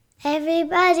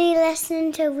Everybody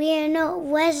listen to We're Not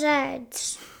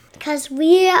Wizards. Because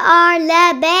we are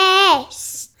the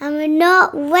best. And we're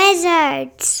not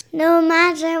wizards. No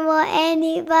matter what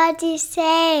anybody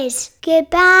says.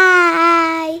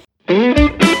 Goodbye.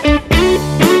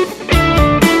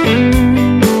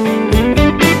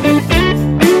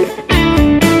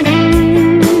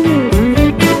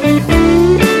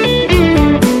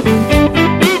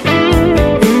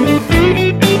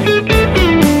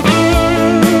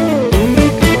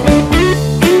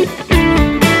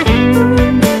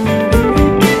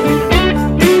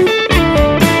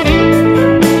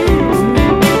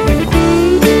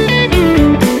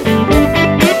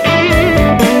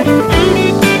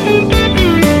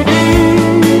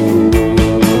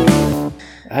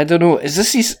 I don't know. Is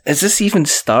this even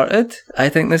started? I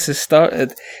think this has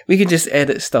started. We can just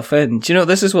edit stuff in. Do you know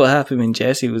this is what happened when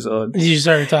Jesse was on? You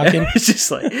started talking.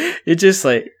 It's like. Do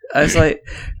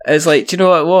you know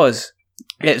what it was?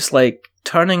 It's like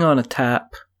turning on a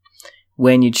tap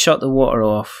when you'd shut the water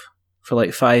off for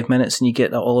like 5 minutes and you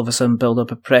get that all of a sudden build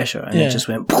up of pressure and it just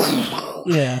went.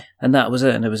 Yeah. And that was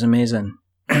it, and it was amazing.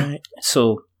 Right.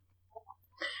 So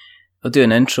I'll do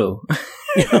an intro.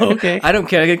 Okay. I don't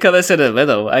care. I can cut this in the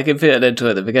middle. I can put an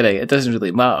intro at the beginning. It doesn't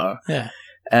really matter. Yeah.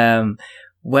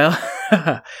 Well,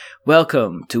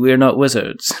 welcome to We're Not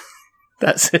Wizards.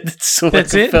 That's it. It's so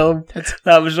That's like a it? film.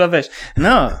 That was rubbish.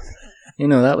 No,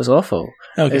 that was awful.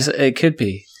 Okay. It could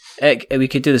be. We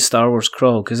could do the Star Wars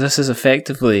crawl because this is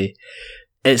effectively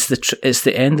it's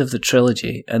the end of the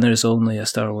trilogy, and there's only a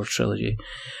Star Wars trilogy.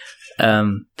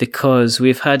 Because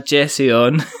we've had Jesse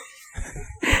on.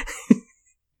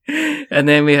 And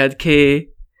then we had Kay,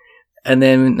 and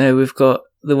then now we've got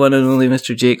the one and only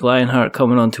Mr. Jake Lionheart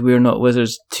coming on to We're Not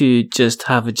Wizards to just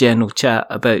have a general chat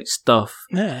about stuff.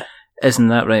 Yeah. Isn't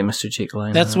that right, Mr. Jake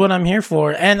Lionheart? That's what I'm here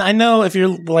for. And I know if you're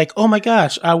like, oh my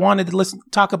gosh, I wanted to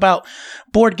talk about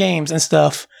board games and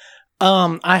stuff.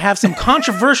 I have some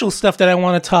controversial stuff that I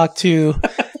want to talk to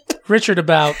Richard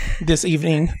about this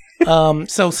evening.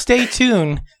 So stay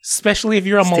tuned, especially if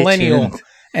you're a millennial. Tuned.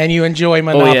 And you enjoy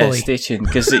Monopoly. Oh yeah, stay tuned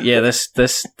because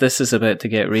this is about to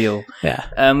get real.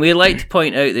 Yeah. We'd like to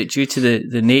point out that due to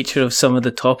the nature of some of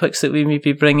the topics that we may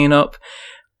be bringing up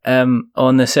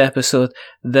on this episode,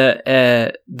 that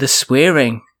the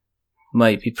swearing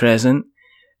might be present.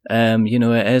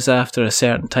 It is after a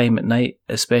certain time at night,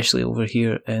 especially over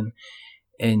here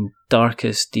in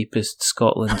darkest, deepest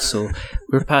Scotland. So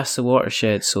we're past the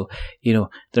watershed. So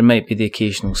there might be the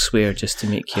occasional swear just to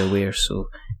make you aware. So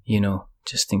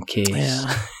just in case.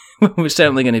 Yeah. We're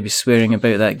certainly going to be swearing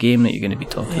about that game that you're going to be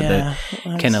talking about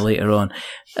kind of later on.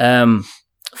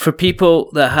 For people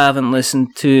that haven't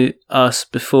listened to us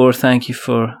before, thank you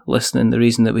for listening. The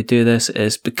reason that we do this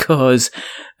is because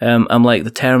I'm like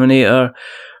the Terminator.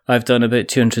 I've done about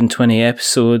 220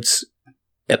 episodes.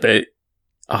 About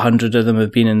 100 of them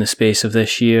have been in the space of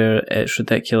this year. It's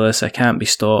ridiculous. I can't be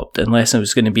stopped unless I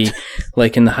was going to be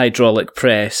like in the hydraulic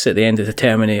press at the end of the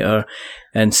Terminator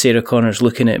and Sarah Connor's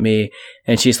looking at me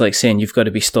and she's like saying, you've got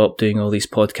to be stopped doing all these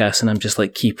podcasts, and I'm just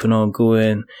like keeping on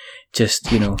going, just,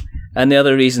 and the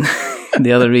other reason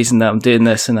that I'm doing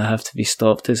this and I have to be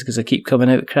stopped is because I keep coming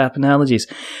out with crap analogies.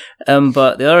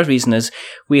 But the other reason is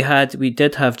we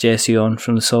did have Jesse on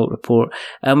from the Salt Report,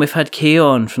 and we've had Kay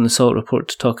on from the Salt Report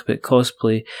to talk about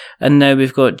cosplay, and now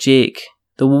we've got Jake,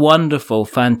 the wonderful,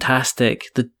 fantastic,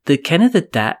 the kind of the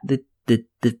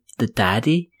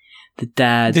daddy. The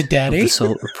daddy of the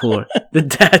Salt Report. The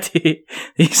daddy.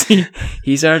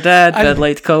 He's our dad. I'd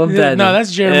like to call him daddy. No,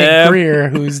 that's Jeremy Greer,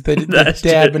 who's the dad,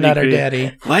 Jeremy but not our Greer.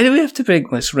 daddy. Why do we have to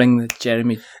let's ring the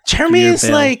Jeremy Jeremy Greer is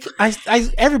bell? like,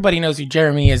 everybody knows who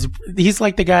Jeremy is. He's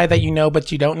like the guy that you know,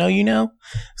 but you don't know.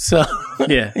 So,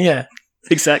 Yeah. Yeah.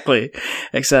 Exactly.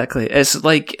 It's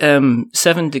like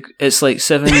 7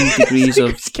 degrees of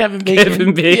It's Kevin Bacon.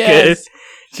 Kevin Bacon. Yes.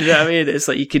 Do you know what I mean? It's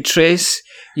like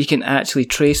you can actually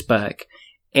trace back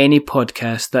any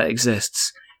podcast that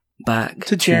exists back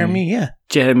To Jeremy, yeah.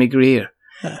 Jeremy Greer.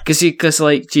 Because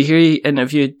do you hear he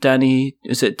interviewed Danny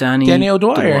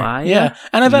O'Dwyer? Yeah.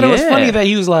 And I thought it was funny that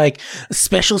he was like,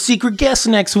 special secret guest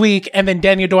next week. And then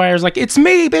Danny O'Dwyer's like, it's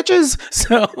me, bitches.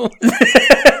 So.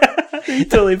 He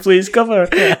totally plays cover.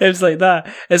 Yeah. It's like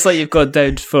that. It's like you've gone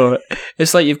down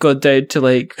to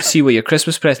like see what your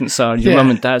Christmas presents are. Your mum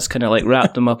and dad's kind of like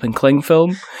wrapped them up in cling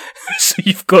film. So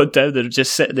you've gone down there,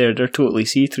 just sitting there, they're totally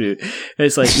see-through.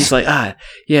 It's like, he's like,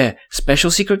 special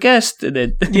secret guest. And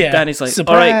then Danny's like,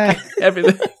 surprise. All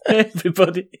right,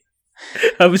 everybody.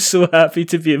 I was so happy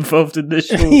to be involved in this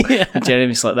show. Yeah. And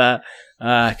Jeremy's like that.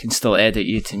 I can still edit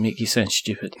you to make you sound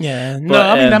stupid. Yeah. But,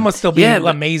 I mean, that must still be an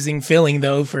amazing feeling,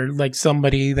 though, for like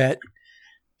somebody that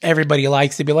everybody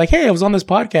likes to be like, hey, I was on this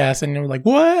podcast. And you're like,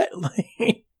 what?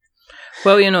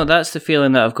 Well, that's the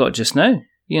feeling that I've got just now,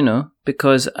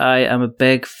 because I am a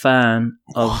big fan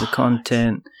of the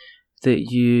content that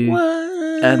you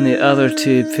and the other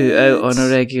two put out on a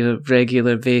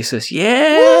regular basis.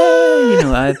 Yeah!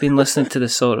 I've been listening to the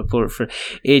Salt Report for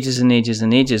ages and ages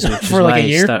and ages, which is why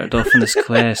I started off on this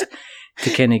quest to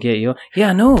kind of get you on. Yeah,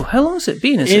 I know. How long has it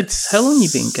been? How long you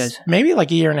been, guys? Maybe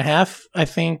like a year and a half. I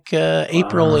think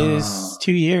April is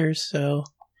 2 years, so...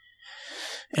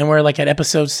 And we're like at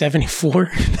episode 74.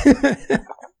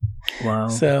 Wow.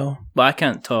 So... But I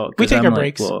can't talk. We take our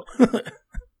breaks.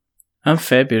 I'm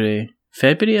February.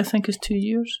 February, I think, is 2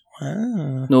 years.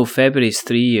 Wow. No, February's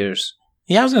 3 years.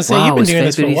 Yeah, I was going to say, you've been doing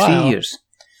this for a while. 3 years.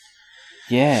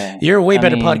 Yeah. You're a way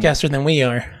better podcaster than we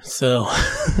are, so...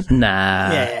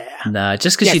 Nah,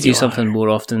 just because you do something more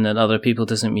often than other people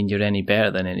doesn't mean you're any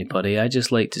better than anybody. I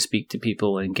just like to speak to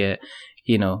people and get,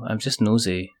 I'm just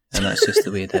nosy, and that's just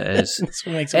the way that is.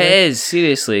 It is,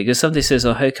 seriously, because somebody says,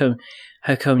 oh, how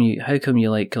come you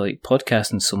like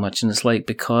podcasting so much? And it's like,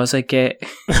 because I get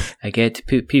to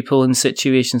put people in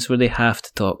situations where they have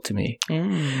to talk to me.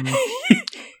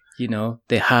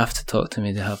 They have to talk to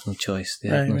me. They have no choice. They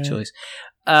have no choice.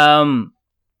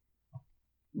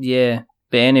 Yeah,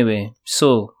 but anyway,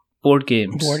 so board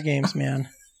games. Board games, man.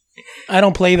 I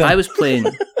don't play them. I was playing.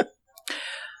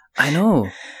 I know.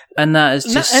 And that is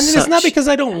just it's not because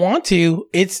I don't want to.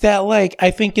 It's that,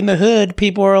 I think in the hood,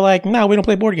 people are like, no, we don't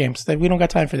play board games. We don't got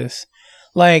time for this.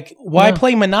 Why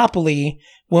play Monopoly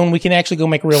when we can actually go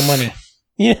make real money?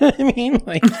 You know what I mean?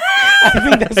 I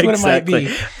think that's what it might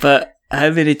be. But how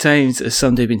many times has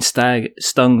somebody been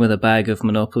stung with a bag of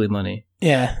Monopoly money?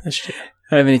 Yeah, that's true.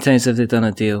 How many times have they done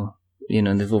a deal,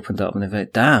 and they've opened up and they've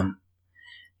like, damn,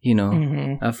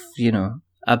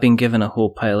 I've been given a whole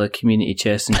pile of community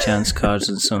chest and chance cards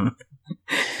and some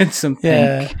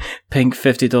pink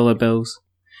 $50 bills.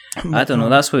 I don't know.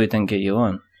 That's why we didn't get you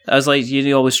on. I was like,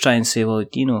 you always try and say, well,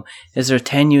 is there a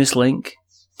tenuous link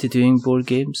to doing board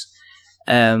games?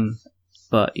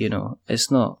 But, it's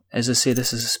not. As I say,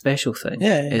 this is a special thing.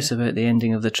 Yeah. It's about the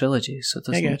ending of the trilogy, so it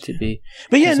doesn't need to be...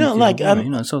 But yeah, no,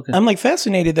 it's all good. I'm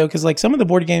fascinated, though, because some of the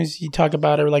board games you talk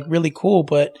about are really cool,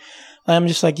 but I'm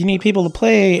just you need people to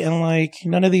play, and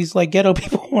none of these ghetto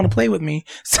people want to play with me.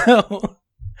 So...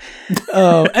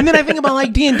 and then I think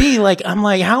about D&D, I'm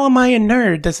how am I a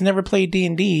nerd that's never played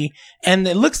D&D? And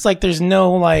it looks like there's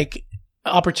no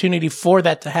opportunity for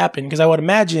that to happen, because I would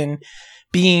imagine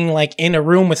being in a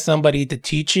room with somebody to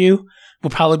teach you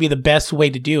would probably be the best way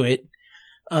to do it.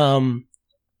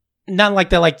 Not like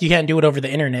that, you can't do it over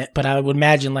the internet, but I would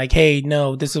imagine hey,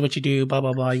 no, this is what you do, blah,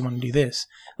 blah, blah, you want to do this.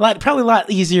 Probably a lot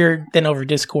easier than over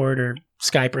Discord or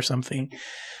Skype or something.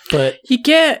 But you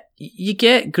get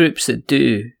groups that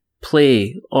do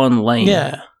play online.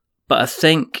 Yeah. But I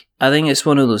think it's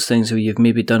one of those things where you've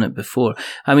maybe done it before.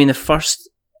 I mean, the first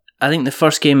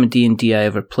game of D&D I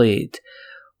ever played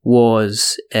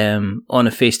was on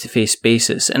a face-to-face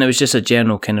basis, and it was just a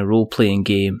general kind of role-playing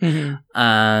game. Mm-hmm.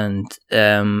 And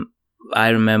I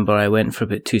remember I went for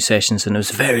about 2 sessions and it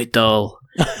was very dull.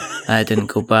 I didn't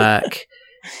go back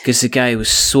because the guy was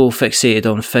so fixated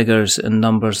on figures and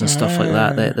numbers and stuff like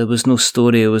that there was no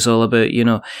story. It was all about,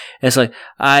 it's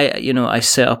I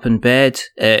sit up in bed,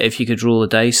 if you could roll a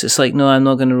dice. It's no, I'm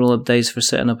not going to roll a dice for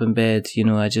sitting up in bed.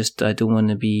 I don't want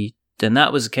to be. And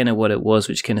that was kind of what it was,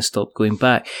 which kind of stopped going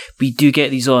back. But you do get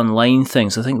these online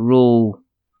things. I think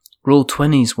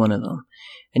Roll20 is one of them.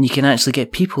 And you can actually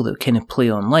get people that kind of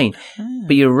play online.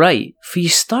 But you're right. For you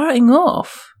starting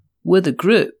off with a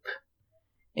group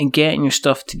and getting your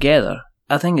stuff together,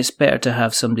 I think it's better to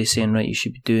have somebody saying, right, you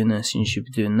should be doing this and you should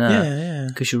be doing that. Yeah.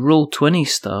 Because your Roll20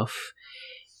 stuff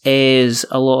is,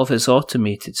 a lot of it's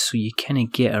automated, so you kind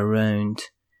of get around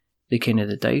the kind of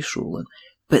the dice rolling.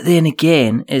 But then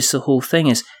again, it's the whole thing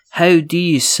is, how do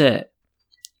you sit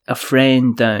a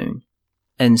friend down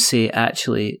and say,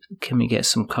 actually, can we get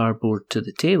some cardboard to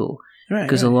the table?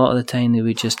 Because a lot of the time they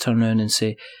would just turn around and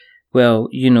say, well,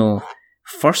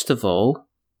 first of all,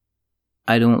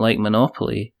 I don't like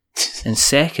Monopoly. And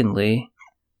secondly,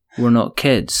 we're not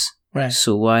kids. Right.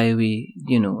 So why are we,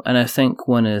 and I think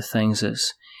one of the things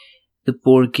is the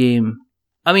board game,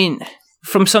 I mean,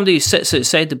 from somebody who sits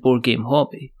outside the board game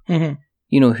hobby, mm-hmm.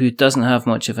 Who doesn't have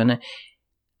much of an...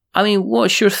 I mean,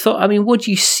 what's your thought? I mean, what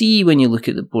do you see when you look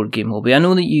at the board game hobby? I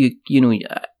know that you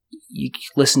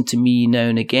listen to me now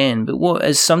and again, but what,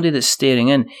 as somebody that's staring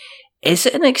in, is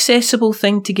it an accessible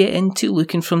thing to get into,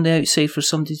 looking from the outside for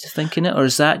somebody to think in it, or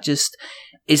is that just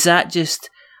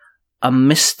a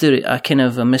mystery, a kind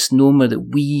of a misnomer that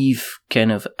we've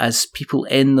kind of, as people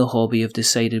in the hobby, have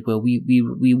decided, well,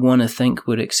 we want to think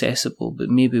we're accessible, but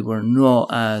maybe we're not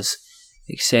as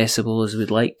accessible as we'd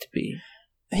like to be.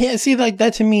 Yeah, see, like,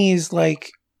 that to me is,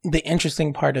 like, the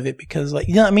interesting part of it, because, like,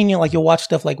 you know what I mean? You'll watch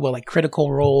stuff like, well, like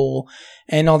Critical Role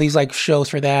and all these, like, shows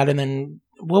for that, and then,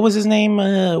 what was his name?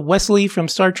 Wesley from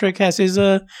Star Trek has his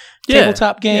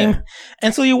tabletop game. Yeah.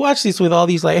 And so you watch this with all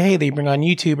these, like, hey, they bring on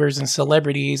YouTubers and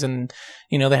celebrities, and,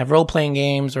 you know, they have role-playing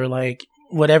games or, like,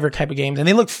 whatever type of games, and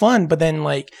they look fun, but then,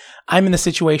 like, I'm in the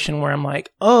situation where I'm like,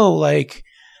 oh, like,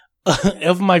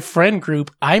 of my friend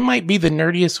group, I might be the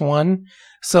nerdiest one,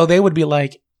 so they would be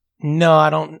like, no,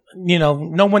 I don't, you know,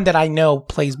 no one that I know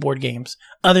plays board games,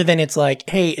 other than it's like,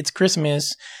 hey, it's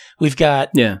Christmas. We've got,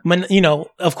 you know,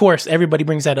 of course, everybody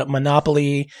brings that up.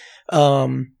 Monopoly.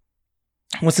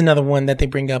 What's another one that they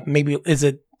bring up? Maybe, is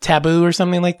it Taboo or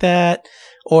something like that?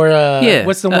 Or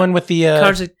what's the one with the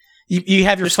Cards? You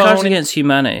have your phone. Cards Against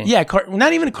Humanity. Yeah,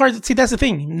 not even Cards. See, that's the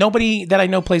thing. Nobody that I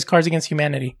know plays Cards Against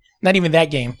Humanity. Not even that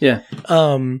game. Yeah.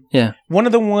 One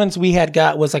of the ones we had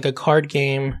got was like a card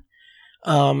game,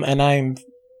 and I'm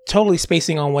totally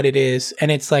spacing on what it is. And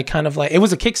it's like kind of like, it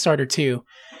was a Kickstarter too,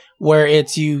 where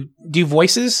it's you do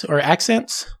voices or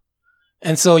accents.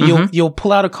 And so you'll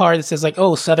pull out a card that says like,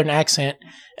 oh, Southern accent.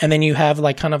 And then you have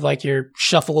like kind of like your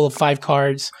shuffle of 5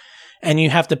 cards, and you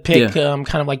have to pick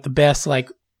kind of like the best like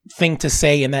thing to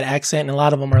say in that accent. And a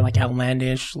lot of them are like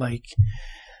outlandish, like,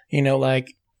 you know, like,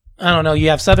 I don't know, you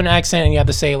have Southern accent and you have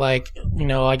to say like, you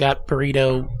know, I got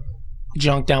burrito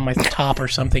junk down my top or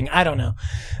something. I don't know.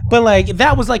 But like,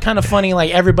 that was like kind of funny, like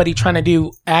everybody trying to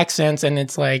do accents, and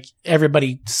it's like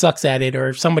everybody sucks at it,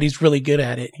 or somebody's really good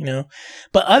at it, you know?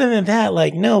 But other than that,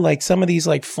 like, no, like some of these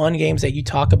like fun games that you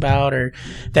talk about, or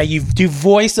that you do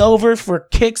voiceover for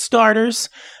Kickstarters.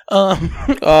 Whoa.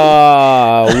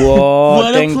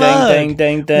 What ding, a plug. ding,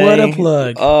 ding, ding. What a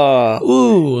plug. Oh.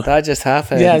 Ooh. That just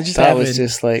happened. Yeah, it just happened. That was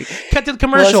just like... Cut to the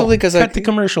commercial. Cut to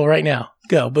commercial right now.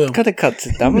 Go, boom.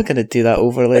 I'm not going to do that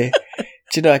overlay.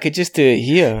 Do you know, I could just do it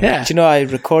here. Yeah. Do you know, I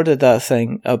recorded that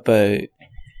thing about,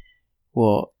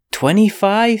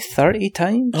 25, 30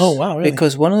 times? Oh, wow, really?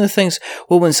 Because one of the things,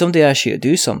 when somebody asks you to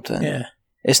do something,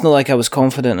 it's not like I was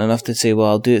confident enough to say, well,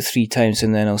 I'll do it 3 times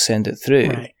and then I'll send it through.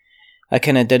 Right. I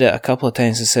kind of did it a couple of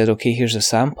times and said, okay, here's a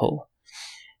sample.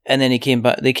 And then they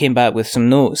came back with some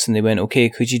notes, and they went, okay,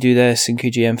 could you do this, and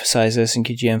could you emphasize this, and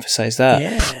could you emphasize that?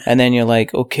 Yeah. And then you're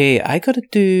like, okay, I got to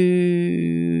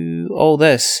do all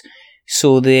this.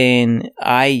 So then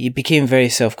you became very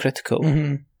self-critical.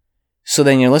 Mm-hmm. So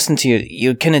then you're listening to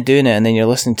you're kind of doing it, and then you're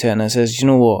listening to it, and it says, you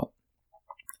know what?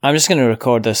 I'm just going to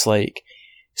record this like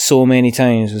so many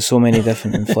times with so many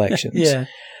different inflections. Yeah.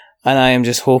 And I am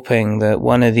just hoping that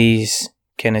one of these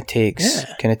kind of takes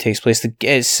place.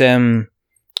 It's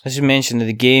as you mentioned,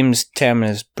 the game's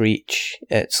terminus breach.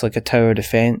 It's like a tower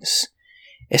defense.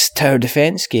 It's a tower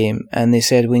defense game, and they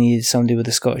said we needed somebody with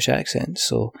a Scottish accent,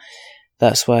 so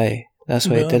that's why I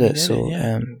did it. So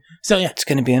it's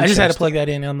going to be interesting. I just had to plug that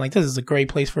in. I'm like, this is a great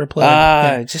place for a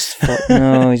plug.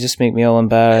 No, you just make me all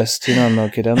embarrassed. You know, I'm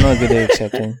not good at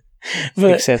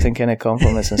accepting kind of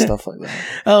compliments and stuff like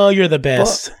that. Oh, you're the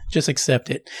best. Just accept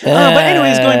it. But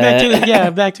anyways, going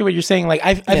back to what you're saying, like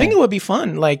I think it would be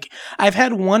fun. Like, I've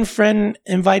had one friend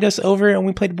invite us over and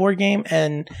we played a board game,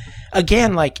 and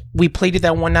again, like, we played it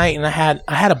that one night, and I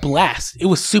had a blast. It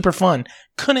was super fun.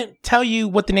 Couldn't tell you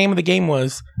what the name of the game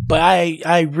was, but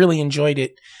I really enjoyed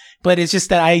it. But it's just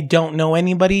that I don't know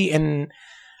anybody, and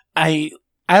I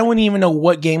wouldn't even know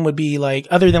what game would be like,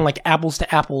 other than like Apples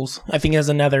to Apples. I think is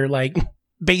another like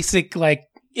basic, like,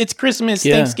 it's Christmas,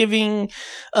 Thanksgiving,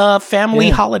 family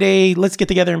holiday. Let's get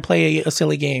together and play a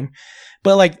silly game.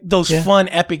 But like those fun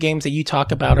epic games that you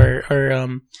talk about are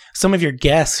some of your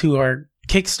guests who are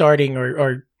kickstarting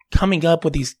or coming up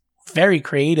with these very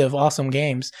creative, awesome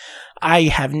games. I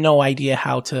have no idea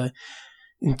how to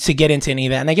get into any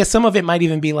of that. And I guess some of it might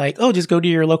even be like, oh, just go to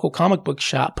your local comic book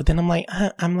shop. But then I'm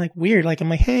like weird. Like, I'm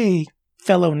like, hey,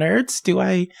 fellow nerds,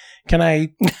 can I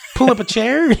pull up a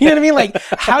chair? You know what I mean? Like,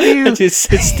 how do you just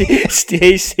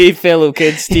stay fellow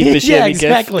kids, Steve Buscemi? Yeah,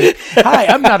 exactly. Hi,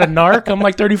 I'm not a narc. I'm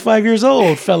like 35 years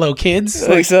old, fellow kids.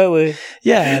 Like, exactly.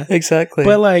 Yeah. Exactly.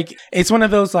 But like, it's one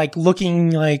of those like looking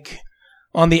like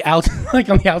on the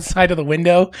outside of the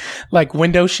window, like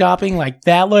window shopping, like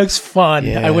that looks fun.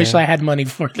 Yeah. I wish I had money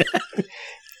for that.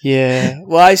 Yeah.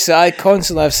 Well, I've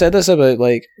said this about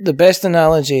like the best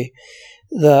analogy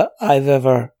that I've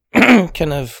ever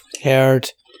kind of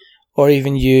heard or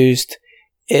even used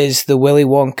is the Willy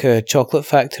Wonka Chocolate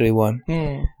Factory one,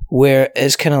 where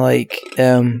it's kind of like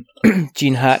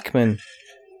Gene Hackman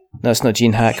No, it's not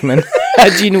Gene Hackman.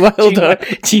 Gene Wilder.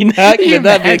 Gene Hackman.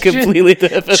 That'd be completely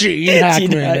different. Gene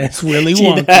Hackman as Willy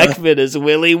Wonka. Gene Hackman as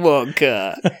Willy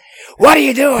Wonka. What are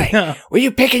you doing? Were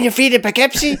you picking your feet in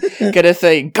Poughkeepsie? Kind of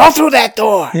thing. Go through that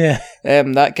door. Yeah.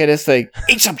 That kind of thing.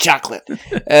 Eat some chocolate.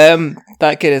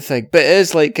 That kind of thing. But it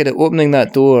is like kind of opening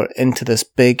that door into this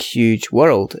big, huge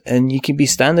world, and you can be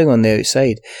standing on the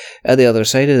outside, at the other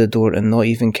side of the door, and not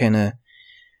even kind of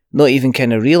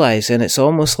realize. And it's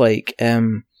almost like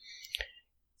people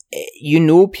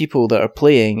that are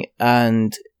playing,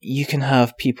 and you can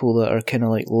have people that are kind of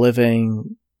like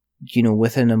living,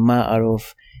 within a matter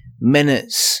of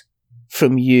minutes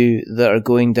from you, that are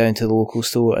going down to the local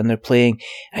store and they're playing,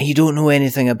 and you don't know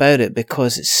anything about it,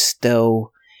 because it's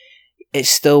still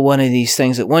one of these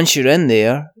things that once you're in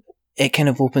there, it kind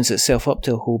of opens itself up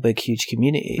to a whole big huge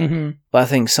community. Mm-hmm. But I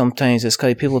think sometimes it's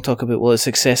kind of, people talk about, well, it's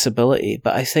accessibility,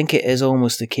 but I think it is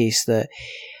almost the case that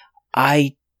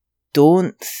I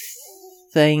don't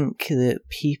think that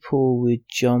people would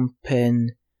jump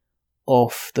in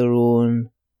off their own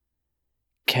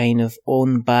kind of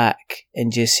own back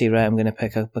and just say, right, I'm going to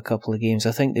pick up a couple of games.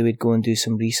 I think they would go and do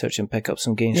some research and pick up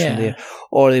some games from there,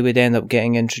 or they would end up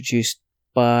getting introduced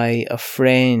by a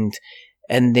friend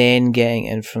and then getting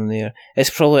in from there. That's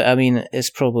probably a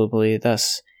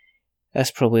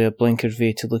blinkered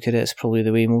way to look at it. It's probably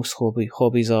the way most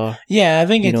hobbies are. Yeah, I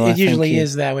think it usually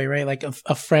is that way, right? Like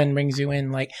a friend brings you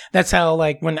in. Like that's how,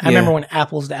 like, I remember when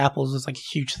Apples to Apples was like a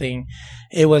huge thing.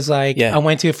 It was like, I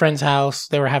went to a friend's house.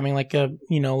 They were having like a,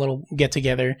 little get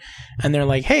together, and they're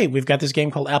like, hey, we've got this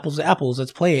game called Apples to Apples.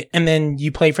 Let's play it. And then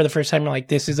you play for the first time. You're like,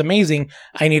 this is amazing.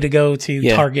 I need to go to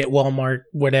Target, Walmart,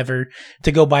 whatever,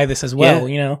 to go buy this as well,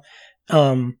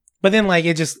 But then, like,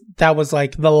 that was,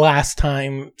 like, the last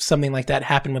time something like that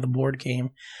happened with a board game.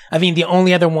 I mean, the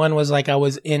only other one was, like, I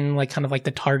was in, like, kind of like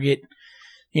the Target,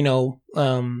 area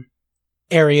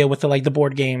with the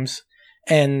board games.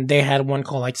 And they had one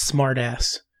called, like,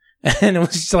 Smartass. And it was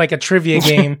just, like, a trivia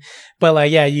game. But,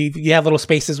 like, you have little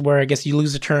spaces where I guess you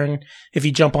lose a turn if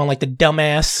you jump on, like, the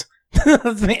dumbass.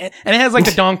 And it has, like,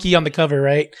 the donkey on the cover,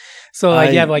 right? So,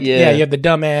 like, you have the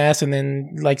dumbass and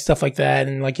then, like, stuff like that.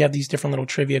 And, like, you have these different little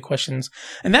trivia questions.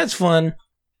 And that's fun.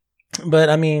 But,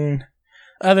 I mean,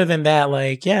 other than that,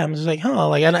 like, I'm just like,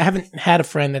 like, I haven't had a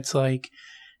friend that's like,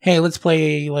 hey, let's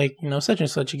play, like, such and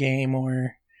such a game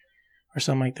or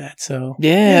something like that. So,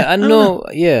 I know.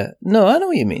 No, I know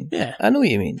what you mean. Yeah. I know what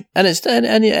you mean. And it's, and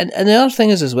the other thing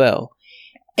is as well,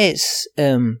 it's,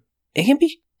 it can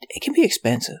be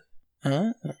expensive.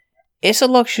 Huh? It's a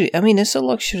luxury. I mean, it's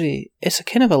a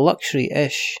kind of a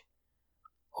luxury-ish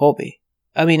hobby.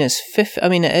 I mean,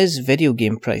 it is video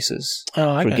game prices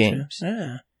for games.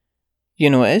 Yeah.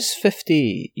 It is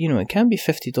 50. It can be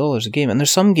 $50 a game, and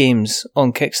there's some games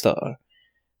on Kickstarter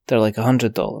they're like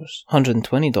 $100,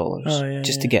 $120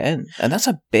 just to get in, and that's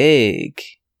a big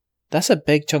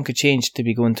chunk of change to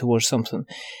be going towards something.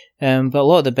 But a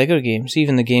lot of the bigger games,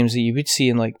 even the games that you would see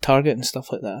in like Target and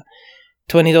stuff like that,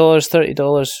 $20, $30,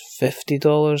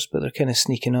 $50, but they're kind of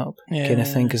sneaking up, kind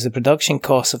of thing, because the production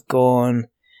costs have gone.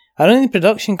 I don't think the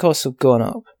production costs have gone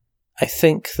up. I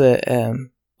think that,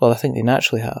 I think they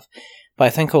naturally have, but I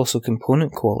think also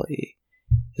component quality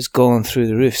has gone through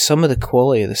the roof. Some of the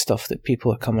quality of the stuff that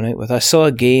people are coming out with. I saw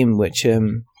a game which, what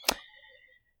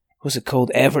was it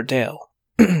called? Everdell.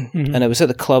 Mm-hmm. And I was at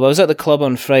the club. I was at the club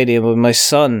on Friday with my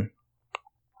son.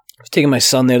 I was taking my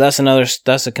son there.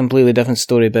 That's a completely different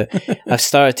story, but I've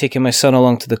started taking my son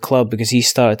along to the club because he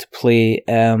started to play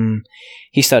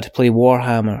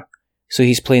Warhammer. So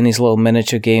he's playing these little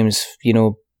miniature games,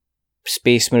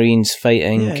 Space Marines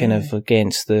fighting of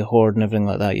against the Horde and everything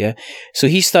like that, So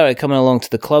he started coming along to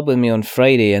the club with me on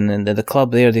Friday, and then the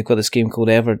club there, they've got this game called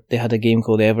they had a game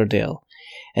called Everdell.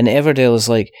 And Everdell is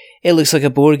like, it looks like a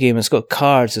board game. It's got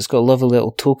cards, it's got lovely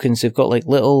little tokens, they've got like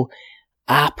little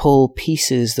apple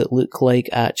pieces that look like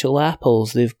actual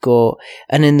apples. They've got,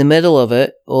 and in the middle of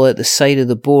it, or at the side of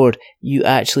the board, you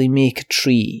actually make a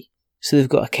tree. So they've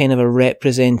got a kind of a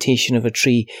representation of a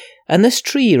tree. And this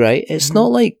tree, right, it's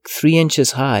not like 3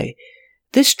 inches high.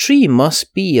 This tree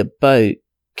must be about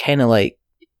kind of like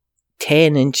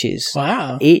 10 inches.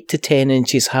 Wow. 8 to 10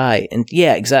 inches high. And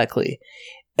yeah, exactly.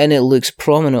 And it looks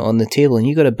prominent on the table. And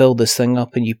you got to build this thing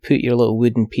up and you put your little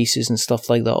wooden pieces and stuff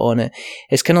like that on it.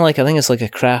 It's kind of like, I think it's like a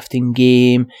crafting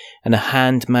game and a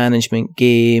hand management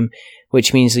game,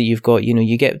 which means that you've got,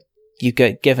 you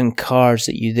get given cards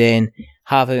that you then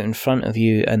have out in front of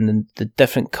you, and the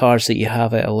different cards that you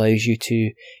have, it allows you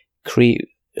to create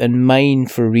and mine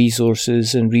for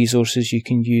resources, and resources you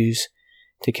can use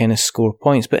to kind of score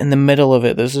points. But in the middle of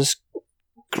it, there's this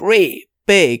great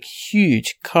big,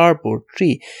 huge cardboard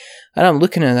tree. And I'm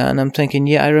looking at that and I'm thinking,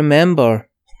 yeah, I remember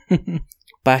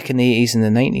back in the 80s and the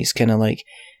 90s, kind of like,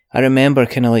 I remember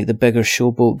kind of like the bigger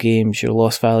showboat games, your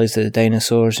Lost Valleys of the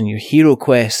Dinosaurs and your Hero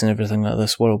Quest and everything like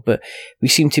this world. But we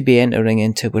seem to be entering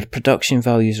into where production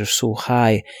values are so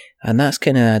high, and that's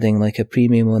kind of adding like a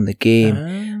premium on the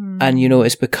game. And, you know,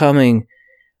 it's becoming,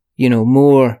 you know,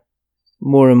 more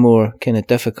and more kind of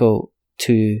difficult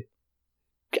to,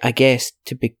 I guess,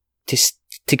 to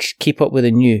keep up with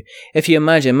the new. If you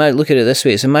imagine, look at it this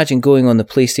way, it's imagine going on the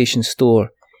PlayStation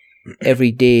Store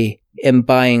every day and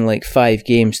buying like 5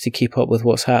 games to keep up with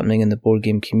what's happening in the board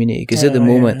game community. Because at the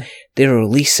moment, they're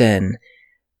releasing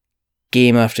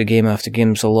game after game after game.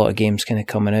 There's a lot of games kind of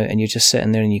coming out, and you're just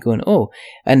sitting there and you're going, oh.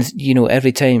 And, you know,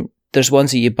 every time, there's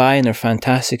ones that you buy and they're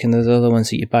fantastic, and there's other ones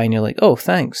that you buy and you're like, oh,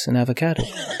 thanks, an avocado.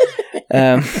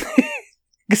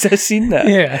 Because I've seen that.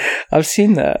 Yeah, I've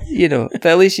seen that. You know, but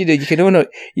at least you know you can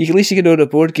own a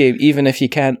board game even if you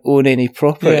can't own any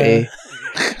property.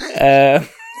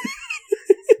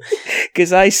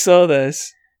 Because I saw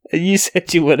this, and you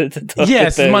said you wanted to talk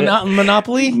about it.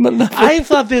 Monopoly? I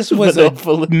thought this was a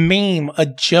meme, a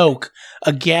joke,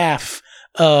 a gaffe.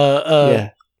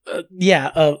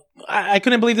 I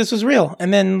couldn't believe this was real.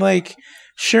 And then, like,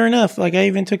 sure enough, like, I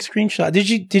even took a screenshot.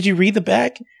 Did you read the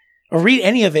back? Or read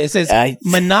any of it? It says,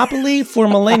 Monopoly for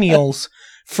millennials.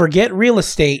 Forget real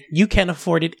estate. You can't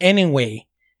afford it anyway.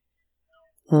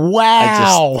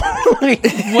 Wow. Like,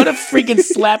 what a freaking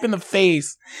slap in the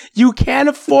face. You can't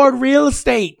afford real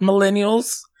estate,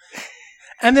 millennials.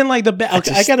 And then like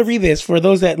I gotta read this for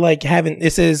those that like haven't.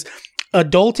 It says,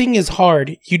 adulting is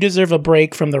hard. You deserve a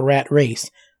break from the rat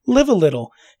race. Live a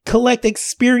little. Collect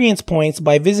experience points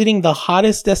by visiting the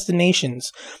hottest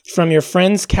destinations, from your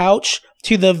friend's couch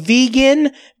to the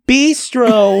vegan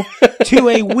bistro to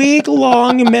a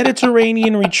week-long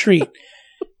Mediterranean retreat.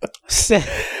 Set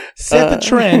the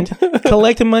trend.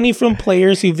 Collect money from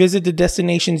players who visit the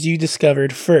destinations you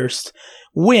discovered first.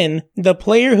 Win. The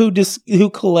player who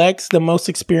collects the most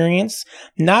experience,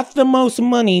 not the most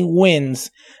money,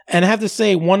 wins. And I have to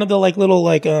say, one of the like little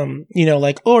like you know,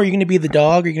 like, oh, are you going to be the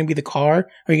dog? Are you going to be the car?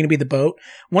 Are you going to be the boat?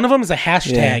 One of them is a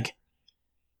hashtag. Yeah.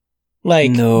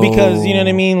 Like, because, you know what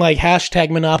I mean? Like,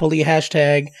 hashtag Monopoly,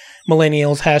 hashtag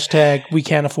millennials, hashtag we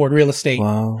can't afford real estate.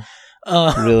 Wow.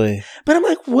 Really? But I'm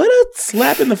like, what a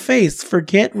slap in the face.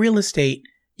 Forget real estate.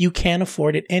 You can't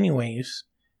afford it anyways.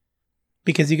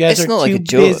 Because you guys are too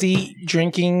busy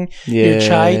drinking your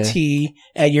chai tea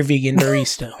at your vegan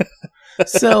barista.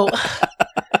 So,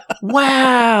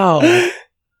 wow.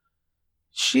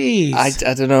 Jeez.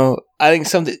 I don't know. I think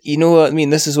you know what I mean?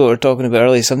 This is what we were talking about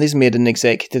earlier. Somebody's made an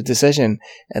executive decision,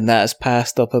 and that has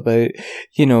passed up about,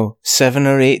 7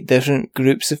 or 8 different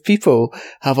groups of people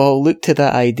have all looked at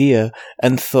that idea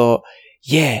and thought,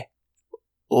 yeah,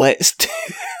 let's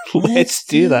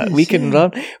do that. We can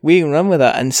run with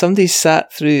that. And somebody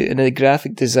sat through in a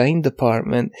graphic design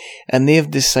department, and they have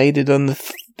decided on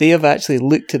they have actually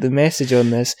looked at the message on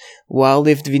this while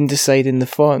they've been deciding the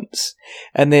fonts.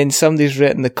 And then somebody's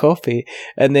written the copy,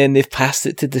 and then they've passed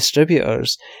it to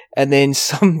distributors. And then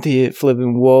somebody at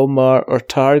flipping Walmart or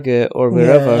Target or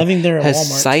wherever has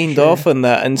Walmart, signed off on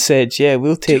that and said, yeah,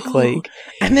 we'll take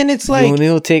and then it's like,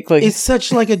 it's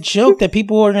such like a joke that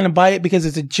people are going to buy it because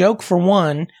it's a joke for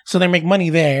one, so they make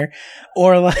money there.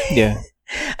 Or like, yeah.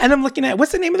 And I'm looking at,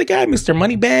 what's the name of the guy? Mr.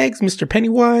 Moneybags, Mr.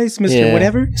 Pennywise, Mr.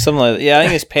 whatever? Something like that. Yeah, I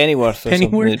think it's Pennyworth or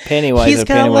something. Pennywise. He's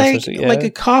got like a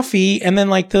coffee, and then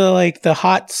like the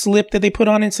hot slip that they put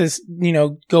on it says,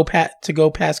 go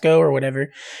past go or whatever.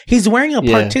 He's wearing a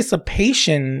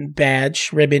participation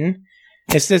badge ribbon.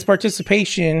 It says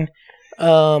participation.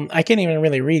 I can't even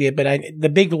really read it, but the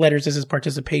big letters says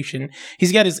participation.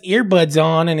 He's got his earbuds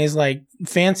on and his like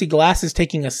fancy glasses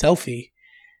taking a selfie.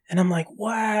 And I'm like,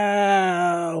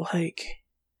 wow, like,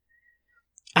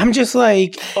 I'm just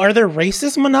like, are there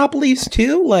racist monopolies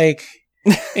too? Like,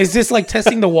 is this like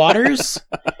testing the waters?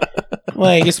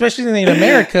 Like, especially in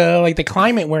America, like the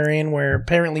climate we're in, where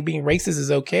apparently being racist is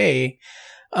okay.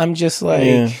 I'm just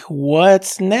like,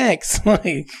 what's next?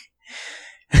 Like,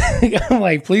 I'm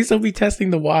like, please don't be testing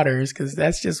the waters, because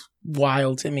that's just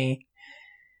wild to me.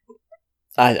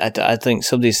 I think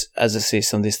somebody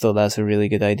thought that's a really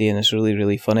good idea, and it's a really,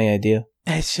 really funny idea.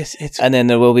 And then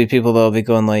there will be people that will be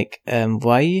going like,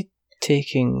 why are you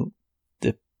taking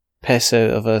the piss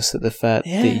out of us at the fact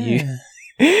that you,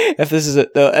 if this is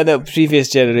in a previous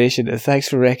generation, thanks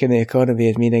for wrecking the economy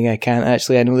and meaning I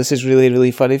know this is really,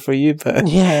 really funny for you, but I'm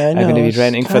going to be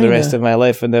renting for the rest of my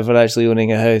life and never actually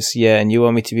owning a house. Yeah, and you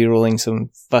want me to be rolling some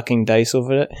fucking dice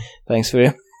over it? Thanks very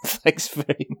much. Thanks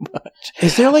very much.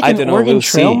 Is there like an Oregon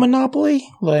Trail Monopoly?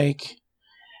 Like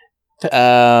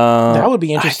that would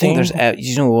be interesting. I think there's.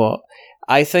 You know what?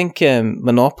 I think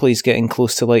Monopoly's getting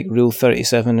close to like Rule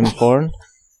 37 in porn.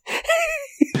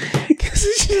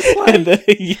 It's just like,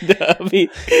 you know what I mean?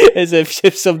 As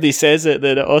if somebody says it,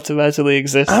 then it automatically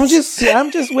exists. I'm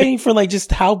just waiting for like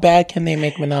just how bad can they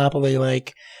make Monopoly?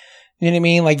 Like, you know what I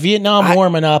mean? Like Vietnam War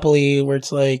Monopoly, where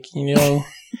it's like, you know,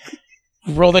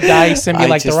 roll the dice and be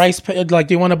the rice. Like,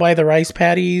 do you want to buy the rice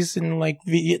patties and like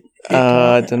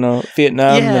I don't know,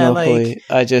 Vietnam Monopoly. Like,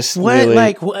 I just really,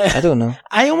 I don't know.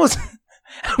 I almost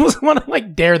want to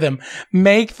like dare them.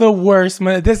 Make the worst.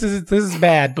 This is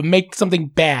bad, but make something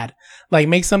bad. Like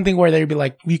make something where they'd be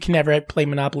like, you can never play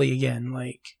Monopoly again.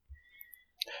 Like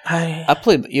I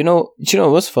played. You know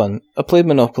what's fun? I played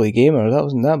Monopoly Gamer. That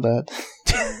wasn't that bad.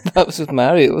 That was with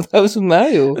Mario.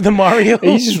 The Mario.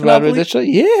 You just ran around the track.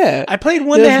 Yeah. I played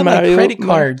one that had like credit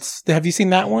cards. Have you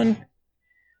seen that one?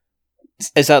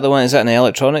 Is that the one? Is that an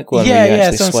electronic one?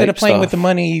 Yeah. So instead of playing with the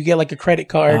money, you get like a credit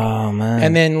card. Oh man!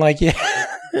 And then like and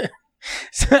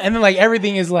then like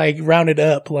everything is like rounded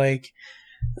up. Like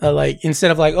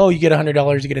instead of like you get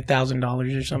 $100, you get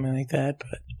 $1,000 or something like that.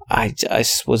 But I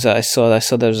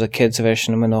saw there was a kids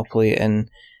version of Monopoly and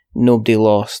nobody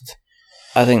lost.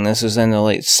 I think this was in the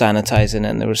like sanitizing it,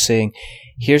 and they were saying,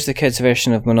 here's the kids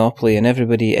version of Monopoly, and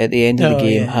everybody at the end of the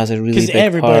game has a really big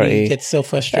everybody party. Gets so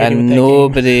frustrated and with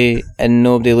that game.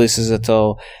 nobody loses at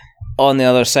all. On the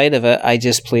other side of it, I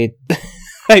just played.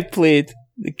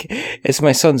 It's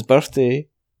my son's birthday,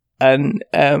 and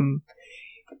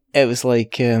it was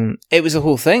like it was a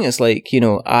whole thing. It's like, you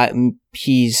know,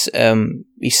 he's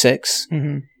 6,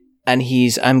 mm-hmm. and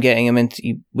I'm getting him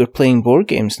into. We're playing board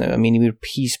games now. I mean,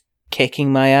 he's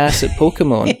kicking my ass at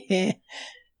Pokemon.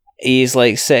 He's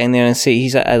like sitting there and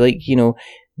he's like, you know,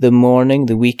 the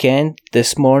weekend,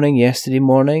 yesterday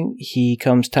morning, he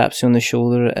taps me on the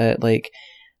shoulder at like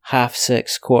 6:30,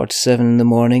 6:45 in the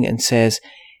morning and says,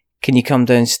 can you come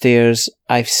downstairs?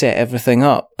 I've set everything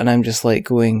up. And I'm just like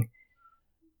going,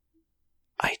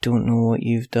 I don't know what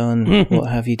you've done.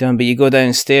 What have you done? But you go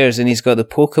downstairs and he's got the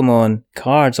Pokemon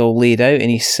cards all laid out,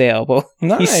 and he's set up all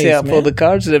the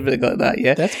cards and everything like that.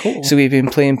 Yeah, that's cool. So we've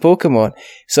been playing Pokemon.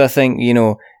 So I think, you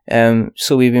know,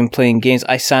 so we've been playing games.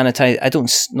 I not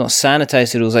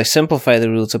sanitize the rules. I simplify the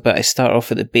rules a bit. I start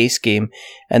off at the base game,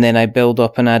 and then I build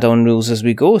up and add on rules as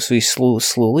we go. So he's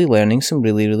slowly learning some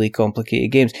really, really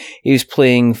complicated games. He was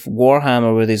playing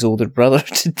Warhammer with his older brother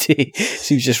today. So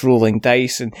he was just rolling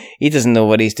dice, and he doesn't know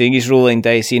what he's doing. He's rolling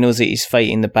dice. He knows that he's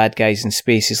fighting the bad guys in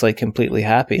space. He's like completely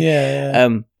happy. Yeah.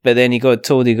 But then he got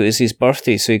told it's his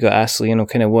birthday, so he got asked, you know,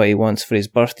 kind of what he wants for his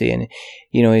birthday, and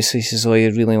you know, he says, he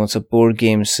really wants a board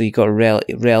game, so he got a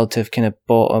relative kind of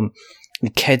bought the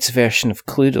kids version of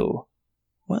Cluedo,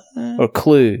 or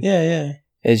Clue,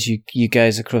 as you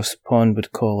guys across the pond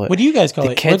would call it. What do you guys call it?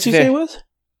 What did you say it was?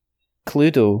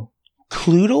 Cluedo.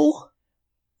 Cluedo.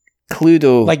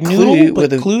 Like noodle,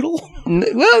 but Cluedo?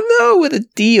 Well, no, with a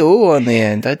D-O on the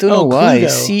end. I don't know why.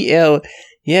 Cluedo.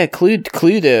 Yeah,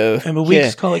 Cluedo. And we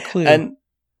just call it Clue. And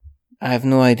I have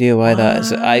no idea why that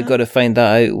is. I've got to find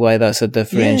that out, why that's a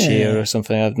differentiator or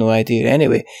something. I have no idea.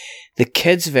 Anyway, the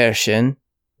kids version,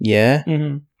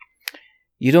 mm-hmm.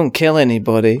 You don't kill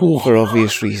anybody for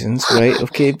obvious reasons, right?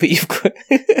 Okay, but you've got...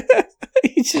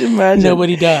 you should imagine.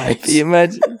 Nobody dies. You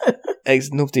imagine...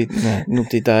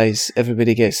 nobody dies.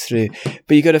 Everybody gets through.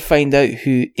 But you got to find out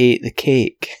who ate the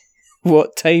cake.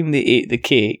 What time they ate the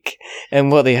cake,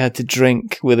 and what they had to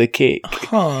drink with the cake.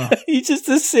 Huh. It's just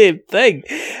the same thing.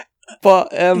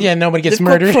 But nobody gets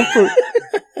murdered.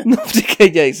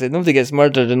 Nobody gets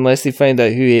murdered unless they find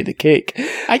out who ate the cake.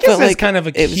 I guess that's kind of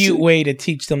a cute way to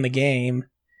teach them the game.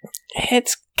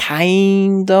 It's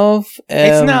kind of.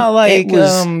 It's not like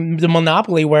the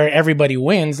Monopoly where everybody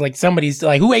wins. Like somebody's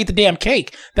like, who ate the damn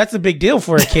cake? That's a big deal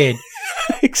for a kid.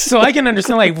 So I can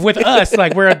understand, like, with us,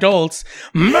 like, we're adults,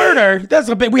 murder, that's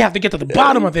a bit, we have to get to the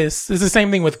bottom of this. It's the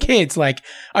same thing with kids. Like,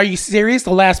 are you serious?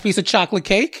 The last piece of chocolate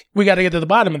cake? We got to get to the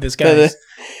bottom of this, guys.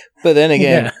 But then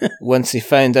again, once they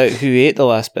found out who ate the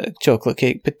last bit of chocolate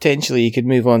cake, potentially you could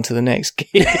move on to the next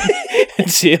game and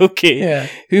say, okay,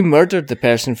 who murdered the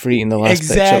person for eating the last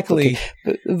bit of chocolate cake?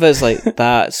 But it was like,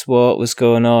 that's what was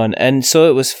going on. And so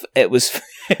it was fun.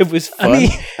 I mean,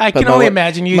 I can only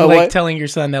imagine you like telling your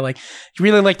son that, like, you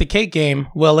really like the cake game.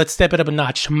 Well, let's step it up a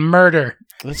notch. Murder.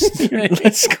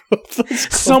 Let's go.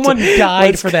 Someone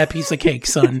died for that piece of cake,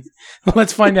 son.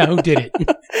 Let's find out who did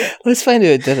it. Let's find out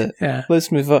who did it. Yeah.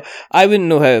 Let's move on. I wouldn't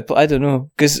know how, but I don't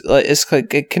know, because like, it's like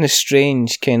kind of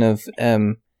strange, kind of.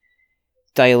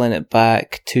 dialing it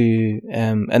back to,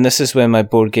 and this is when my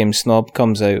board game snob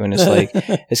comes out, when it's like,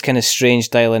 it's kind of strange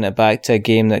dialing it back to a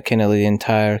game that kind of the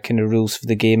entire kind of rules for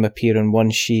the game appear on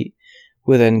one sheet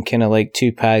within kind of like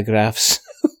 2 paragraphs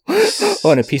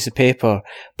on a piece of paper.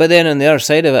 But then on the other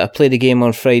side of it, I played a game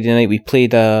on Friday night. We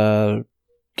played a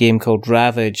game called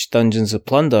Ravage Dungeons of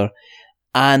Plunder,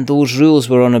 and those rules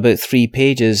were on about 3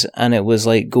 pages, and it was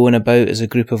like going about as a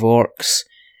group of orcs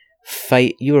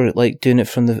fight. You were like doing it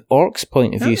from the orcs'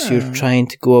 point of view, so you're trying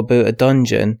to go about a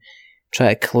dungeon,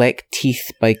 try to collect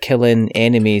teeth by killing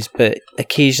enemies, but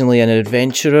occasionally an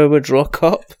adventurer would rock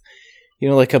up, you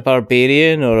know, like a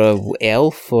barbarian or a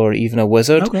elf or even a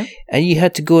wizard, and you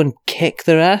had to go and kick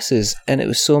their asses, and it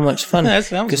was so much fun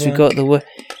because we got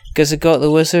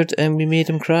the wizard and we made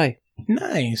him cry.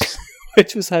 Nice.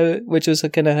 which was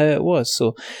kind of how it was.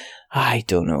 So I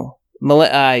don't know.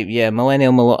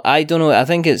 Millennial. I don't know. I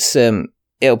think it's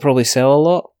it'll probably sell a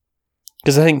lot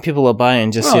because I think people are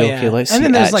buying just say, okay, let's see. And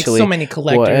then there's like so many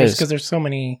collectors because there's so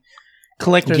many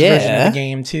collectors versions of the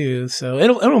game too. So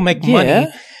it'll make money.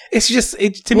 It's just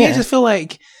to me. I just feel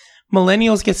like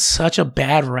millennials get such a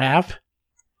bad rap,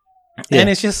 and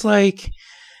it's just like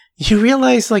you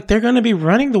realize like they're going to be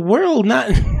running the world, not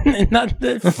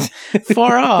that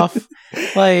far off.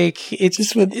 Like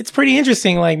it's pretty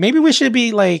interesting. Like maybe we should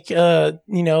be like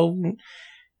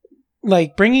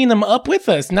like bringing them up with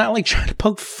us, not like trying to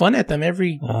poke fun at them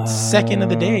every second of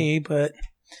the day. But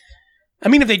I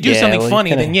mean, if they do something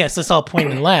funny, then yes, let's all point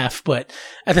and laugh. But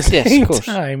at the same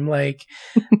time, it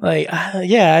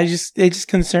just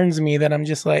concerns me that I'm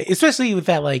just like, especially with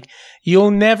that, like, you'll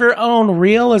never own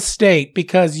real estate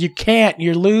because you can't.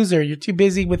 You're a loser. You're too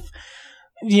busy with,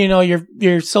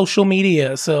 your social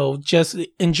media. So just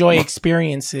enjoy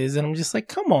experiences. And I'm just like,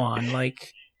 come on,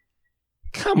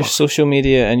 your social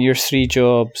media and your 3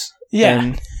 jobs. Yeah.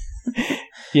 And,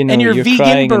 and your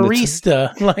vegan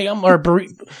barista, what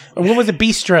was it,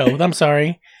 bistro? I'm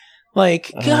sorry.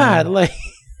 God,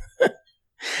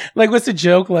 what's the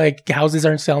joke? Like, houses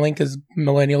aren't selling because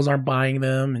millennials aren't buying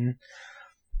them, and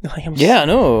I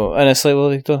know. And it's like, well,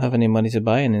 they don't have any money to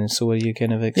buy anything, so what are you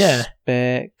kind of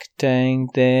expecting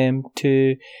them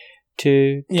to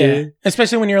do?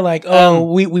 Especially when you're like,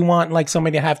 we want like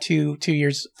somebody to have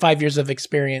 5 years of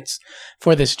experience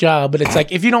for this job, but it's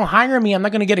like, if you don't hire me, I'm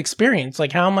not going to get experience.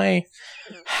 Like, how am I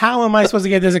supposed to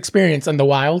get this experience in the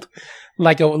wild?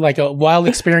 Like a wild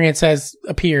experience has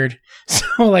appeared, so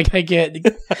like I get, you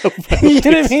know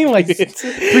what I mean? Like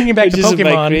bringing back to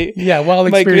Pokemon, wild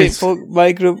experience.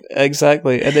 My group,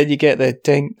 exactly, and then you get the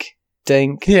dink.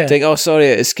 Oh, sorry,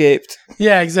 it escaped.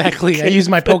 Yeah, exactly. I used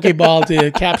my Pokeball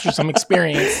to capture some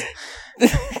experience.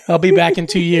 I'll be back in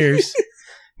 2 years.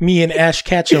 Me and Ash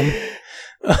Ketchum.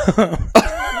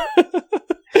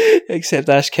 Except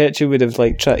Ash Ketchum would have he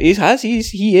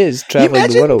is traveling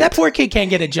the world. That poor kid can't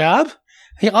get a job.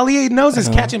 All he knows is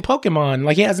catching Pokemon.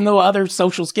 Like, he has no other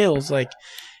social skills. Like,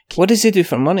 what does he do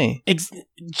for money?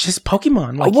 Just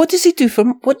Pokemon. Like, what does he do for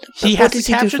what? He has to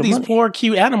capture these poor,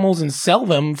 cute animals and sell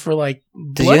them for like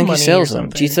blood money. He sells them?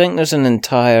 Do you think there's an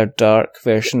entire dark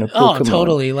version of Pokemon? Oh,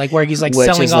 totally. Like where he's like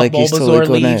selling off Bulbasaur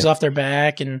leaves off their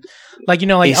back, and like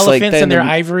elephants and their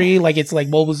ivory. Like it's like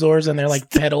Bulbasaurs and they're like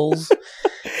petals.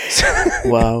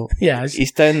 Wow. Yeah.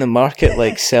 He's down the market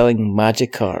like selling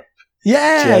Magikarp.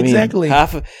 Yeah, exactly.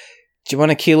 Do you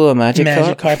want a kilo of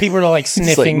Magikarp? People are like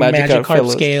sniffing Magikarp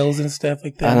scales and stuff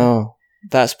like that. I know.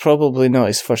 That's probably not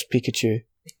his first Pikachu.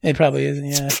 It probably isn't.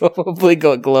 Yeah. He's probably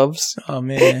got gloves. Oh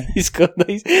man, he's got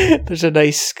nice. There's a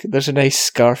nice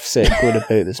scarf set going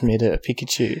about that's made out of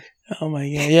Pikachu. Oh my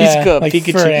god! Yeah, he's got a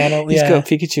Pikachu. He's got a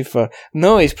Pikachu fur.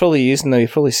 No, he's probably using them. He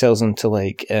probably sells them to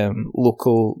like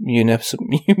local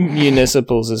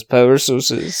municipals as power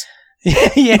sources.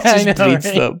 Yeah, I know,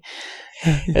 breeds them.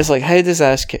 It's like, how does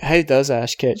Ash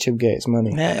Ketchum get his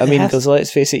money? I mean, because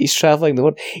let's face it, he's traveling the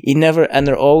world. And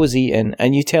they're always eating.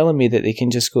 And you telling me that they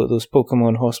can just go to those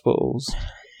Pokemon hospitals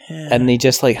and they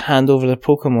just like hand over their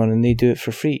Pokemon and they do it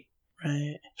for free?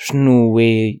 Right. There's no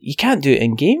way you can't do it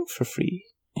in game for free.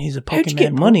 He's a Pokemon. How'd you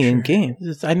get money in game?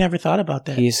 I never thought about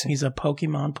that. He's a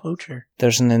Pokemon poacher.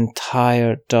 There's an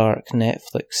entire dark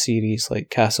Netflix series like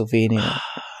Castlevania.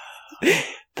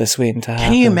 That's waiting to happen.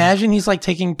 Can you imagine he's like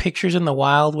taking pictures in the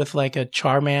wild with like a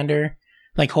Charmander,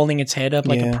 like holding its head up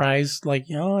like a prize, like,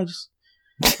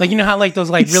 like, how like those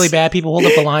like really bad people hold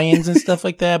up the lions and stuff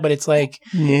like that, but it's like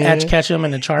Ash Ketchum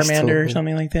and a Charmander or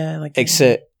something like that. Like,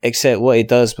 except what he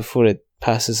does before it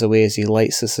passes away is he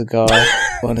lights a cigar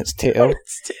on its tail,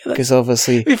 because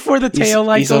obviously before the tail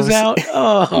light goes out.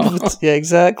 Oh, yeah,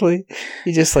 exactly.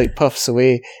 He just like puffs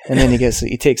away and then he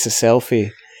takes a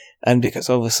selfie. And because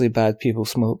obviously bad people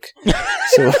smoke.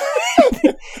 So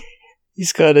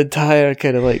he's got an entire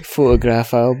kind of like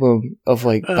photograph album of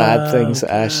like bad things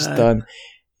that Ash has done.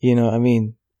 You know what I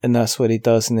mean? And that's what he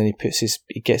does. And then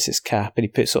he gets his cap and he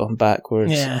puts it on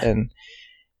backwards. Yeah. And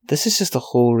this is just a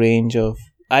whole range of,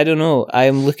 I don't know. I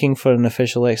am looking for an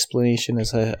official explanation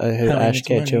as how Ash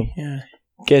Ketchum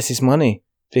gets his money,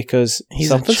 because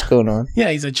something's going on.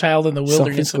 Yeah, he's a child in the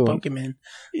wilderness of Pokemon.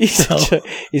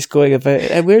 He's going about.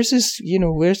 And where's his?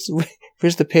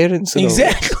 Where's the parents? And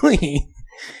exactly.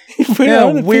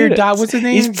 Weird. What's his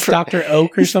name? Dr.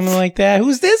 Oak or something like that.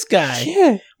 Who's this guy?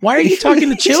 Yeah. Why are you talking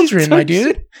to children, my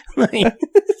dude? Like,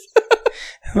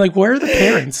 where are the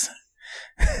parents?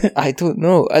 I don't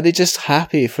know. Are they just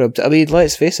happy for him? I mean,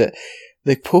 let's face it.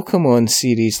 The Pokemon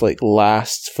series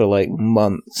lasts for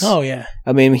months. Oh yeah.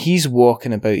 I mean, he's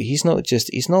walking about. He's not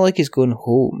like he's going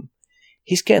home.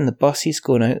 He's getting the bus. He's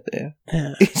going out there.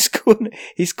 Yeah. He's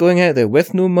going out there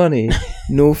with no money,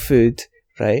 no food.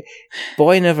 Right?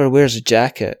 Boy never wears a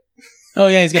jacket. Oh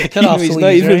yeah, he's got the cutoff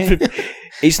sleeves.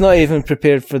 He's not even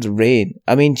prepared for the rain.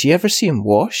 I mean, do you ever see him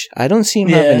wash? I don't see him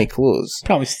have any clothes.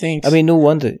 Probably stinks. I mean, no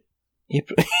wonder. The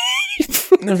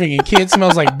freaking kid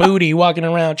smells like booty walking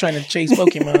around trying to chase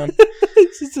Pokemon.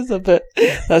 It's just a bit.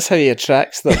 That's how he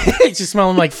attracts them. He's just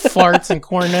smelling like farts and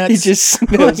corn nuts. He just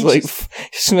smells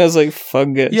like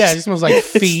fungus. Yeah, he smells like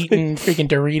feet and freaking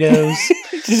Doritos.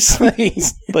 Just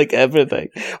like everything.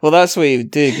 Well, that's what he would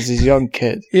do because he's a young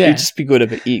kid. Yeah, he'd just be good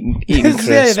about eating crisps.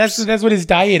 Yeah, that's what his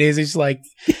diet is. It's like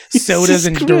sodas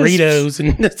and crisps. Doritos,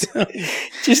 and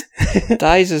just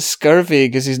dies of scurvy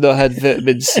because he's not had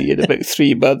vitamin C in about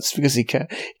 3 months because he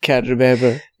can't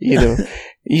remember. Eating.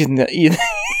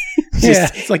 Yeah,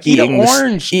 it's like eat an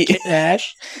orange,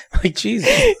 Ash. Like, Jesus.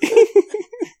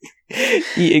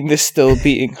 Eating the still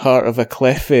beating heart of a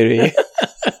Clefairy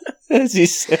as he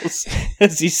sells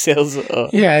it up.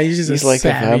 Yeah, he's like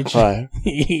savage. A vampire.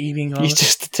 Eating all he's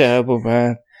just a terrible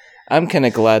man. I'm kind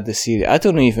of glad the series. I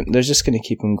don't even. They're just going to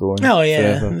keep him going. Oh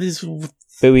yeah, but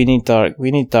we need dark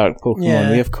Pokemon.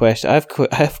 Yeah. We have questions. I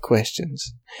have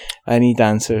questions. I need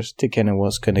answers to kind of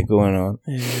what's kind of going on.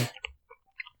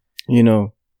 Yeah.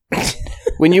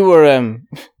 When you were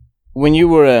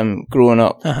growing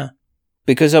up,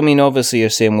 because I mean, obviously you're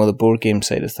saying, well, the board game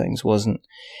side of things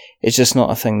it's just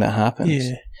not a thing that happens.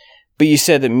 Yeah. But you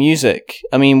said that music,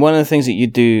 I mean, one of the things that you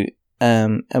do,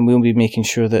 and we'll be making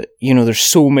sure that, there's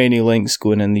so many links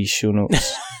going in these show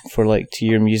notes for to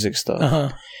your music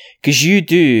stuff. Because you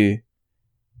do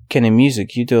kind of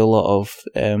music, you do a lot of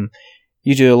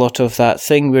that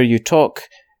thing where you talk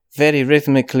very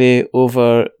rhythmically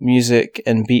over music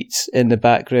and beats in the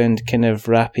background, kind of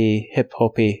rappy,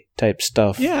 hip-hoppy type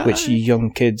stuff, which you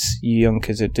young kids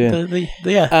are doing.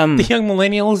 The young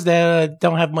millennials that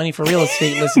don't have money for real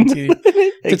estate listen to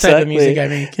the type of music I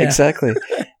make. Yeah. Exactly.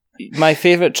 My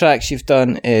favourite tracks you've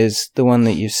done is the one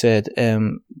that you said.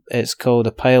 It's called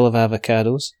A Pile of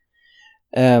Avocados.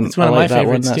 It's one of my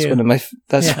favorites too. One of my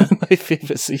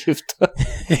favourites that you've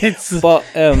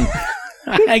done.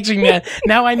 Actually,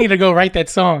 now I need to go write that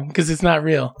song because it's not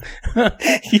real.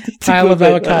 Pile of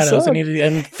avocados.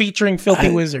 I'm featuring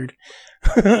Filthy Wizard.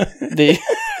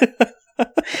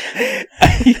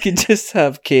 You could just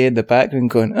have Kay in the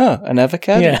background going, "Oh, an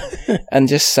avocado," and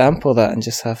just sample that and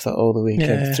just have that all the way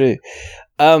through.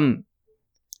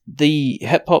 The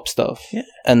hip hop stuff,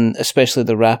 and especially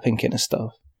the rapping kind of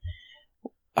stuff.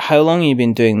 How long have you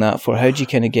been doing that for? How do you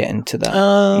kind of get into that?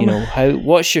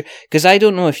 What's your? Because I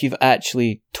don't know if you've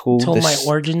actually told this my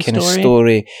origin kind of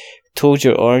story. Told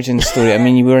your origin story. I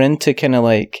mean, you were into kind of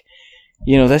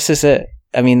this is it.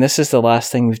 I mean, this is the last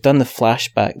thing we've done. The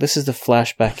flashback. This is the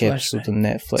flashback episode on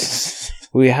Netflix.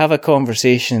 We have a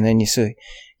conversation, and then you say,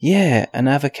 "Yeah, an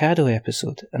avocado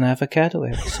episode, an avocado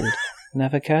episode." An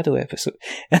avocado episode,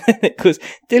 and then it goes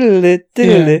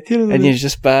and you're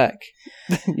just back.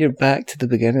 You're back to the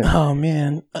beginning. Oh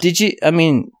man! Was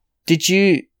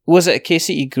it a case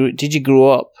that did you grow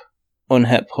up on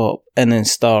hip hop and then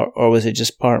start, or was it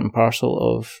just part and parcel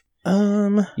of?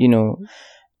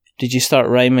 Did you start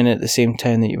rhyming at the same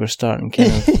time that you were starting kind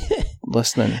of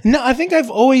listening? No, I think I've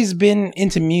always been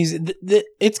into music.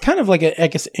 It's kind of like I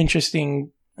guess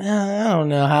interesting. I don't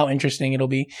know how interesting it'll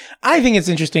be. I think it's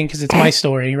interesting because it's my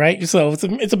story, right? So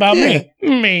it's about me.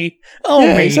 Me. Oh,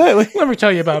 me. Exactly. Let me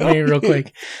tell you about me real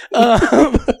quick.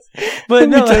 But let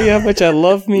me tell you how much I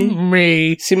love me.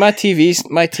 Me. See, my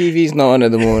TV's not on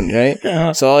at the moment, right?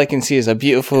 So all I can see is a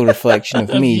beautiful reflection of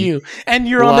me. You. And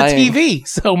you're lying on the TV,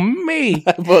 so me.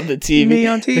 I'm on the TV. Me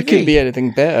on TV. There couldn't be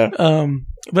anything better.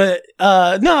 But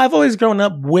no, I've always grown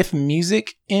up with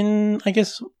music in, I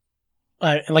guess...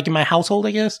 in my household,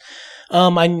 I guess.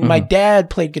 My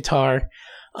dad played guitar.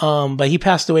 But he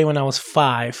passed away when I was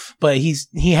 5. But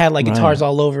he had like guitars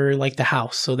all over like the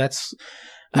house. So that's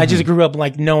I just grew up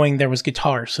like knowing there was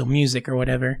guitar, so music or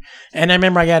whatever. And I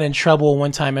remember I got in trouble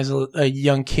one time as a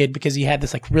young kid because he had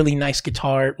this like really nice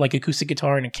guitar, like acoustic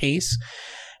guitar in a case.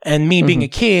 And me being a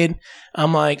kid,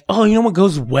 I'm like, oh, you know what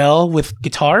goes well with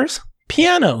guitars?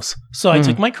 Pianos. So I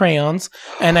took my crayons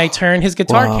and I turned his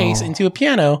guitar case into a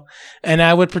piano, and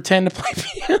I would pretend to play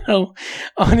piano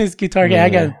on his guitar case. I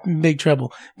got in big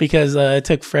trouble because it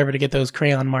took forever to get those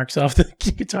crayon marks off the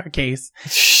guitar case.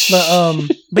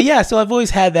 But yeah, so I've always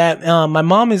had that. My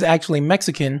mom is actually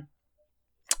Mexican,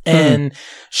 and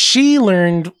she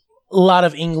learned a lot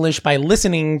of English by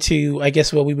listening to, I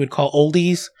guess, what we would call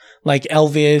oldies, like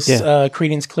Elvis,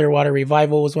 Creedence Clearwater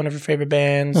Revival was one of her favorite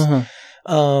bands.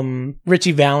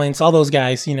 Richie Valens, all those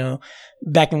guys, you know,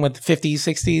 back in the 50s,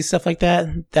 60s, stuff like that.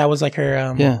 That was like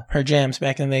her her jams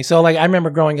back in the day. So like I remember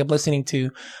growing up listening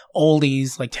to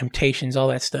oldies like Temptations, all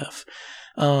that stuff.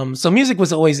 So music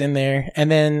was always in there. And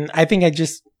then I think I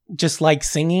just like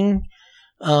singing.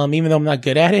 Even though I'm not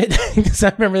good at it, because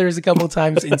I remember there was a couple of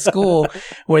times in school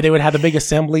where they would have the big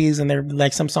assemblies and they're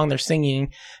like some song they're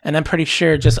singing, and I'm pretty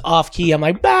sure just off key, I'm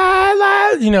like, bah,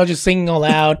 bah, you know, just singing all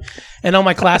loud, and all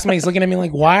my classmates looking at me like,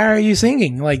 why are you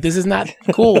singing? Like, this is not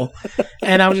cool.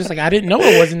 And I was just like, I didn't know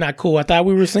it wasn't not cool. I thought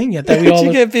we were singing. I thought we all. Did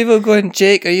you get people going,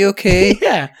 Jake, are you okay?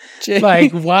 Yeah. Jake,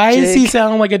 like, why does he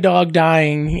sound like a dog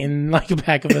dying in like the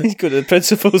back of You go to the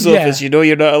principal's office. You know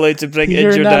you're not allowed to bring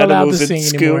injured animals in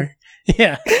school. Anymore.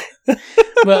 Yeah.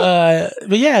 but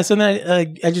yeah, so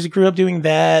then I just grew up doing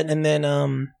that, and then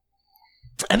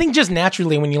I think just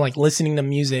naturally when you're like listening to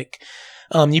music,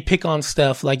 you pick on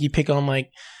stuff, like you pick up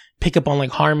on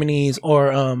like harmonies,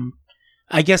 or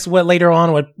I guess what later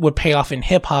on would pay off in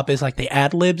hip hop is like the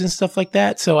ad libs and stuff like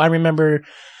that. So I remember, do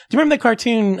you remember the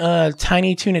cartoon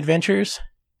Tiny Toon Adventures?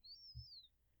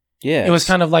 Yeah, it was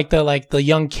kind of like the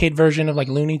young kid version of like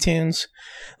Looney Tunes.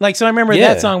 Like, so I remember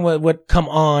that song would come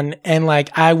on, and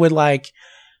like I would like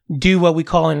do what we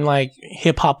call in like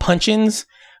hip hop punch-ins,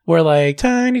 where like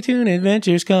Tiny Toon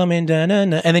Adventures coming, da na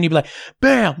na, and then you'd be like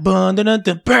bam, bum, da da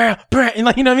da, bam, bam, and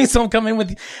like, you know what I mean. So I'm coming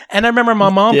with, and I remember my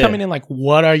mom coming in like,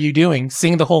 "What are you doing?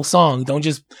 Sing the whole song. Don't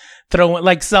just throw it."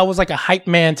 Like, so I was like a hype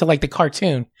man to like the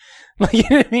cartoon. Like, you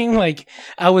know what I mean? Like,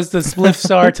 I was the Spliff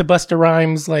Star to Busta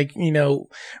Rhymes, like, you know,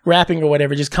 rapping or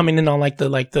whatever, just coming in on like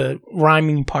the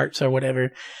rhyming parts or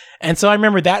whatever. And so I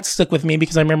remember that stuck with me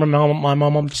because I remember my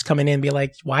mom just coming in and be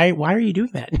like, why are you doing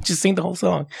that? And just sing the whole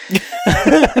song.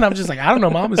 And I'm just like, I don't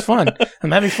know, Mom, it's fun.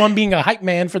 I'm having fun being a hype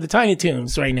man for the Tiny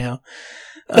Toons right now.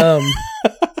 And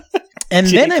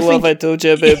then I told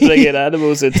you about bringing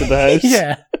animals into the house.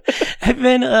 Yeah. And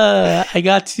then I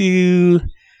got to,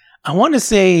 I want to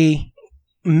say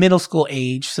middle school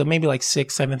age, so maybe like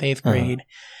 6th, 7th, 8th grade.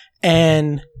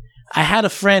 And I had a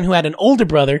friend who had an older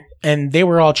brother, and they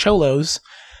were all cholos.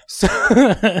 So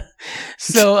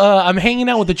I'm hanging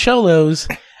out with the cholos,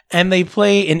 and they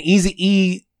play an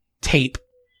Eazy-E tape.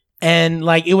 And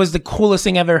like, it was the coolest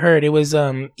thing I've ever heard. It was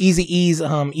Eazy-E's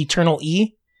Eternal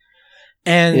E.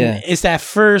 And it's that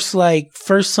first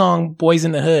song, Boys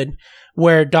in the Hood,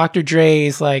 where Dr. Dre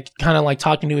is like kind of like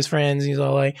talking to his friends. He's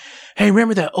all like, "Hey,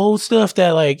 remember that old stuff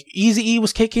that like Eazy-E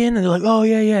was kicking?" And they're like, "Oh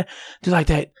yeah." They're like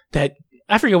that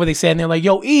I forget what they said. And they're like,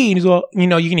 "Yo, E." And he's all, you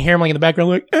know, you can hear him like in the background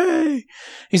like, "Hey."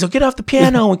 He's like, "Get off the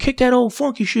piano and kick that old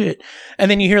funky shit." And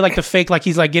then you hear like the fake, like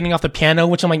he's like getting off the piano,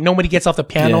 which I'm like, nobody gets off the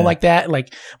piano like that.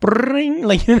 Like, brrring,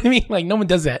 like, you know what I mean? Like, no one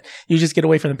does that. You just get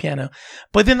away from the piano.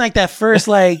 But then like that first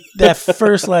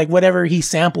whatever he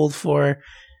sampled for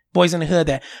Boys in the Hood,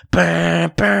 that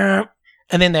bam, bam,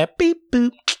 and then that beep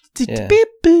boop, beep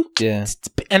boop,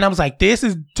 and I was like, "This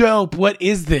is dope. What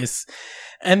is this?"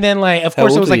 And then like, of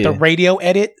course, it was like the radio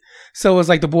edit. So it was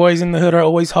like the Boys in the Hood are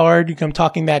always hard. You come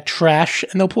talking that trash,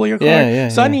 and they'll pull your car.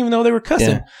 So I didn't even know they were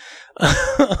cussing.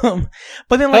 But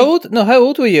then, like, how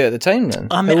old were you at the time then?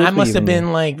 I must have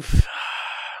been like,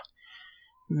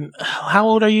 how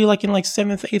old are you? Like in like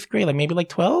 7th, 8th grade, like maybe like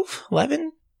 12,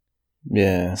 11.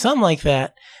 Yeah. Something like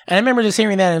that. And I remember just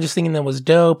hearing that and just thinking that was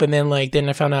dope. And then like, then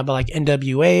I found out about like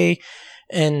NWA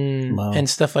and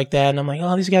stuff like that. And I'm like,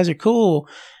 oh, these guys are cool.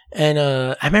 And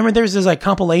I remember there was this like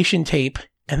compilation tape,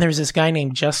 and there's this guy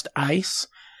named Just Ice.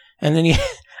 And then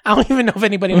I don't even know if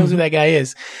anybody knows who that guy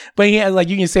is, but he has like,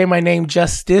 you can say my name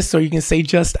Justice, or you can say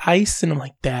Just Ice. And I'm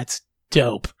like, that's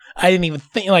dope. I didn't even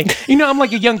think, like, you know, I'm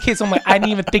like a young kid, so I'm like, I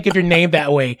didn't even think of your name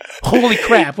that way. Holy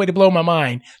crap, way to blow my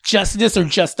mind. Justice or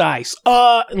Just Ice.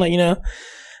 Like, you know.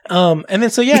 And then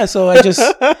so I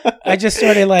just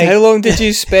started like. How long did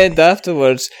you spend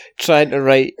afterwards trying to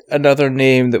write another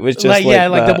name that was just like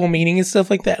that? Double meaning and stuff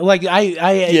like that. Like I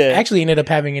actually ended up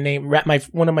having a name.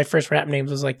 One of my first rap names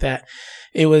was like that.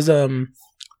 It was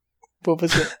what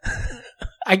was it?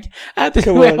 I have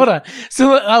to wait. Hold on.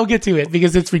 So I'll get to it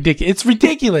because it's ridiculous. It's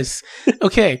ridiculous.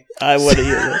 Okay. I want to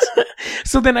hear this.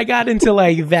 So then I got into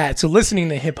like that. So listening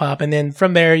to hip hop, and then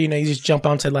from there, you just jump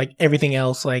onto like everything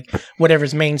else, like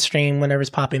whatever's mainstream,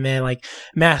 whatever's popping there. Like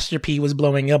Master P was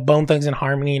blowing up. Bone Thugs and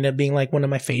Harmony ended up being like one of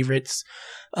my favorites.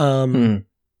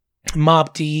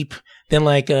 Mobb Deep. Then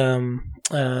like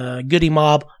Goody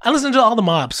Mob. I listened to all the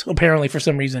mobs apparently for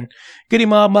some reason. Goody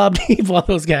Mob, Mobb Deep, all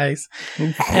those guys.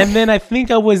 And then I think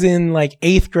I was in like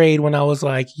 8th grade when I was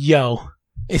like, "Yo,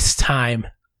 it's time.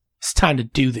 It's time to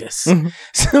do this."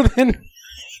 So then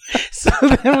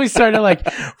we started like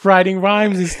writing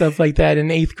rhymes and stuff like that in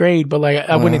 8th grade, but like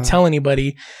I wouldn't tell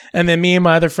anybody. And then me and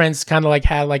my other friends kind of like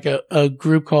had like a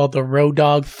group called the Road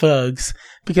Dog Thugs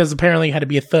because apparently you had to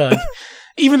be a thug.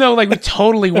 Even though like we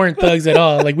totally weren't thugs at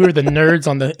all. Like we were the nerds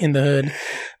in the hood,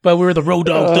 but we were the Road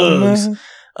Dog Thugs.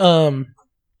 And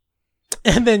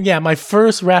then my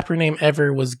first rapper name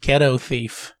ever was Ghetto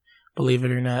Thief, believe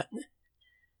it or not.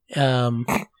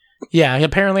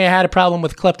 Apparently I had a problem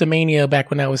with kleptomania back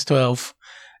when I was 12.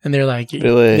 And they're like,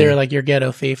 you're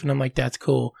Ghetto Thief. And I'm like, that's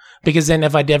cool. Because then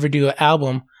if I'd ever do an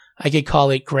album, I could call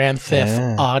it Grand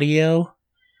Theft Audio.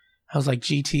 I was like,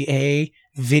 GTA,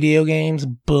 video games,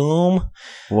 boom.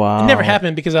 Wow. It never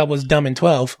happened because I was dumb and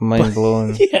 12. Mind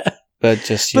blown. Yeah. But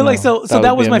just, so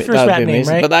that was my first rap name,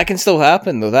 right? But that can still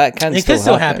happen, though. It can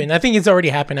still happen. I think it's already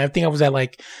happened. I think I was at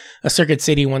like a Circuit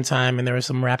City one time, and there was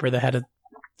some rapper that had a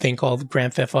thing called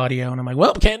Grand Theft Audio, and I'm like,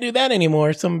 well, can't do that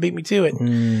anymore. Someone beat me to it.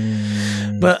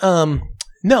 But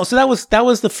no, so that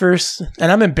was the first,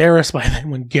 and I'm embarrassed by that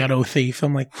one, Ghetto Thief.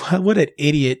 I'm like, what an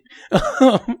idiot.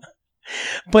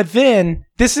 But then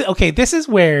this is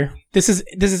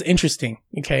interesting.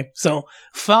 Okay, so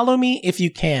follow me if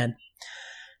you can.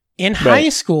 In high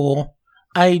school,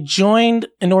 I joined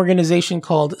an organization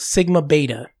called Sigma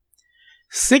Beta.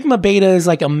 Sigma Beta is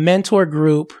like a mentor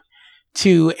group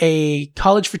to a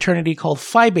college fraternity called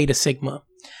Phi Beta Sigma.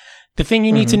 The thing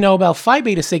you need to know about Phi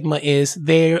Beta Sigma is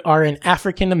they are an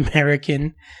African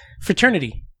American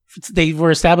fraternity. They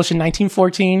were established in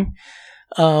 1914,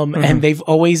 and they've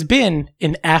always been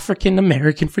an African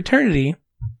American fraternity.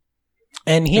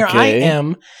 And here I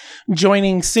am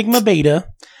joining Sigma Beta,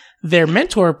 their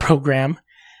mentor program,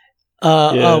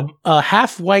 a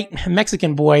half white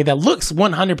Mexican boy that looks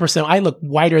 100%. I look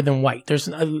whiter than white.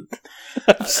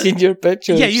 I've seen your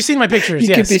pictures. Yeah, you've seen my pictures.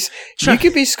 You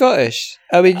could be Scottish.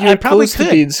 I mean, you're close to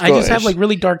being Scottish. I just have like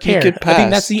really dark hair. I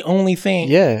think that's the only thing.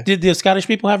 Yeah. Did the Scottish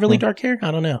people have really dark hair? I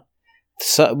don't know.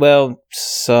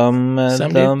 Some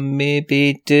of them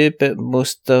maybe do, but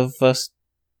most of us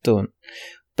don't.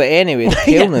 But anyway, the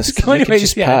paleness could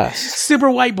just pass.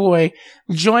 Super white boy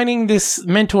joining this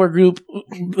mentor group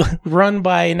run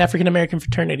by an African American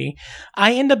fraternity.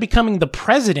 I end up becoming the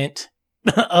president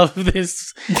of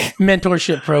this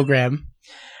mentorship program.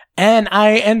 And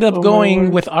I end up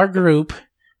going with our group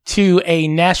to a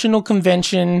national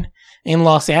convention in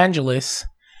Los Angeles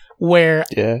where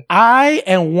I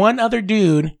and one other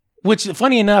dude, which,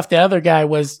 funny enough, the other guy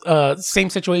was same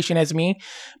situation as me,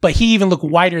 but he even looked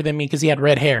whiter than me because he had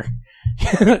red hair.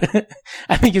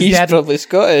 I think he's probably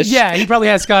Scottish. Yeah, he probably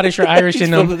had Scottish or Irish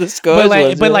in him.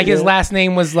 But his last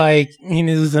name was like,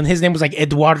 his name was like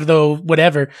Eduardo,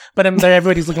 whatever. But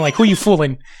everybody's looking like, who you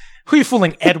fooling? Who you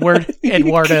fooling, Edward?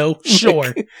 Eduardo?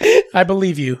 Sure, I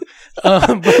believe you.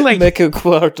 But like,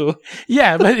 Eduardo.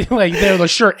 Yeah, but like they're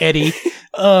like, sure, Eddie.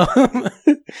 But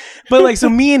like, so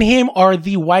me and him are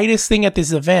the whitest thing at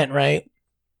this event, right?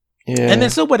 Yeah. And then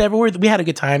so whatever, we had a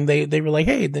good time. They were like,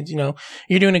 hey,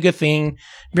 you're doing a good thing,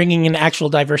 bringing in actual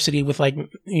diversity with like,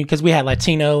 because we had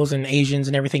Latinos and Asians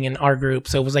and everything in our group,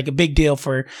 so it was like a big deal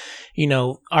for,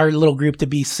 our little group to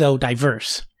be so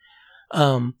diverse.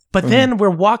 But then we're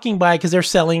walking by because they're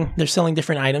selling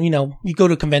different items. You go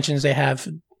to conventions, they have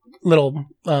little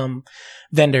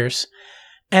vendors,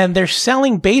 and they're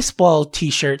selling baseball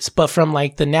T-shirts, but from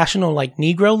like the National like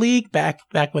Negro League back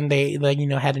when they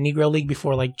had a Negro League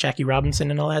before like Jackie Robinson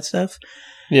and all that stuff.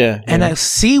 Yeah. And I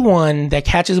see one that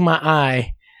catches my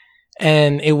eye,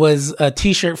 and it was a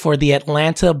T-shirt for the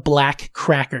Atlanta Black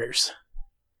Crackers,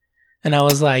 and I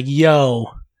was like, "Yo,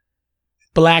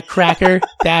 Black Cracker,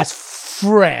 that's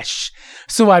fresh.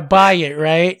 So I buy it,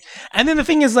 right? And then the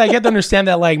thing is, like, you have to understand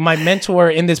that, like, my mentor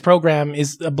in this program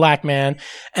is a black man.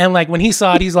 And, like, when he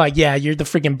saw it, he's like, yeah, you're the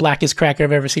freaking blackest cracker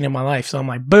I've ever seen in my life. So I'm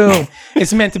like, boom,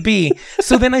 it's meant to be.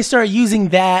 So then I started using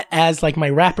that as, like, my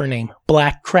rapper name,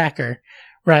 Black Cracker,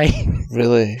 right?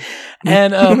 Really?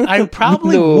 And I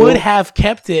probably would have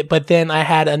kept it, but then I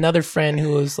had another friend who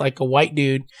was, like, a white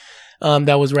dude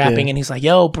that was rapping, and he's like,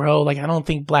 yo, bro, like, I don't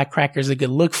think Black Cracker is a good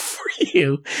look for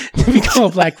you to become a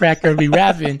Black Cracker and be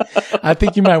rapping. I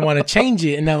think you might want to change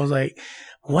it. And I was like,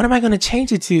 what am I going to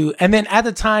change it to? And then at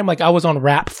the time, like, I was on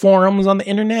rap forums on the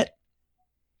internet,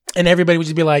 and everybody would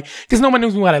just be like, because no one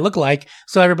knew what I looked like,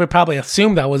 so everybody probably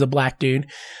assumed I was a black dude.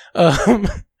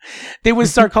 They would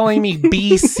start calling me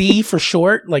BC for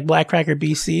short, like Black Cracker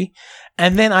BC.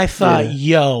 And then I thought,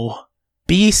 yo,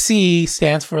 BC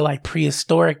stands for like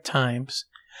prehistoric times.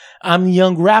 I'm a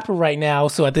young rapper right now,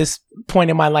 so at this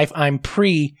point in my life, I'm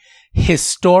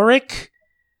prehistoric.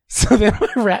 So then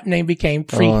my rap name became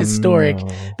Prehistoric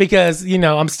because, you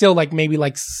know, I'm still like maybe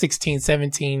like 16,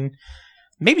 17,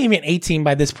 maybe even 18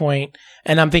 by this point.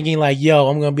 And I'm thinking like, yo,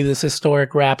 I'm going to be this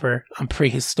historic rapper. I'm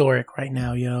prehistoric right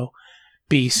now, yo.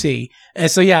 BC. And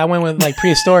so, yeah, I went with like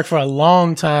prehistoric for a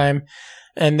long time.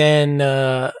 And then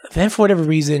for whatever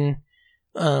reason,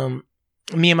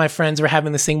 me and my friends were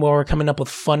having this thing where we're coming up with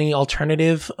funny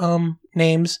alternative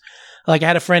names. Like I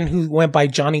had a friend who went by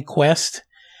Johnny Quest,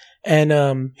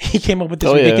 and he came up with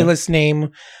this ridiculous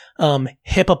name,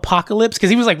 Hippopocalypse, because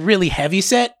he was like really heavy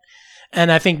set.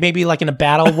 And I think maybe like in a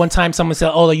battle one time someone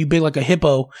said, "Oh, you big like a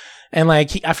hippo," and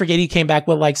like I forget, he came back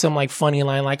with like some like funny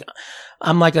line like,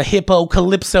 "I'm like a hippo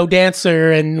calypso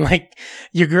dancer," and like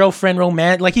your girlfriend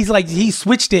romantic. Like he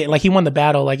switched it. Like he won the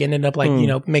battle. Like ended up like you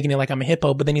know making it like I'm a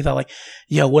hippo. But then he thought like,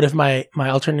 "Yo, what if my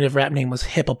alternative rap name was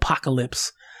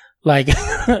Hippopocalypse?" Like,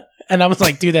 and I was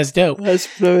like, "Dude, that's dope." That's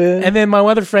brilliant. And then my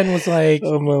other friend was like,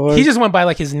 "Oh my word." He just went by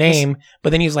like his name, but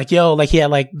then he was like, "Yo," like he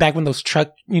had like back when those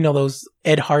truck, you know, those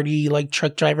Ed Hardy like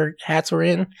truck driver hats were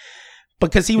in,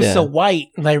 because he was so white.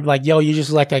 And they were like, "Yo, you just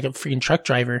like a freaking truck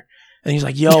driver." And he's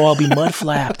like, "Yo, I'll be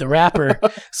Mudflap, the rapper."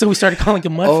 So we started calling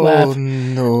him Mudflap. Oh,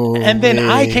 no. And then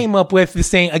I came up with the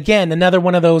saying, again, another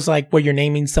one of those like where you're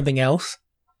naming something else.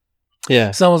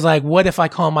 Yeah. So I was like, what if I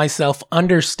call myself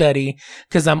Understudy?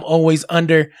 Because I'm always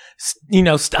under, you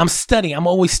know, I'm studying. I'm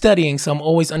always studying. So I'm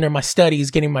always under my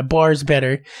studies, getting my bars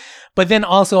better. But then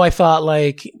also I thought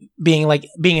like being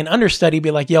an understudy, be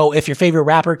like, yo, if your favorite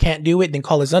rapper can't do it, then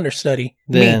call his understudy.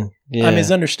 Then, Me. I'm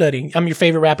his understudy. I'm your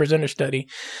favorite rapper's understudy.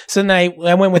 So then I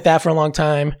went with that for a long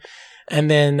time. And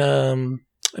then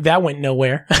that went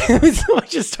nowhere. So I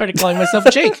just started calling myself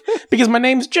Jake because my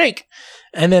name's Jake.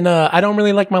 And then I don't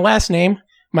really like my last name,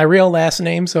 my real last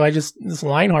name. So this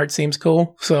Lionheart seems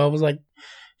cool. So I was like,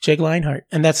 Jake Lionheart.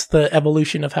 And that's the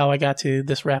evolution of how I got to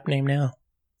this rap name now.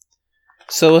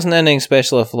 So it wasn't anything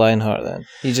special of Lionheart then?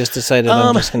 You just decided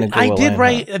I'm just going to go with Lionheart.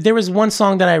 Write, there was one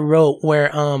song that I wrote where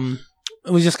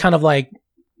it was just kind of like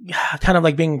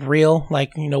being real,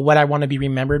 like, you know, what I want to be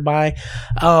remembered by.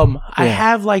 I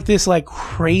have like this like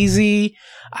crazy,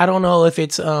 I don't know if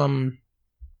it's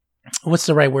what's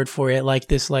the right word for it? Like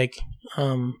this like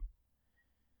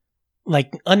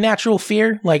unnatural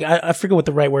fear. Like I forget what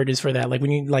the right word is for that. Like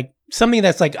when you like something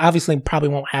that's like obviously probably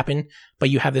won't happen, but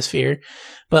you have this fear.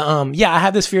 But I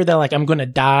have this fear that like I'm gonna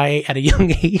die at a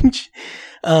young age.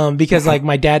 Because like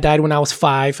my dad died when I was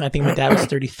 5. I think my dad was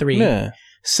 33. Yeah.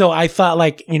 So I thought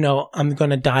like, you know, I'm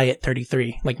gonna die at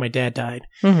 33, like my dad died.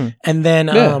 Mm-hmm. And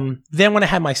then then when I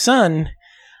had my son,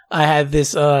 I had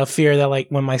this fear that like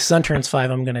when my son turns 5,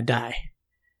 I'm gonna die.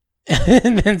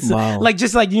 And then like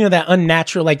just like, you know, that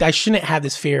unnatural, like I shouldn't have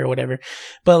this fear or whatever.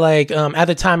 But like at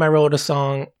the time I wrote a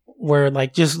song where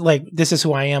like just like this is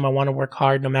who I am. I want to work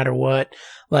hard no matter what.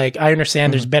 Like I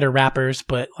understand there's better rappers,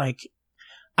 but like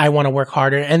I want to work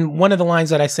harder. And one of the lines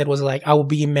that I said was like, I will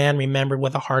be a man remembered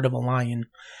with the heart of a lion.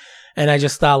 And I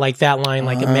just thought like that line,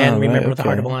 like a man remembered with the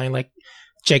heart of a lion, like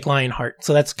Jake Lionheart.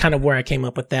 So that's kind of where I came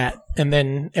up with that. And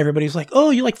then everybody was like,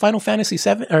 "Oh, you like Final Fantasy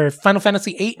 7 or Final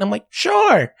Fantasy 8?" And I'm like,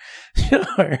 "Sure."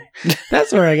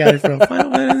 That's where I got it from.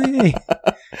 Final Fantasy 8.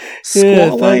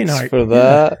 Thanks Lionheart for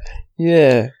that.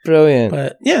 Yeah, brilliant.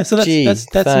 But yeah, so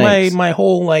that's my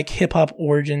whole like hip hop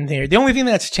origin here. The only thing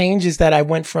that's changed is that I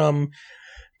went from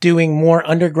doing more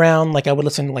underground, like I would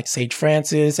listen to like Sage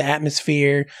Francis,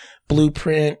 Atmosphere,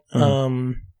 Blueprint,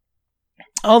 all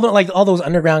those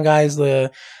underground guys,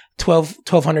 the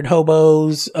 1200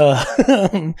 Hobos,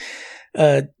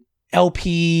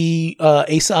 LP,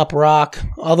 Aesop Rock,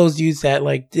 all those dudes that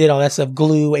like did all that stuff,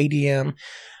 Glue, ADM,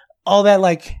 all that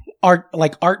like art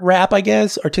rap, I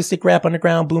guess, artistic rap,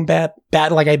 underground, boom bap,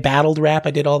 like I battled rap.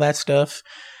 I did all that stuff.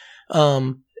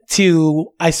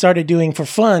 I started doing for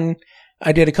fun.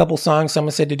 I did a couple songs.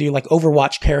 Someone said to do like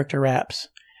Overwatch character raps.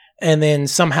 And then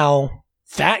somehow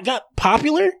that got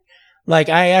popular. Like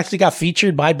I actually got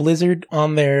featured by Blizzard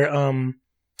on their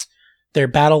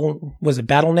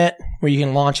BattleNet, where you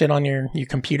can launch it on your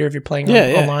computer if you're playing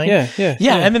online. Yeah.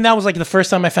 And then that was like the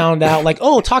first time I found out like,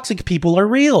 oh, toxic people are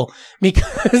real,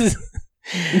 because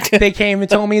they came and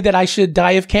told me that I should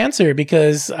die of cancer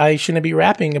because I shouldn't be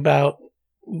rapping about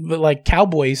like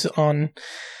cowboys on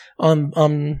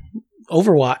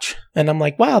Overwatch. And I'm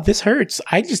like, wow, this hurts.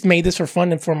 I just made this for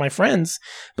fun and for my friends,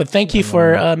 but thank you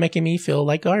for making me feel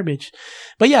like garbage.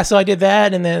 But yeah, so I did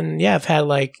that, and then I've had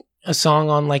like a song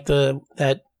on like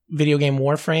that video game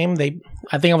Warframe.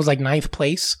 I think I was like 9th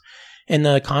place in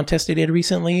the contest they did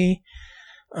recently.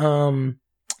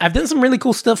 I've done some really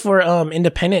cool stuff for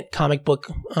independent comic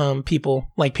book people,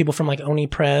 like people from like Oni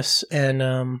Press, and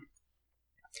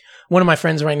one of my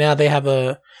friends right now, they have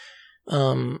a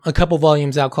couple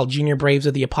volumes out called Junior Braves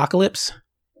of the Apocalypse,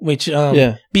 which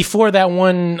before that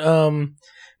one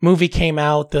movie came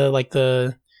out,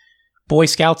 the Boy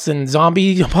Scouts and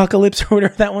Zombie Apocalypse, or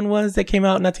whatever that one was that came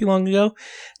out not too long ago,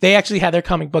 they actually had their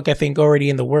comic book, I think, already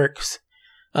in the works.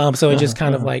 So it just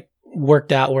kind of like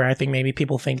worked out where I think maybe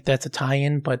people think that's a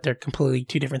tie-in, but they're completely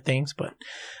two different things. But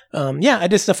I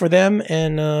did stuff for them,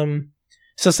 and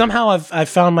so somehow I've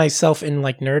found myself in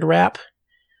like nerd rap.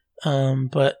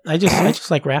 But I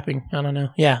just like rapping. I don't know.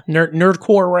 Yeah,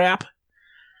 nerdcore rap.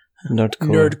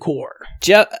 Nerdcore.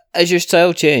 Has your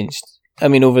style changed? I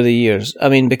mean, over the years. I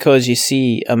mean, because you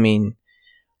see, I mean,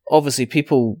 obviously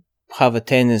people have a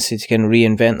tendency to kind of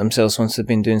reinvent themselves once they've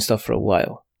been doing stuff for a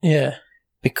while. Yeah.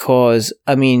 Because,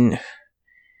 I mean,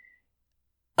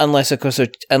 unless they're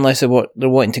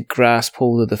wanting to grasp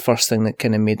hold of the first thing that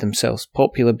kind of made themselves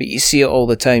popular. But you see it all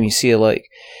the time. You see it like,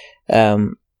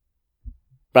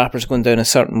 rappers going down a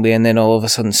certain way and then all of a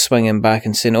sudden swinging back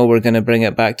and saying, oh, we're going to bring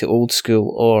it back to old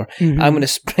school, or I'm going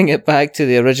to bring it back to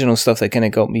the original stuff that kind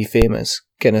of got me famous,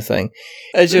 kind of thing.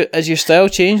 Has your style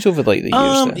changed over like the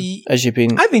years then? As you've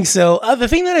been? I think so. The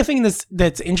thing that I think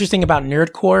that's interesting about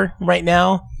nerdcore right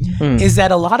now is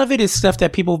that a lot of it is stuff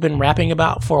that people have been rapping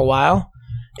about for a while.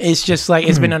 It's just like,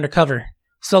 it's been undercover.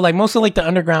 So like most of like the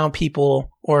underground people,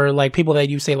 or like people that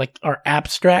you say like are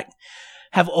abstract,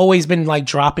 have always been like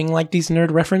dropping like these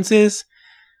nerd references.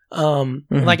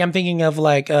 Like I'm thinking of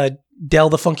like Del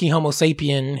the Funky Homo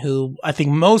Sapien, who I think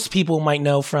most people might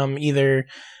know from either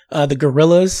the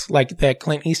Gorillaz, like that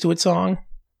Clint Eastwood song.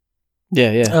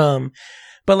 Yeah.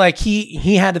 But like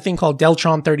he had a thing called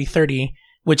Deltron 3030,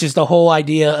 which is the whole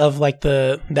idea of like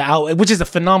the album, which is a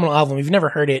phenomenal album. If you've never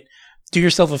heard it, do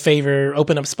yourself a favor,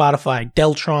 open up Spotify,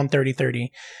 Deltron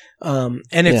 3030.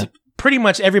 And it's pretty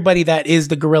much everybody that is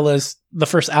the Gorillaz, the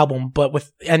first album,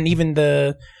 and even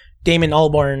the Damon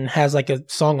Albarn has like a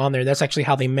song on there. That's actually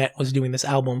how they met, was doing this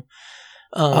album.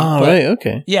 Right,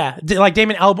 okay. Yeah, like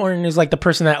Damon Albarn is like the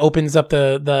person that opens up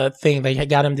the thing. They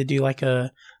got him to do like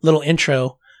a little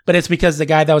intro, but it's because the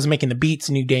guy that was making the beats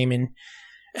knew Damon,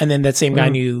 and then that same guy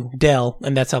knew Del,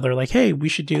 and that's how they're like, hey, we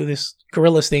should do this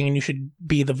Gorillaz thing, and you should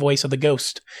be the voice of the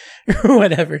ghost, or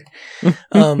whatever.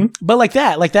 But like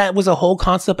that was a whole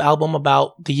concept album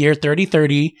about the year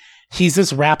 3030. He's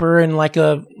this rapper in like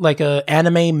a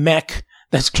anime mech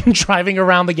that's driving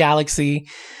around the galaxy.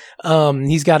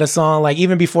 He's got a song, like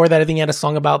even before that, I think he had a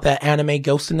song about that anime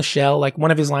Ghost in the Shell. Like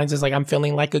one of his lines is like, I'm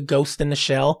feeling like a ghost in the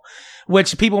shell,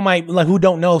 which people might like who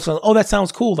don't know. So, oh, that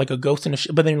sounds cool. Like a ghost in the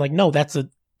shell. But then you're like, no, that's a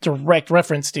direct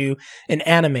reference to an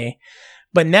anime.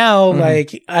 But now,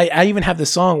 like I even have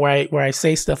this song where I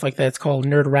say stuff like that. It's called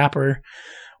Nerd Rapper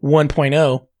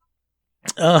 1.0.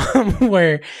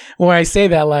 Where I say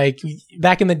that, like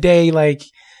back in the day, like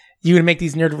you would make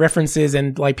these nerd references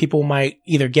and like people might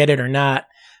either get it or not.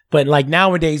 But like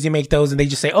nowadays you make those and they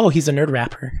just say, oh, he's a nerd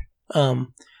rapper.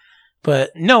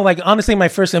 But no, like honestly, my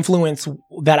first influence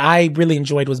that I really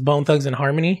enjoyed was Bone Thugs and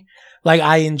Harmony. Like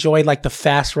I enjoyed like the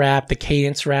fast rap, the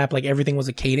cadence rap, like everything was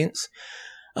a cadence.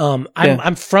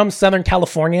 I'm from Southern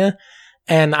California,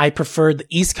 and I preferred the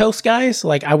East Coast guys.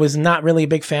 Like I was not really a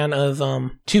big fan of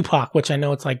Tupac, which I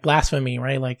know it's like blasphemy,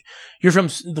 right? Like you're from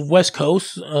the West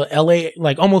Coast, LA,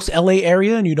 like almost LA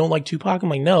area, and you don't like Tupac? I'm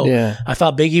like, no. Yeah. I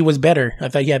thought Biggie was better. I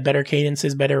thought he had better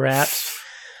cadences, better raps.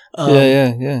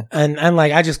 Yeah. And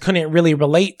like I just couldn't really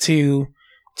relate to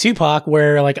Tupac,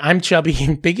 where like I'm chubby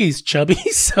and Biggie's chubby,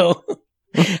 so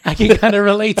I can kind of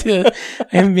relate to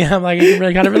him. I'm like, I can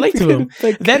really kind of relate to him.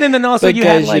 then also you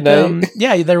had like,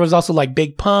 there was also like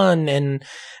Big Pun and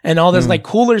all this like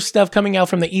cooler stuff coming out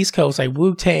from the East Coast, like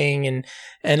Wu-Tang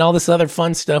and all this other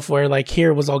fun stuff where like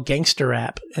here was all gangster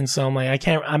rap. And so I'm like,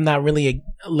 I'm not really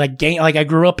I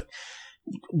grew up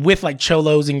with like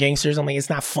cholos and gangsters. I'm like, it's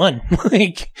not fun.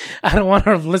 Like, I don't want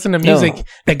to listen to music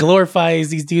that glorifies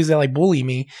these dudes that like bully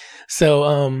me.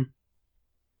 So,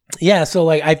 so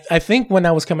like I think when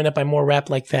I was coming up, I more rap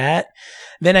like that.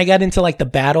 Then I got into like the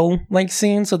battle like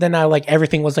scene. So then I like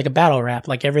everything was like a battle rap.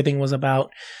 Like everything was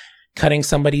about cutting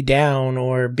somebody down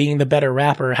or being the better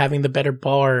rapper, having the better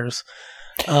bars.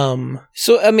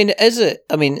 So I mean, is it?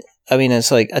 I mean,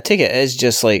 it's like I take it as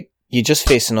just like you're just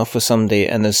facing off with somebody,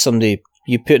 and there's somebody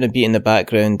you putting a beat in the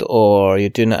background, or you're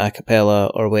doing it a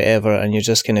cappella or whatever, and you're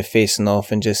just kind of facing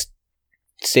off and just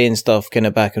saying stuff kind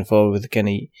of back and forth with kind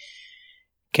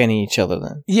of each other.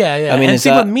 Then yeah. I mean,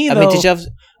 with me though, did you have?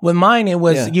 With mine, it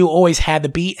was you always had the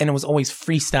beat and it was always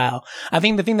freestyle. I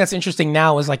think the thing that's interesting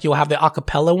now is like you'll have the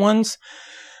acapella ones,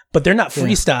 but they're not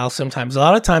freestyle sometimes. A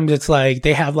lot of times it's like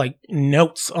they have like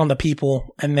notes on the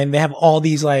people and then they have all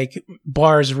these like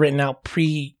bars written out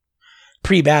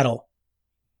pre-battle.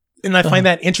 And I find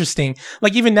that interesting.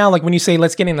 Like even now, like when you say,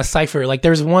 let's get in a cypher, like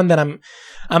there's one that I'm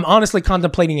honestly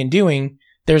contemplating and doing.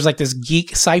 There's like this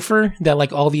geek cypher that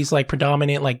like all these like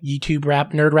predominant like YouTube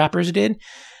nerd rappers did.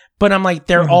 But I'm like,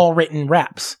 they're all written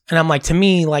raps. And I'm like, to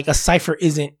me, like a cypher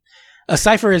is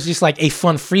just like a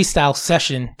fun freestyle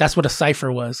session. That's what a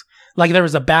cypher was. Like there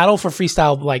was a battle for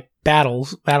freestyle, like battle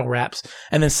raps.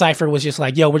 And then cypher was just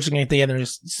like, yo, we're just going to get together and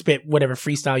just spit whatever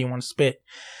freestyle you want to spit.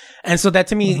 And so that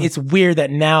to me, it's weird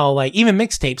that now, like even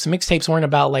mixtapes weren't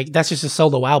about like, that's just a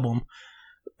solo album.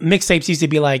 Mixtapes used to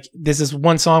be like, this is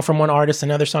one song from one artist,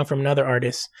 another song from another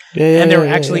artist. And they were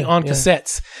actually on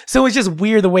cassettes. So it's just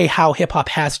weird the way how hip hop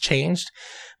has changed.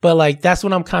 But like, that's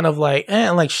when I'm kind of like,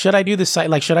 like, should I do this?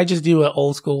 Like, should I just do an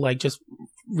old school, like just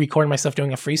record myself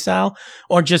doing a freestyle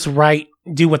or just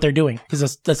do what they're doing?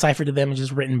 Because the cypher to them is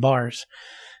just written bars.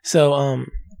 So,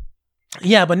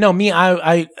 but no,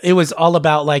 it was all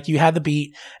about like, you had the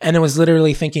beat and it was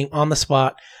literally thinking on the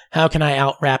spot, how can I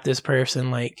out rap this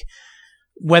person? Like,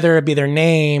 whether it be their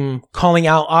name, calling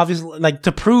out, obviously, like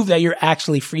to prove that you're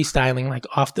actually freestyling, like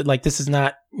like this is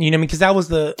not, you know what I mean? Because that was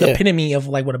the epitome of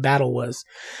like what a battle was,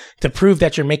 to prove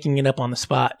that you're making it up on the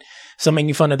spot. So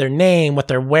making fun of their name, what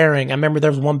they're wearing. I remember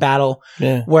there was one battle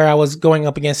where I was going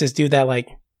up against this dude that like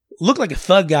looked like a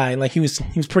thug guy, like he was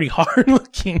pretty hard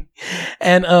looking,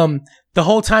 and the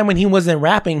whole time when he wasn't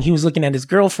rapping, he was looking at his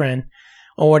girlfriend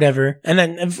or whatever, and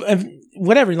then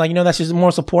whatever, like, you know, that's just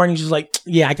more support. And he's just like,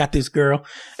 yeah, I got this girl.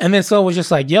 And then so it was just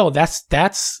like, yo, that's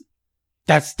the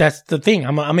thing.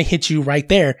 I'm gonna hit you right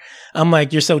there. I'm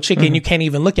like, you're so chicken, you can't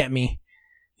even look at me.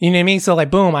 You know what I mean? So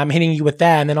like, boom, I'm hitting you with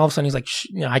that. And then all of a sudden he's like,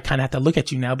 you know, I kind of have to look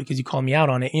at you now because you called me out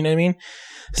on it. You know what I mean?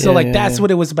 So that's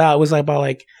what it was about. It was like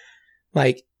about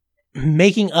like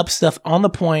making up stuff on the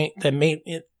point that made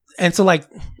it. And so like,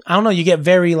 I don't know, you get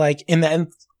very like in the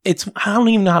end. I don't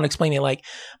even know how to explain it. Like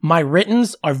my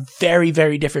writtens are very,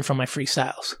 very different from my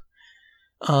freestyles.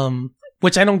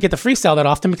 Which I don't get the freestyle that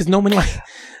often because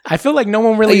I feel like no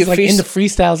one really is like into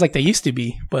freestyles like they used to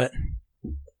be, but.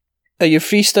 Are your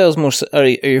freestyles are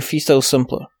your freestyles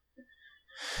simpler?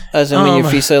 As in when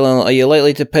you're freestyling, are you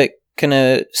likely to pick kind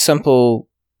of simple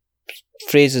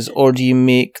phrases or do you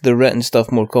make the written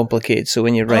stuff more complicated so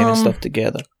when you're rhyming stuff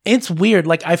together? It's weird.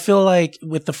 Like I feel like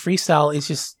with the freestyle, it's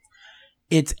just,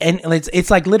 it's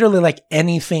like literally like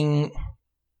anything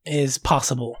is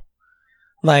possible.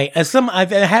 Like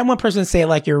I've had one person say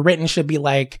like your written should be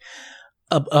like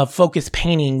a focused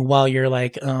painting while you're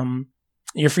like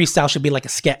your freestyle should be like a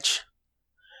sketch.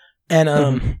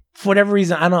 And for whatever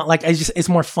reason, I don't like. It's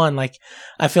more fun. Like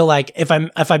I feel like if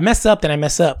I mess up, then I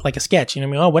mess up like a sketch. You know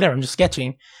what I mean? Oh, whatever. I'm just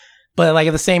sketching. But like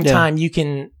at the same time, you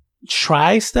can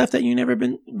try stuff that you never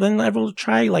been able to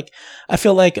try. Like I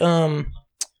feel like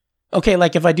okay,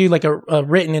 like if I do like a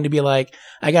written and to be like,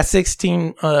 I got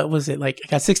 16, I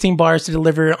got 16 bars to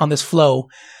deliver on this flow.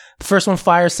 The first one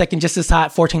fires, second just as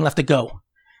hot, 14 left to go.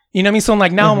 You know what I mean? So I'm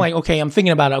like, now I'm like, okay, I'm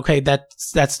thinking about it. Okay,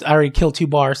 that's, I already killed 2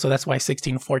 bars, so that's why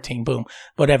 16 to 14, boom,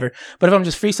 whatever. But if I'm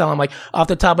just freestyling, I'm like, off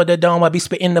the top of the dome, I be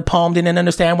spitting the poem, didn't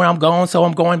understand where I'm going, so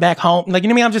I'm going back home. Like, you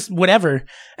know what I mean? I'm just whatever.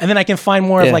 And then I can find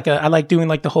more of like I like doing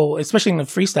like the whole, especially in the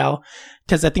freestyle,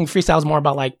 because I think freestyle is more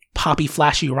about like poppy,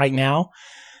 flashy right now.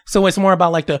 So it's more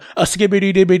about like the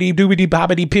skibbity dibbity doobity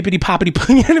bobbity pippity poppity.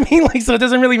 You know what I mean? Like, so it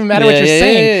doesn't really even matter what you're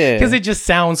saying because it just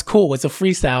sounds cool. It's a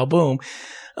freestyle, boom.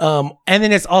 And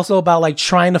then it's also about like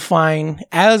trying to find,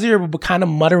 as you're kind of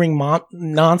muttering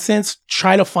nonsense,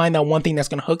 try to find that one thing that's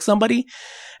going to hook somebody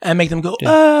and make them go,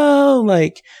 oh,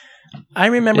 like I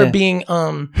remember being in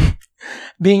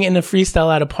a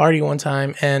freestyle at a party one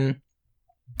time and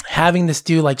having this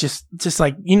dude like just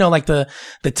like, you know, like the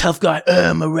tough guy,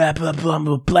 I'm a rapper, I'm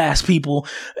gonna blast people,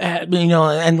 you know,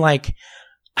 and like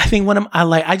I think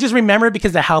I just remember it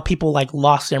because of how people like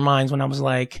lost their minds when I was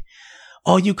like,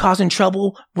 oh, you causing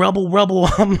trouble, rubble.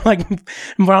 I'm like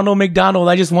Ronald McDonald.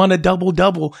 I just want a double.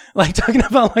 Like talking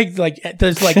about like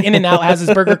there's like In-N-Out has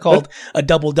this burger called a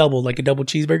double, like a double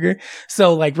cheeseburger.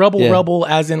 So like rubble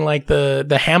as in like the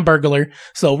Hamburglar.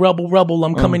 So rubble.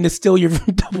 I'm coming to steal your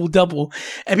double.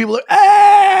 And people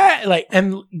are like,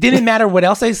 and didn't matter what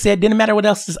else I said. Didn't matter what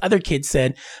else this other kid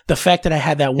said. The fact that I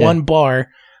had that one bar.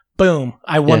 Boom!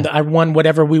 I won. I won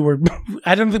whatever we were.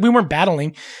 I don't think we weren't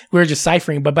battling. We were just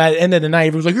ciphering. But by the end of the night,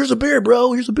 everyone was like, "Here's a beer,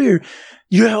 bro. Here's a beer.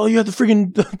 You have the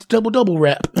freaking double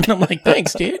rap." And I'm like,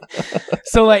 "Thanks, dude."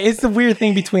 So like, it's the weird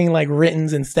thing between like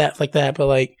writtens and stuff like that. But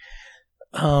like,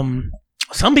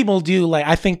 some people do. Like,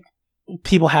 I think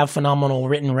people have phenomenal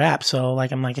written rap. So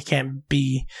like, I'm like, I can't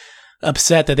be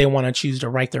upset that they want to choose to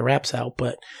write their raps out,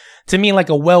 but. To me, like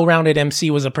a well-rounded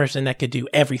MC was a person that could do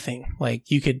everything. Like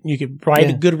you could write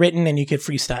a good written and you could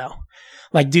freestyle.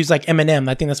 Like dudes like Eminem.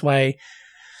 I think that's why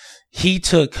he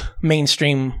took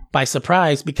mainstream by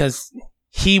surprise because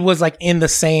he was like in the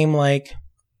same like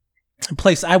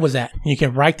place I was at. You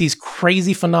can write these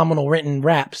crazy, phenomenal written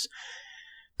raps,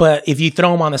 but if you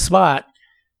throw him on the spot,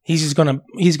 he's gonna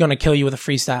kill you with a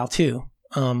freestyle too.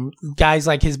 Guys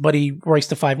like his buddy Royce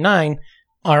da 5'9"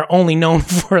 are only known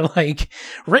for like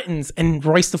writtens, and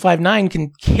Royce da 5'9"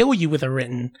 can kill you with a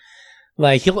written.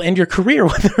 Like he'll end your career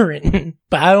with a written.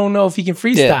 But I don't know if he can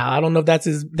freestyle. Yeah. I don't know if that's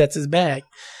his bag.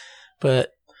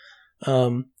 But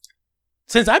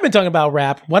since I've been talking about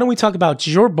rap, why don't we talk about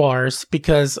your bars?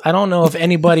 Because I don't know if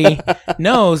anybody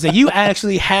knows that you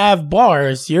actually have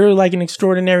bars. You're like an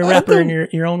extraordinary rapper in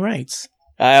your own rights.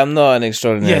 I am not an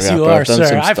extraordinary rapper. Yes, you are, I've done sir.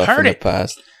 some I've stuff heard in it. The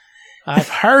past. I've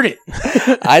heard it.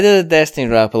 I did a Destiny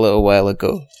rap a little while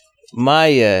ago.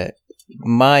 I've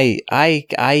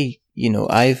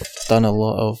done a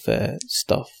lot of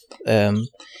stuff.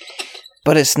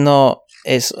 But it's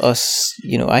us,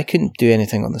 I couldn't do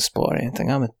anything on the spot or anything.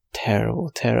 I'm a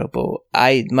terrible.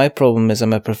 My problem is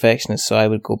I'm a perfectionist, so I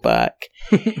would go back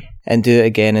and do it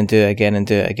again and do it again and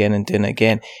do it again and do it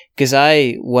again. Because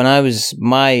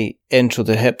my intro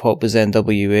to hip hop was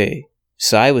NWA.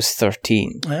 So I was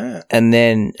 13, and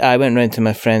then I went round to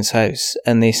my friend's house,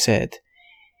 and they said,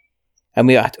 I don't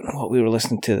know what we were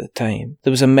listening to at the time. There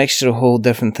was a mixture of whole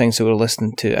different things that we were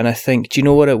listening to, and I think, do you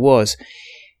know what it was?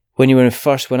 When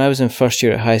I was in first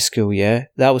year at high school,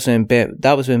 that was when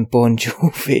Bon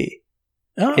Jovi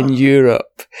in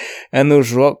Europe, and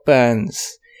those rock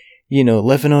bands,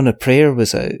 Living on a Prayer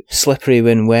was out, Slippery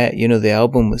When Wet, the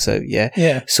album was out,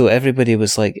 Yeah. So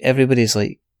everybody's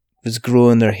was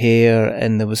growing their hair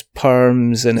and there was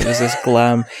perms and it was this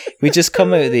glam. We just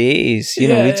come out of the 80s, we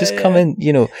just come in,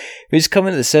 we just come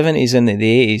into the 70s and the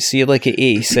 80s. So you're like at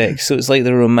 86. So it's like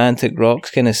the romantic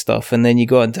rock kind of stuff. And then you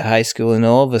got into high school and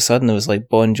all of a sudden it was like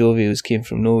Bon Jovi who came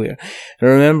from nowhere. And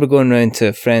I remember going round to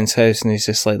a friend's house and he's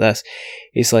just like this.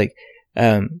 He's like,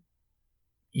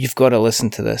 you've got to listen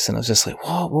to this. And I was just like,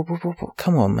 whoa,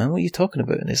 come on, man. What are you talking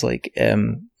about? And it's like,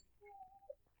 and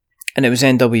it was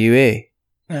NWA.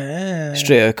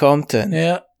 Straight out of Compton.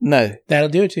 Yeah. No. That'll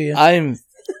do it to you. I'm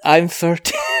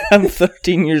 13. I'm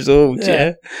 13 years old,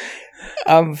 yeah.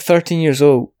 I'm 13 years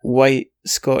old, white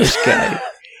Scottish guy.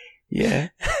 Yeah.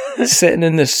 sitting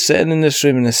in this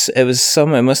room it was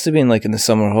summer. It must have been like in the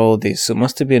summer holidays. So it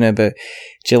must have been about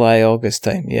July, August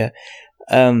time, yeah.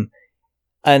 And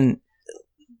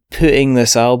putting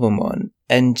this album on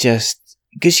and just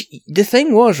because the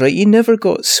thing was, right, you never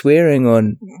got swearing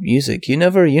on music. You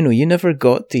never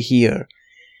got to hear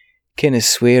kind of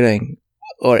swearing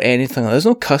or anything. There's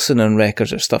no cussing on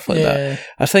records or stuff like that.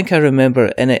 I think I remember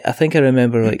like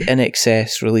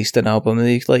INXS released an album and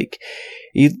they've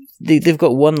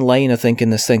got one line, I think, in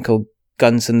this thing called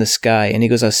Guns in the Sky, and he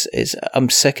goes, I'm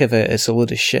sick of it, it's a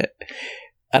load of shit.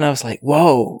 And I was like,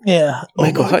 whoa. Yeah.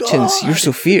 Michael Hutchence, God. You're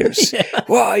so fierce.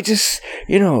 Wow, I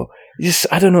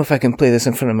don't know if I can play this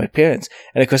in front of my parents.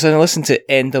 And of course, I listened to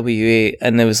NWA,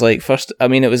 and it was like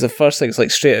it was the first thing. It's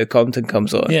like Straight Outta Compton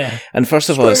comes on. Yeah. And first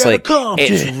of all, it's like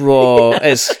it's raw.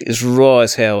 It's raw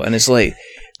as hell, and it's like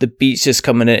the beats just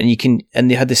coming in, and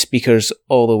they had the speakers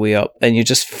all the way up, and you're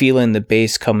just feeling the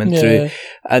bass coming through.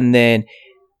 And then,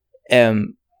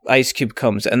 Ice Cube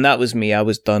comes, and that was me. I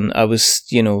was done. I was,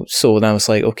 sold. And I was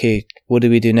like, okay, what do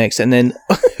we do next? And then,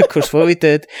 of course, what we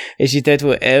did is you did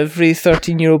what every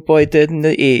 13-year-old boy did in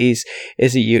the 80s,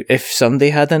 is that if somebody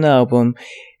had an album,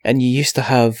 and you used to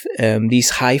have these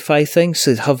hi-fi things,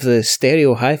 so they'd have the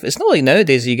stereo hi-fi. It's not like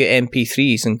nowadays you get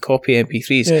MP3s and copy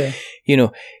MP3s. Yeah.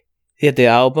 He had the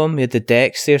album, he had the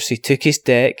decks there, so he took his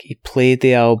deck, he played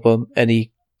the album, and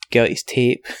he got his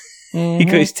tape. He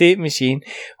got his tape machine,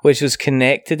 which was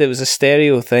connected. It was a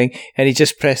stereo thing, and he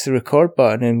just pressed the record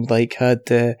button and had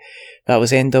that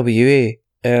was NWA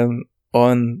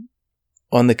on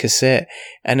the cassette.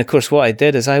 And of course, what I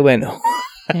did is I went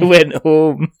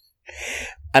home.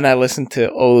 And I listened to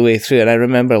it all the way through, and I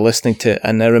remember listening to it,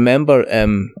 and I remember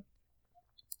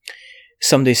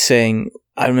somebody saying,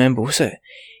 was it?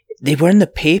 They were in the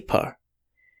paper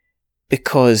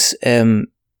because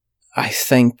I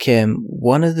think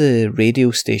one of the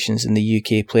radio stations in the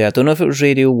UK I don't know if it was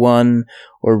Radio 1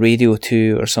 or Radio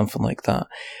 2 or something like that,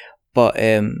 but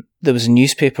there was a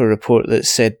newspaper report that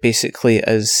said basically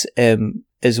as one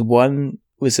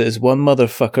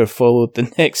motherfucker followed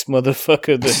the next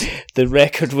motherfucker, the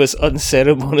record was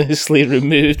unceremoniously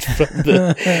removed from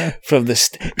the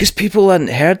because people hadn't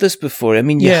heard this before. I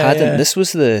mean, you hadn't. Yeah.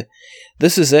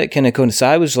 This is it kind of going. So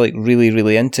I was like really,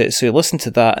 really into it. So I listened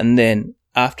to that, and then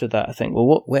after that, I think,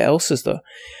 well, what else is there?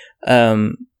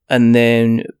 And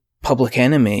then Public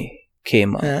Enemy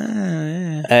came up,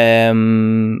 and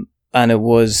it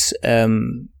was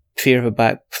Fear of a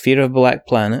Black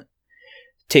Planet.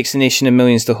 Takes a nation of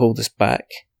millions to hold us back.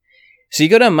 So you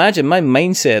got to imagine my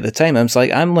mindset at the time.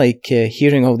 I'm like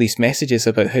hearing all these messages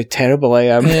about how terrible I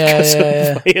am because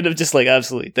of playing. I'm just like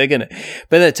absolutely digging it.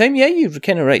 But at the time, you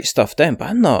kind of write stuff down, but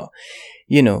I'm not.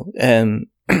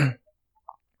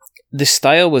 The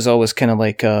style was always kind of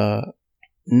like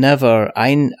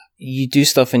you do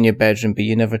stuff in your bedroom, but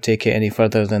you never take it any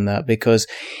further than that because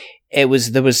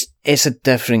it's a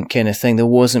different kind of thing. There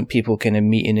wasn't people kind of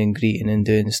meeting and greeting and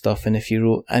doing stuff. And if you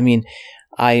wrote, I'm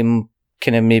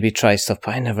kind of maybe tried stuff,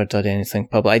 but I never did anything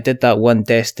public. I did that one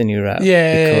Destiny rap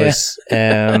because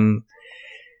when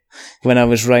I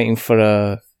was writing for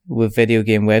a video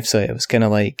game website, it was kind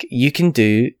of like, you can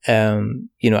do, I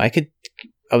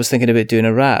was thinking about doing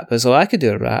a rap. I was like, I could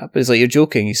do a rap. But it's like, you're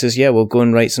joking. He says, yeah, we'll go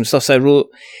and write some stuff. So I wrote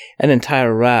an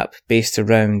entire rap based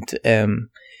around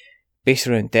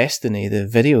Destiny, the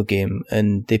video game,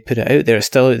 and they put it out there. It's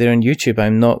still out there on YouTube.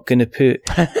 I'm not going to put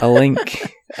a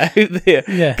link out there.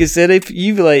 Because then if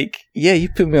you you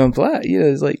put me on blast.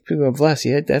 It's like, put me on blast.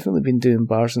 Yeah, I'd definitely been doing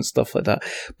bars and stuff like that.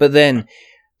 But then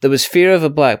there was Fear of a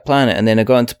Black Planet, and then I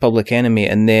got into Public Enemy,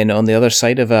 and then on the other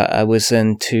side of it, I was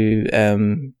into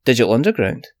Digital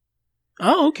Underground.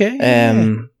 Oh, okay.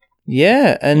 And you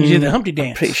did the Humpty Dance.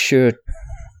 I'm pretty sure.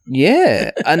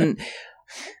 Yeah, and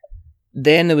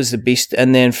then there was the Beast,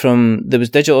 and then there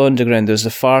was Digital Underground, there was the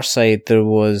Far Side, there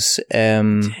was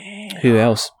who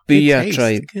else? Booyah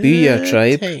Tribe. Booyah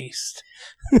Tribe.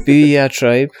 Booyah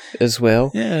Tribe as well.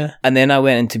 Yeah. And then I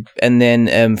went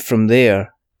into, from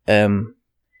there,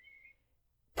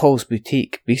 Paul's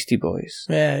Boutique, Beastie Boys.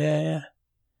 Yeah.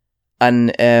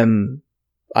 And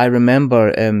I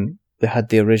remember we had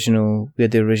the original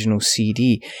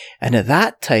CD, and at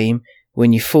that time,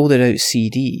 when you folded out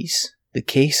CDs, the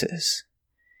cases,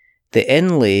 the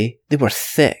inlay, they were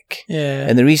thick. Yeah.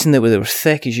 And the reason that they were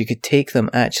thick is you could take them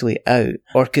actually out.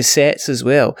 Or cassettes as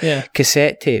well. Yeah.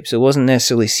 Cassette tapes. It wasn't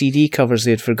necessarily CD covers.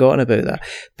 They had forgotten about that.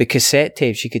 But cassette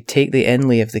tapes, you could take the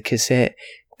inlay of the cassette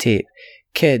tape.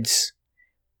 Kids,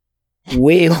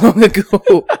 way long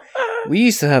ago, we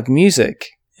used to have music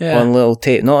on little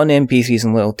tape, not on MP3s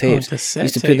and little tapes. We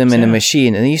used to put them in a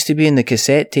machine, and they used to be in the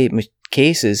cassette tape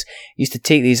cases. You used to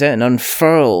take these out and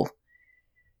unfurl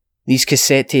these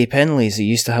cassette tape inlays that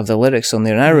used to have the lyrics on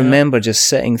there. And I remember just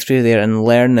sitting through there and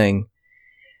learning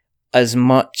as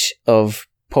much of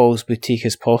Paul's Boutique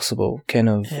as possible. Kind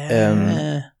of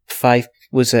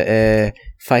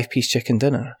 5-piece chicken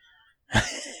dinner.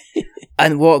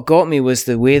 And what got me was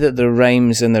the way that the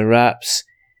rhymes and the raps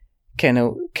kind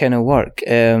of work.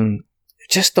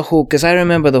 Just the whole, because I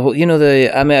remember the whole,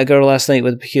 I met a girl last night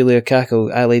with a peculiar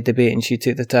cackle. I laid the bait and she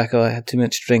took the tackle. I had too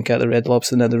much to drink at the Red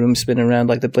Lobster, and the room spinning around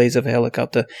like the blades of a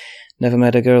helicopter. Never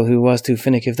met a girl who was too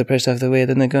finicky. If the press out of the way,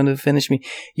 then they're going to finish me.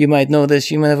 You might know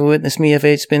this. You might have witnessed me. I've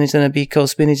ate spinach and a bee called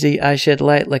spinach. I shed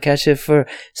light like I shed fur.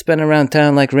 Spin around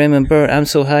town like Raymond Burr. I'm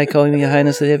so high, calling me your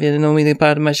highness. If you didn't know me, they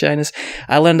pardon my shyness.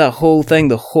 I learned that whole thing,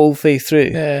 the whole way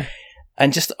through. Yeah.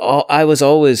 And just I was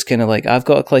always kind of like, I've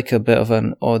got like a bit of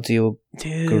an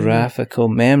audiographical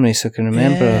memory, so I can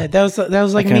remember. Yeah, that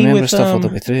was like me with stuff all the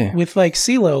way through. With like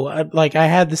CeeLo. I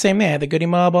had the same thing. I had the Goody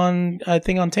Mob on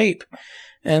tape,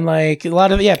 and like a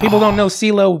lot of people don't know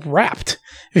CeeLo rapped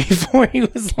before he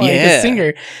was like a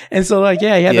singer, and so like he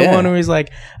had the one where he's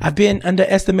like, I've been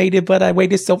underestimated, but I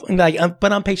waited so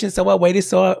but I'm patient, so I waited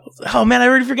oh man, I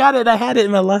already forgot it. I had it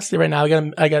and I lost it right now.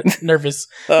 I got nervous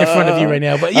in front of you right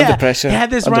now, but under pressure. It had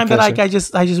this rhyme that like I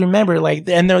just remember like,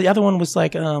 and the other one was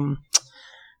like oh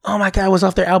my god, it was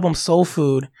off their album Soul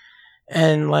Food,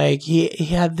 and like he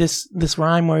had this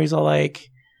rhyme where he's all like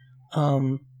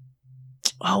what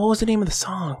was the name of the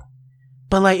song?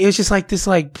 But like it was just like this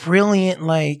like brilliant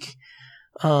like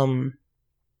I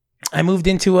moved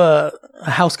into a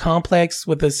house complex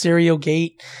with a serial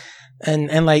gate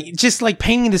and like just like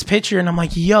painting this picture, and I'm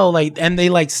like, yo, like, and they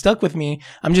like stuck with me.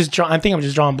 I think I'm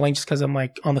just drawing blanks just because I'm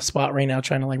like on the spot right now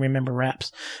trying to like remember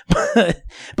raps.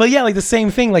 But yeah, like the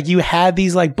same thing, like you had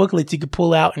these like booklets you could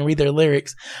pull out and read their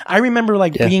lyrics. I remember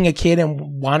like being a kid and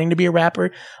wanting to be a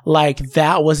rapper. Like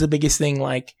that was the biggest thing.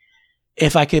 Like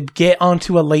if I could get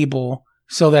onto a label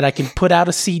so that I can put out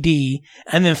a CD,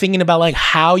 and then thinking about like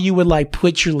how you would like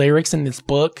put your lyrics in this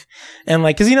book, and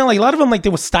like, cause you know, like a lot of them, like they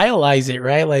would stylize it,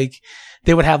 right? Like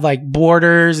they would have like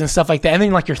borders and stuff like that. And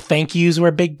then like your thank yous were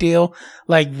a big deal.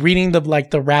 Like reading the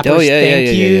rappers'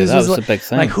 thank yous. That was a big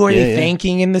thing. Like who are they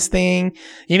thanking in this thing?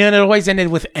 You know, and it always ended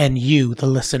with, and you, the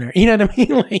listener. You know what I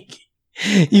mean? Like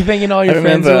you thanking all your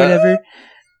friends or whatever.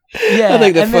 Yeah. I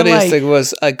think the funniest thing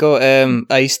was I got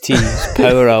Ice-T's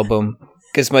Power album.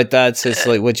 Because my dad says,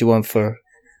 like, what do you want for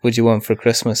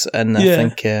Christmas? And I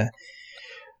think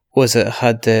was it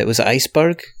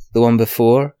Iceberg, the one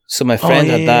before? So my friend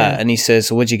had that, and he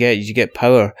says, "What'd you get? Did you get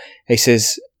Power?" He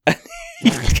says, he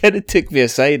kind of took me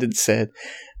aside and said,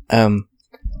 "I'm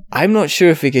not sure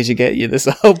if we could get you this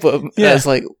album." Yeah. I was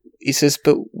like, he says,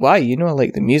 "But why? You know, I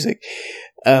like the music."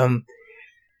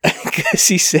 Because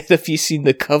he said, "Have you seen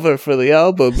the cover for the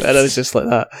album?" And I was just like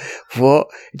that. What?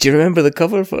 Do you remember the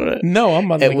cover for it? No, I'm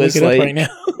about to look it up right now.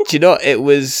 Do you know, it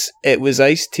was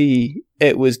Ice-T.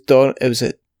 It was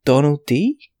Donald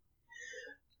D?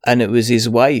 And it was his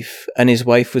wife, and his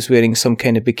wife was wearing some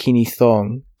kind of bikini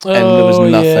thong, and there was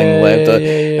nothing left.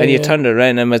 And you turned it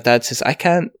around, and my dad says, I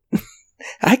can't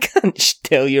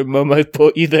tell your mum I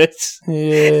bought you this. Yeah.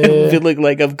 It would look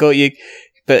like I've got you.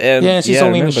 But she's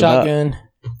only in the shotgun.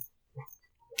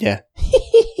 Yeah.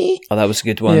 Oh, that was a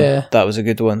good one. Yeah. That was a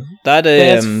good one.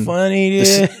 That's funny,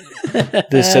 dude.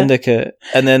 The Syndicate.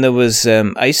 And then there was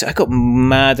Ice. I got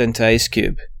mad into Ice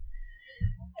Cube.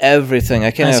 Everything. I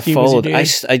kind of followed.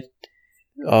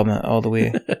 Oh man, all the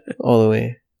way. All the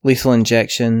way. Lethal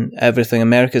Injection, everything.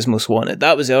 America's Most Wanted.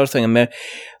 That was the other thing.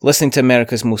 Listening to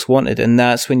America's Most Wanted, and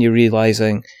that's when you're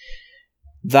realizing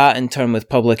that in turn with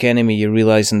Public Enemy, you're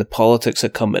realizing the politics are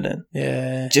coming in.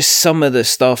 Yeah. Just some of the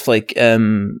stuff like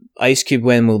Ice Cube,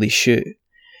 When Will They Shoot?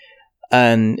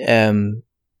 And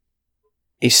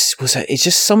it's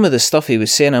just some of the stuff he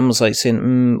was saying. I was like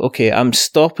saying, okay, I'm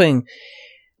stopping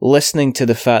listening to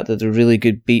the fact that there are really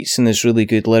good beats and there's really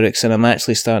good lyrics, and I'm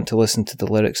actually starting to listen to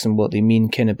the lyrics and what they mean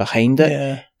kind of behind it.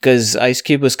 Yeah. Because Ice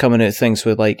Cube was coming out with things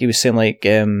with, like, he was saying like,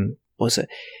 what was it?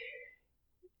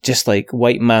 Just like,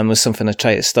 white man was something I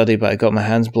tried to study, but I got my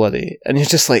hands bloody. And you're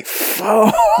just like,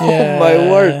 oh my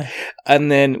word.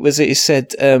 And then he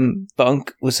said,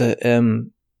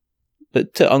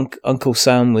 but to Uncle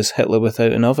Sam was Hitler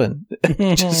without an oven.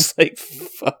 Just like,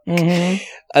 fuck. Mm-hmm.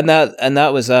 And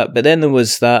that was that. But then there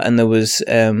was that, and there was,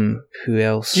 who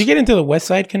else? Did you get into the West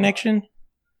Side Connection?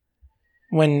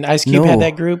 When Ice Cube had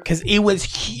that group? Because it was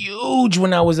huge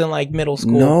when I was in like middle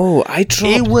school. No, I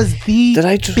dropped. It was the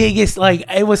biggest, like,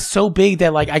 it was so big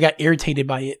that like I got irritated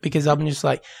by it, because I'm just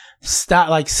like, stop.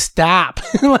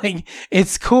 Like,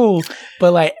 it's cool.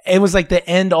 But like, it was like the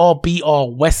end all be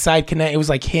all West Side Connect. It was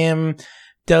like him,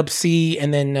 Dub C,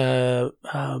 and then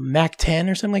Mac 10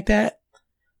 or something like that.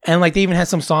 And like they even had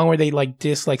some song where they like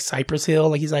diss like Cypress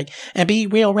Hill, like he's like, and be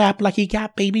real rap like he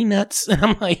got baby nuts. And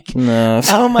I'm like, no.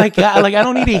 Oh my god, like I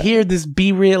don't need to hear this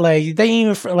be real. Like they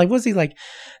ain't even like, what's he like?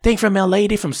 They ain't from LA,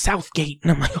 they from Southgate.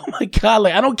 And I'm like, oh my god,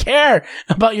 like I don't care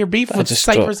about your beef with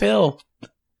Cypress Hill.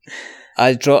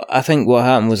 I think what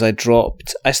happened was I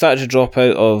started to drop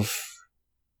out of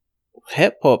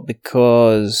hip hop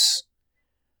because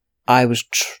I was.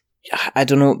 I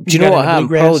don't know. Do you know what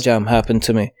happened? Pearl Jam happened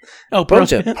to me. Oh, Pearl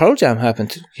Jam happened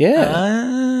to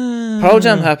Pearl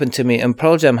Jam happened to me, and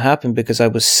Pearl Jam happened because I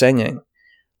was singing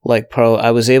like Pearl.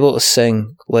 I was able to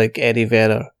sing like Eddie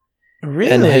Vedder.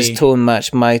 Really? And his tone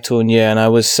matched my tone, yeah. And I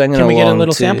was singing along. Can we get a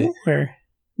little sample? Or?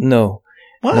 No.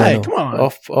 Why? No. Come on.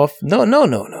 Off. No. Come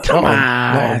Not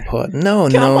on. on pod. No.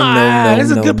 Come on.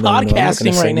 This is good I'm not gonna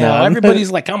podcasting sing right now. that.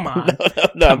 Everybody's like, come on.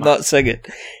 No, I'm not singing.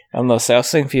 I'm not saying. I'll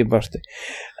sing for your birthday.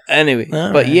 Anyway,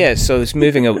 All but right. yeah, so it's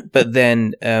moving up. But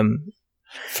then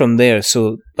from there,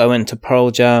 so I went to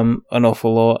Pearl Jam an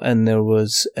awful lot, and there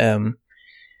was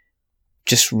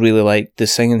just really like the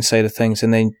singing side of things,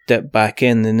 and then dipped back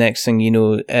in. The next thing you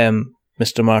know,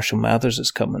 Mr. Marshall Mathers is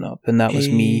coming up, and that was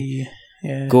me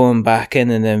going back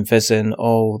in and then visiting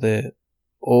all the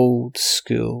old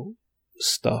school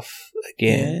stuff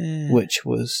again, which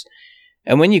was,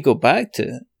 and when you go back to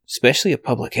it, especially a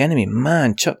Public Enemy,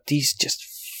 man, Chuck D's just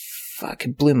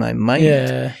fucking blew my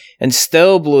mind, and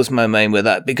still blows my mind with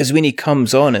that, because when he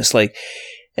comes on, it's like,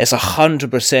 it's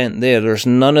 100% there. There's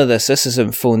none of this. This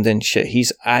isn't phoned in shit.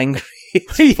 He's angry.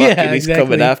 He's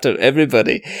coming after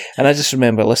everybody. And I just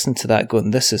remember listening to that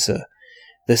going, this is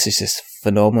just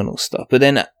phenomenal stuff. But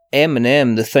then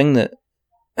Eminem, the thing that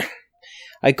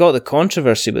I got the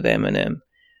controversy with Eminem,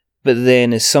 but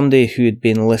then as somebody who had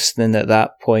been listening at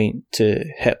that point to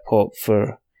hip hop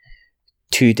for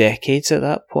 2 decades at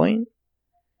that point,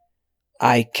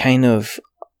 I kind of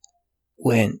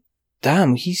went,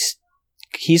 damn, he's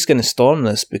going to storm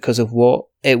this, because of what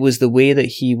it was, the way that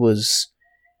he was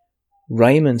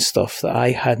rhyming stuff that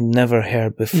I had never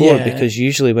heard before. Because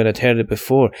usually when I'd heard it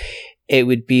before, it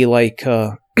would be like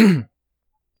a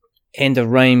end of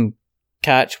rhyme,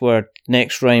 catchword,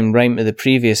 next rhyme to the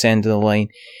previous end of the line.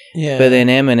 But then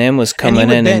Eminem was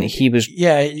coming in, and he was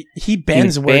he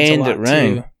bends words a lot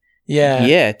too.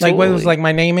 Yeah, totally. Like what it was like,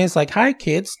 my name is like, hi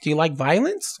kids, do you like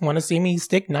violence? Want to see me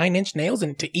stick 9-inch nails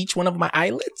into each one of my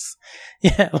eyelids?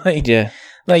 Like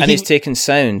and he's taking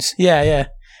sounds.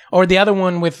 Or the other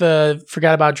one with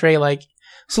forgot about Dre, like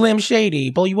Slim Shady,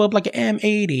 blow you up like an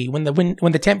M80 when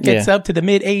the temp gets up to the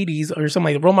mid 80s or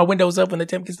something like that. Roll my windows up when the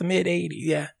temp gets to mid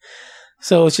 80s.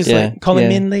 So it's just like calling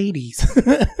men ladies.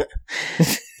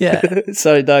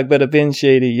 Sorry, dog, but I've been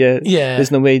shady.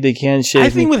 There's no way they can shade. I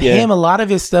think with him, a lot of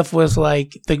his stuff was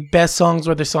like, the best songs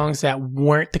were the songs that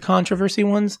weren't the controversy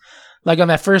ones. Like on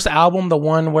that first album, the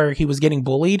one where he was getting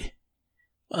bullied,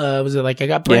 was it like, I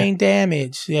got brain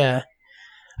damage?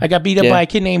 I got beat up by a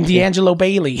kid named D'Angelo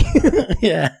Bailey.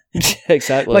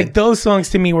 Exactly. Like those songs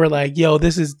to me were like, yo,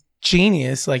 this is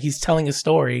genius. Like he's telling a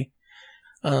story.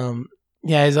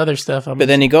 His other stuff. But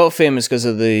then he got famous because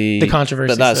of the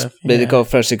controversy stuff. But he got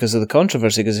first because of the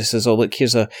controversy, because he says, "Oh, look,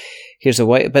 here's a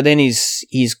white." But then he's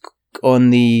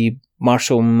on the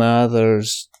Marshall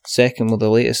Mathers second, well,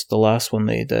 the last one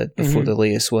they did before the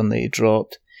latest one they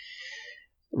dropped.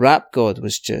 Rap God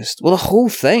was just, well, the whole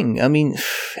thing. I mean,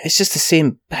 it's just the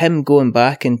same. Him going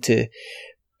back into.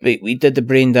 We did the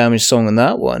Brain Damage song on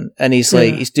that one, and he's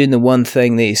like, he's doing the one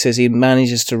thing that he says he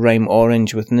manages to rhyme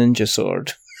orange with ninja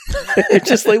sword. It's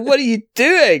just like, what are you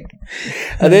doing?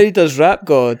 And then he does Rap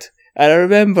God, and I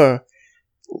remember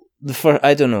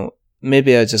I don't know,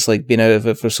 maybe I just like been out of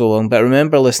it for so long, but I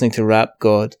remember listening to Rap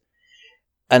God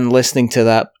and listening to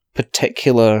that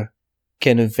particular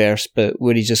kind of verse bit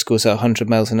where he just goes at 100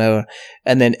 miles an hour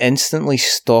and then instantly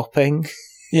stopping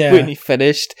when he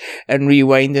finished and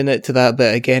rewinding it to that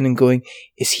bit again and going,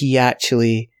 is he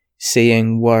actually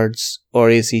saying words, or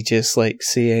is he just like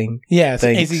saying things?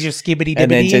 Is he just skibbity dibbity?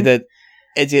 And then did that.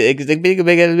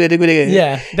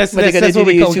 That's what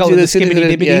we call it, the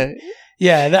skibbity dibbity.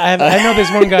 I know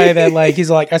this one guy that like, he's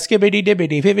like a skibbity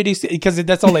dibbity, because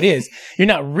that's all it is. You're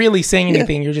not really saying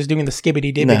anything. You're just doing the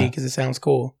skibbity dibbity because it sounds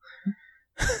cool.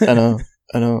 I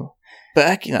know. But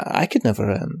I could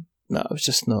never. No, it was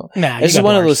just not. Nah, it's just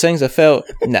one of those things I felt.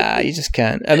 Nah, you just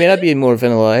can't. I mean, I'd be more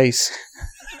Vanilla Ice.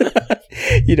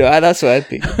 That's what I'd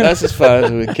be. That's as far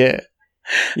as we would get.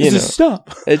 Just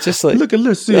stop. It's just like, look at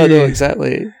listen. I know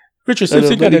exactly. Richard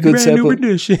Simpson got a brand new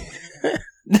rendition.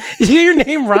 Your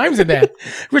name rhymes in that.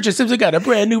 Richard Simpson got a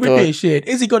brand new rendition.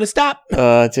 Is he going to stop?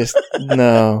 Just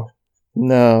no,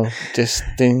 just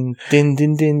din din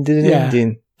din din din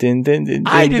din. Din, din, din,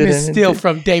 I din, didn't din, steal din.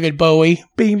 from David Bowie.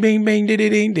 Bing, bing, bing, ding,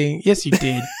 ding, ding. Yes, you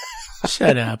did.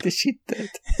 Shut up. She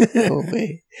did. Oh,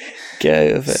 wait.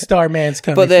 Get out of it. Starman's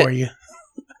coming for you.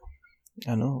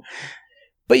 I know.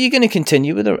 But you're going to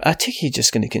continue with it? I think you're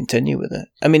just going to continue with it.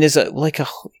 I mean, is it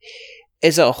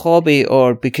a hobby,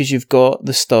 or because you've got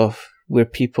the stuff where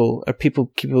people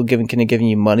giving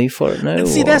you money for it now?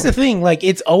 See, that's the thing. Like,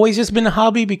 it's always just been a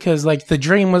hobby, because like the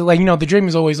dream was like, the dream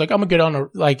is always like, I'm gonna get on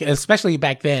especially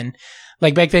back then,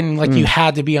 Like back then, like you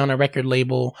had to be on a record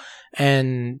label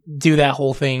and do that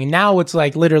whole thing. Now it's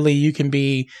like literally you can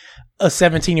be a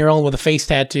 17-year-old with a face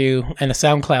tattoo and a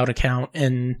SoundCloud account,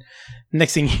 and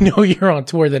next thing you know, you're on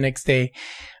tour the next day.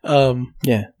 But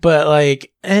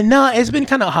like, and no, it's been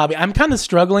kind of a hobby. I'm kind of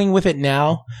struggling with it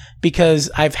now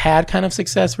because I've had kind of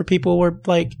success where people were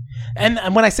like, and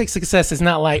when I say success, it's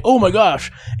not like, oh my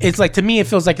gosh. It's like, to me, it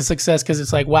feels like a success because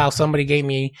it's like, wow, somebody gave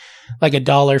me like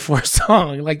 $1 for a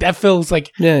song. Like that feels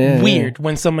like weird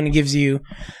when someone gives you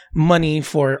money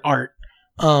for art.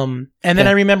 And then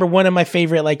I remember one of my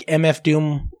favorite like MF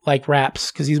Doom like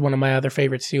raps, because he's one of my other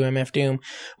favorites too. MF Doom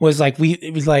was like,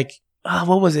 it was like,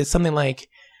 what was it? Something like,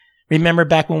 remember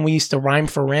back when we used to rhyme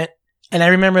for rent? And I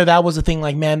remember that was the thing,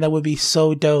 like, man, that would be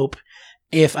so dope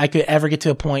if I could ever get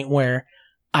to a point where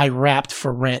I rapped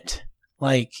for rent.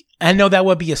 Like, I know that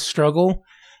would be a struggle,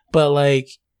 but like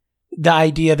the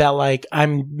idea that like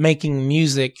I'm making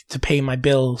music to pay my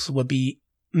bills would be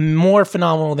more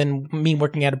phenomenal than me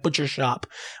working at a butcher shop,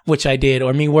 which I did,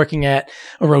 or me working at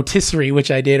a rotisserie, which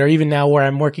I did, or even now where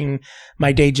I'm working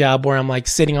my day job where I'm like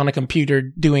sitting on a computer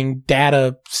doing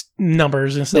data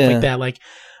numbers and stuff like that. Like,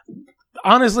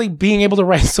 honestly, being able to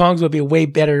write songs would be a way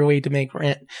better way to make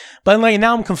rent. But like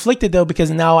now I'm conflicted though,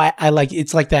 because now I like,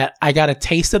 it's like that I got a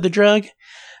taste of the drug.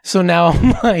 So now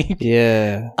I'm like,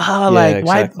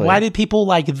 why did people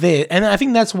like this? And I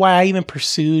think that's why I even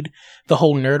pursued the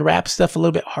whole nerd rap stuff a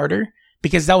little bit harder,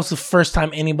 because that was the first time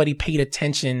anybody paid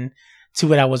attention to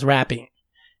what I was rapping.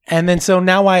 And then so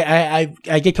now I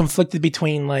get conflicted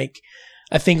between like,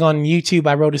 I think on YouTube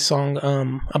I wrote a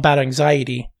song about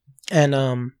anxiety,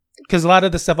 and because a lot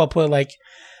of the stuff I'll put, like,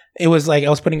 it was like I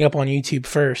was putting it up on YouTube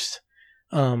first.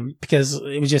 Because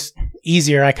it was just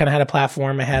easier. I kind of had a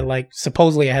platform. I had like,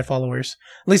 supposedly I had followers.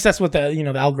 At least that's what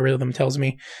the algorithm tells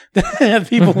me that I have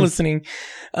people listening.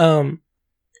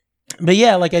 But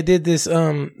yeah, like I did this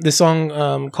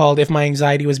song, called If My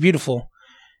Anxiety Was Beautiful.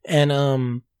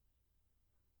 And,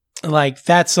 like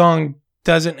that song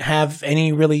doesn't have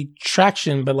any really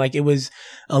traction, but like it was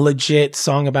a legit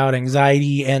song about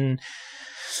anxiety. And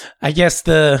I guess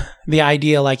the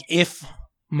idea, like, if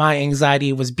my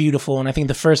anxiety was beautiful, and I think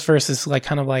the first verse is like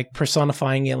kind of like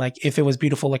personifying it, like, if it was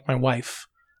beautiful like my wife,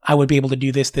 I would be able to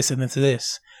do this, this, and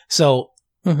this. So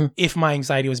if my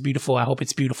anxiety was beautiful, I hope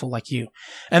it's beautiful like you.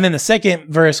 And then the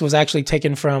second verse was actually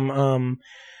taken from,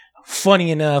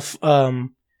 funny enough, a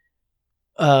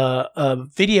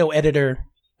video editor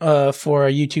for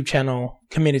a YouTube channel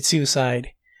committed suicide,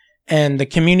 and the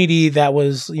community that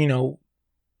was, you know,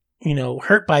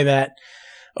 hurt by that.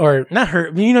 Or not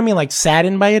hurt, you know what I mean? Like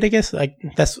saddened by it, I guess. Like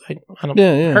that's, I don't,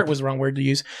 hurt was the wrong word to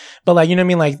use. But like, you know what I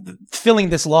mean? Like feeling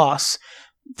this loss.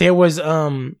 There was,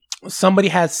 somebody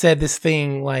had said this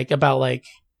thing like about like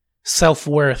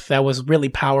self-worth that was really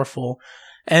powerful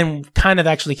and kind of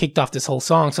actually kicked off this whole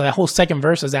song. So that whole second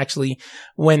verse is actually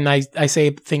when I say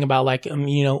a thing about like, I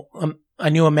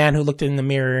knew a man who looked in the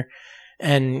mirror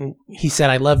and he said,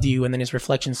 I loved you. And then his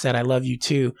reflection said, I love you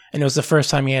too. And it was the first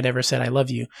time he had ever said, I love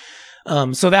you.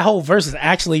 So that whole verse is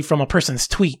actually from a person's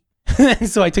tweet.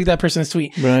 So I took that person's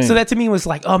tweet. Right. So that to me was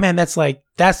like, oh man, that's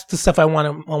the stuff I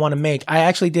want to make. I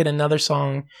actually did another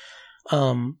song,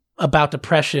 about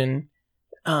depression,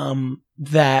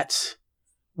 that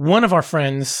one of our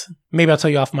friends, maybe I'll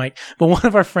tell you off mic, but one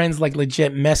of our friends like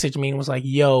legit messaged me and was like,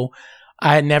 yo,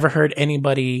 I had never heard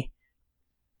anybody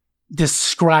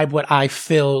describe what I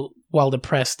feel while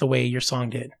depressed the way your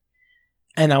song did.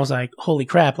 And I was like, holy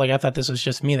crap. Like, I thought this was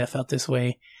just me that felt this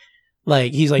way.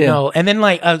 Like, he's like, no. And then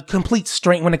like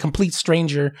when a complete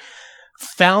stranger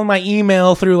found my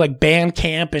email through like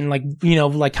Bandcamp and like, you know,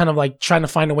 like kind of like trying to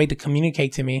find a way to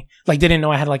communicate to me, like didn't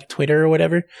know I had like a Twitter or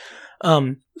whatever,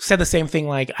 said the same thing.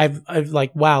 Like, I've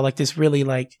like, wow, like this really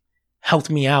like helped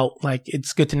me out. Like,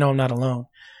 it's good to know I'm not alone.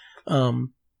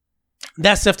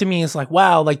 That stuff to me is like,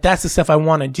 wow, like that's the stuff I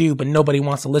want to do, but nobody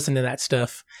wants to listen to that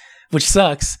stuff, which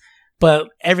sucks. But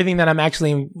everything that I'm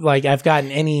actually like, I've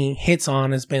gotten any hits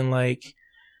on has been like,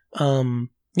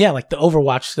 like the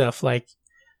Overwatch stuff, like,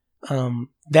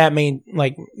 that made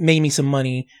me some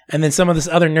money. And then some of this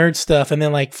other nerd stuff. And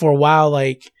then like for a while,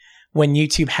 like when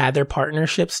YouTube had their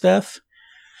partnership stuff,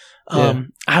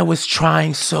 I was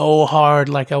trying so hard.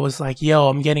 Like I was like, yo,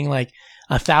 I'm getting like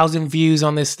 1,000 views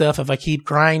on this stuff if I keep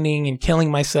grinding and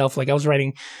killing myself. Like I was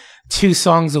writing 2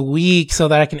 songs a week so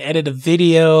that I can edit a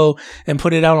video and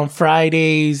put it out on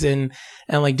Fridays and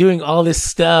like doing all this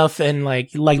stuff and like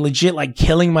legit like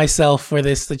killing myself for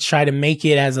this to try to make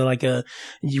it as a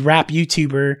rap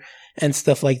YouTuber and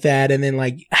stuff like that. And then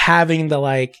like having the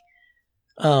like,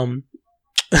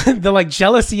 the like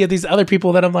jealousy of these other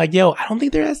people that I'm like, yo, I don't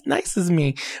think they're as nice as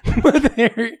me, but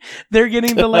they're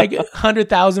getting the like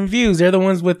 100,000 views. They're the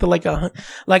ones with the like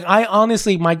I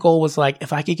honestly, my goal was like,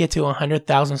 if I could get to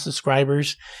 100,000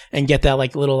 subscribers and get that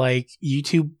like little like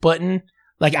YouTube button,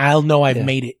 like I'll know I've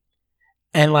made it.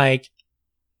 And like,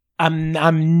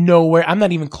 I'm nowhere. I'm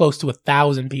not even close to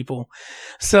 1,000 people.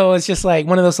 So it's just like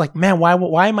one of those like, man,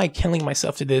 why am I killing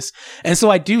myself to this? And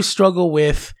so I do struggle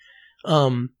with,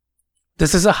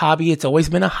 this is a hobby. It's always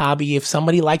been a hobby. If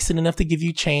somebody likes it enough to give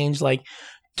you change, like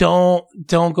don't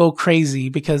go crazy,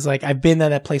 because like I've been at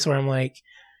that place where I'm like,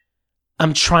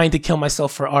 I'm trying to kill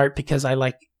myself for art because I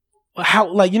like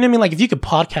how, like, you know what I mean? Like if you could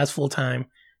podcast full time,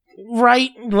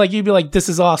 right? Like you'd be like, this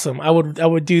is awesome. I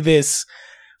would do this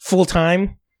full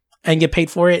time and get paid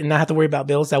for it and not have to worry about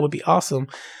bills. That would be awesome.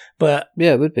 But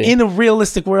yeah, it would be. In the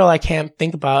realistic world, I can't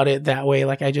think about it that way.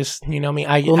 Like I just, you know what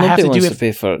I mean? I have to do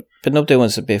it. But nobody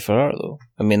wants to pay for art, though.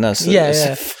 I mean, that's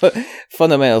a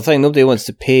fundamental thing. Nobody wants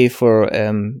to pay for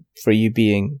you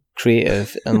being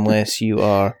creative unless you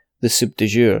are the soup du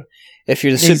jour. If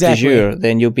you're the soup du jour,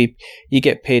 then you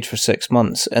get paid for 6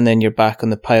 months, and then you're back on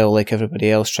the pile like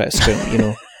everybody else, try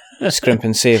to scrimp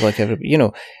and save like everybody, you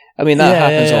know. I mean, that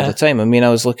happens all the time. I mean, I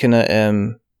was looking at,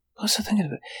 what was I thinking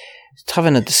about?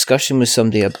 Having a discussion with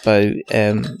somebody about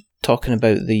talking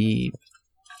about the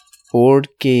board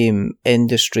game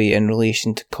industry in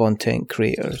relation to content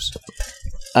creators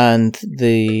and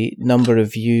the number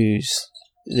of views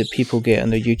that people get on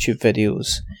their YouTube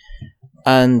videos,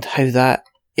 and how that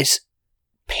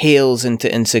pales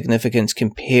into insignificance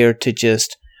compared to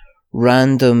just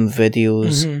random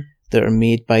videos that are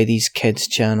made by these kids'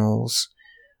 channels,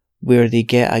 where they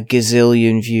get a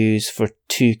gazillion views for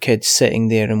 2 kids sitting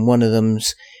there, and one of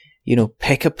them's,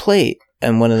 pick a plate,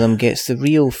 and one of them gets the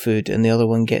real food and the other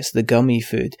one gets the gummy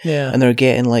food. Yeah. And they're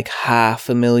getting like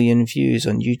 500,000 views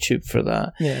on YouTube for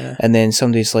that. Yeah. And then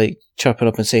somebody's like chirping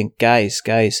up and saying, guys,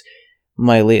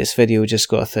 my latest video just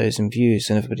got 1,000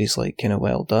 views, and everybody's like,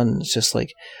 well done. It's just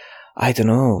like, I don't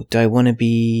know. Do I want to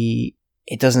be...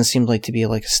 It doesn't seem like to be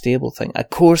like a stable thing. Of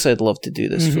course I'd love to do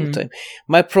this full time.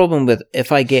 My problem with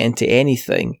if I get into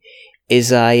anything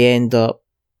is I end up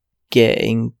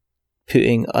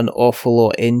putting an awful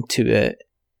lot into it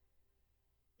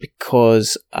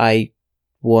because I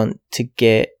want to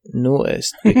get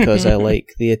noticed, because I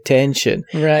like the attention.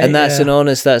 Right. And that's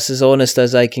that's as honest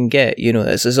as I can get.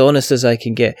 That's as honest as I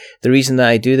can get. The reason that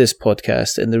I do this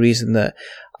podcast, and the reason that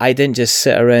I didn't just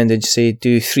sit around and say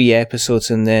do 3 episodes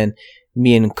and then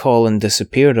me and Colin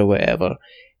disappeared or whatever,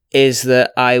 is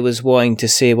that I was wanting to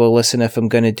say, well, listen, if I'm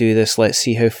going to do this, let's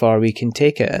see how far we can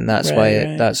take it. And that's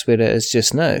that's where it is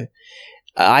just now.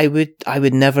 I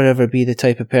would never ever be the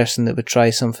type of person that would try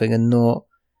something and not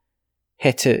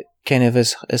hit it kind of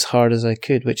as hard as I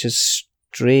could, which is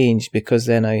strange, because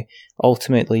then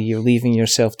ultimately you're leaving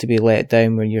yourself to be let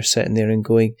down when you're sitting there and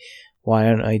going, why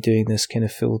aren't I doing this kind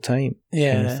of full time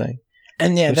kind of thing?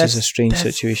 And which is a strange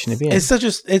situation to be in.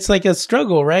 It's like a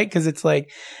struggle, right? Because it's like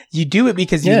you do it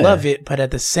because you love it, but at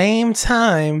the same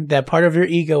time, that part of your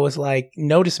ego is like,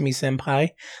 "Notice me, senpai."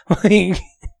 I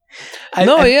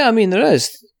mean, there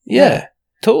is,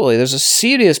 totally. There's a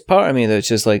serious part of me that's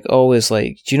just like always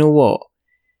like, do you know what?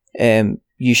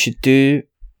 You should do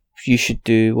what you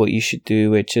should do,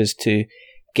 which is to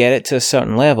get it to a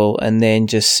certain level and then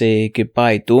just say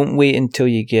goodbye. Don't wait until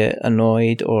you get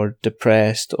annoyed or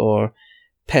depressed or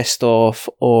pissed off,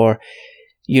 or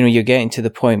you're getting to the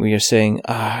point where you're saying,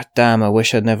 damn, I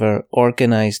wish I'd never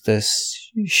organized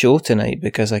this show tonight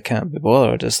because I can't be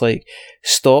bothered. It's like,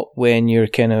 stop when you're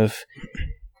kind of,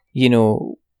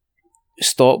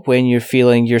 stop when you're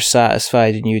feeling you're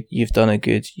satisfied and you've done a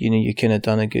good, you kind of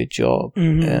done a good job.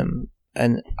 And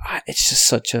it's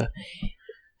just it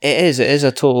is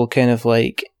a total kind of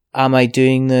like, am I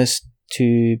doing this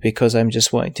because I'm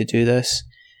just wanting to do this?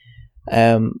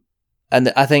 And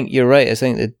I think you're right. I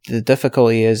think that the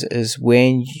difficulty is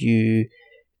when you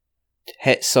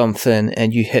hit something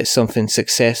and you hit something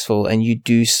successful and you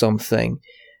do something,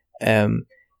 and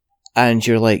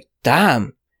you're like,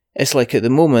 damn. It's like at the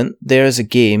moment, there is a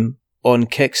game on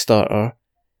Kickstarter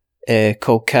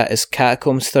called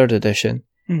Catacombs 3rd Edition,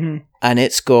 and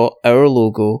it's got our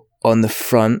logo on the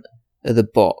front of the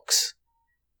box.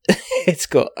 It's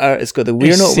got the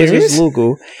We're Not Wizards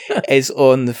logo is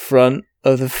on the front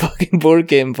of the fucking board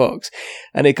game box,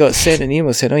 and it got sent an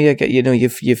email saying, "Oh yeah,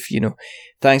 you've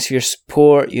thanks for your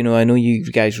support. I know you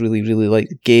guys really really like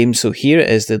the game. So here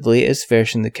it is, the latest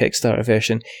version, the Kickstarter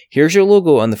version. Here's your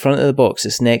logo on the front of the box.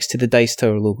 It's next to the Dice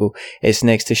Tower logo. It's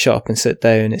next to Shut Up and Sit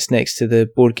Down. It's next to the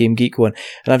Board Game Geek one."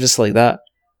 And I'm just like that.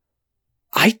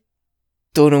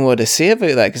 don't know what to say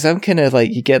about that, because I'm kind of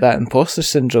like, you get that imposter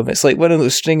syndrome. It's like one of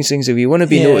those strange things of you want to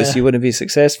be noticed, you want to be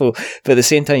successful, but at the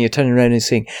same time you're turning around and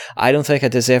saying, I don't think I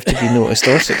deserve to be noticed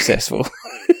or successful.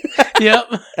 Yep.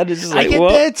 And it's just like, I get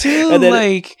what? that too. And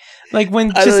then like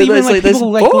when just even like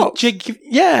people like legit,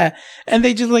 and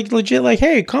they just like legit like,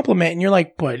 hey, compliment, and you're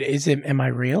like, but am I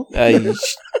real? I'm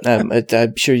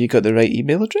sure you got the right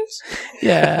email address.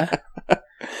 Yeah.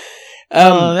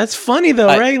 That's funny though,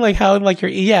 right? Like how like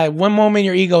one moment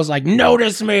your ego's like,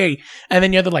 notice me, and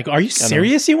then the other like, are you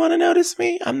serious? You want to notice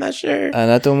me? I'm not sure.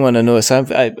 And I don't want to notice.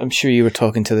 I'm sure you were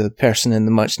talking to the person in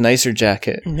the much nicer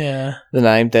jacket than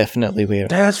I'm definitely wearing.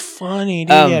 That's funny,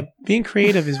 dude. Being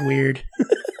creative is weird.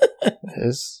 It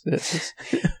is.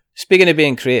 Speaking of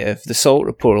being creative, the Salt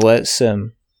Report, let's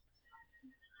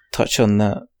touch on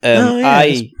that.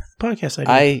 Podcast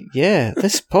idea.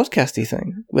 This podcasty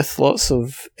thing with lots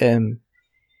of kind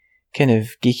of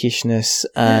geekishness,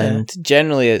 and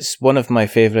generally it's one of my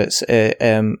favourites.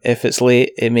 If it's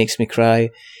late, it makes me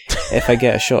cry. If I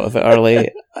get a shot of it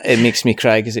early, it makes me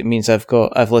cry because it means I've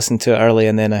listened to it early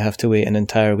and then I have to wait an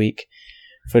entire week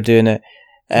for doing it.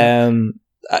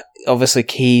 Obviously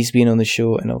Kay's been on the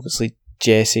show, and obviously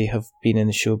Jesse have been in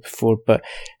the show before, but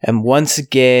once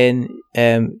again,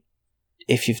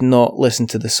 if you've not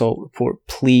listened to the Salt Report,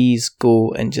 please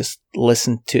go and just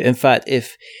listen to. In fact,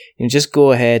 if just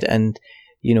go ahead and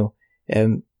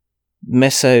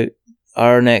miss out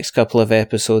our next couple of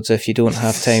episodes if you don't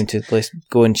have time to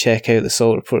go and check out the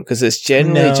Salt Report, because it's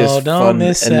generally just fun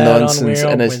and nonsense,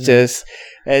 and it's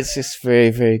just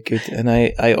very, very good. And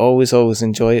I always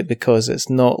enjoy it because it's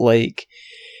not like,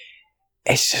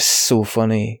 it's just so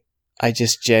funny. I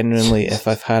just genuinely, if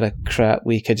I've had a crap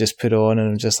week, I just put it on and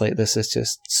I'm just like, this is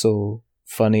just so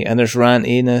funny. And there's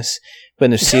rantiness, but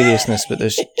there's seriousness, but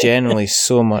there's generally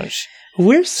so much.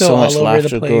 We're so much all over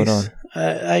laughter the place. Going on.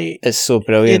 It's so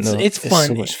brilliant. It's fun.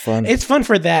 So much fun. It's fun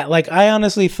for that. Like, I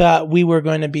honestly thought we were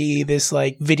going to be this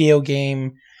like video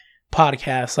game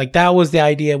podcast. Like, that was the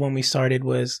idea when we started.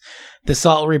 Was the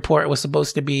Salt Report was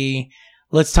supposed to be,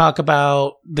 let's talk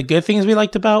about the good things we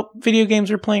liked about video games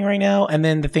we're playing right now, and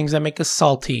then the things that make us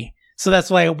salty. So that's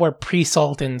why where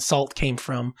pre-salt and salt came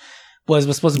from. Was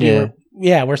supposed to be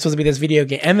we're supposed to be this video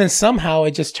game, and then somehow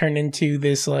it just turned into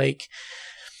this like,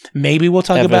 maybe we'll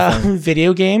talk about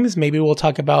video games, maybe we'll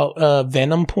talk about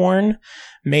Venom porn,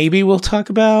 maybe we'll talk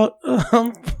about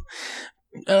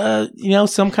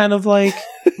some kind of like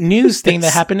news thing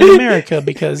that happened in America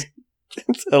because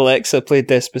Alexa played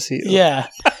Despacito. Yeah.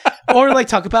 Or like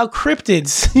talk about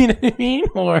cryptids, you know what I mean?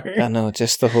 Or I know,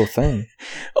 just the whole thing.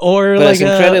 Or but like it's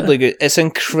incredibly good. It's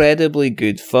incredibly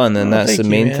good fun, and that's the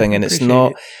main thing. And it's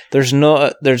not. There's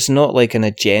not like an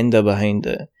agenda behind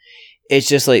it. It's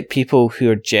just like people who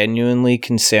are genuinely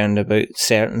concerned about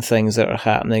certain things that are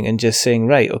happening, and just saying,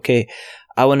 right, okay,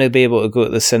 I want to be able to go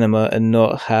to the cinema and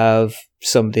not have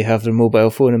somebody have their mobile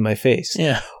phone in my face.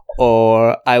 Yeah.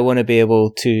 Or I want to be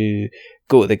able to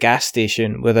go to the gas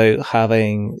station without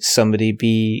having somebody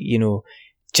be,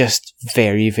 just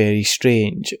very, very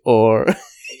strange, or,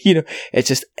 it's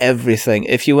just everything.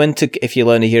 If you want to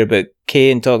hear about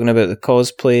Kane talking about the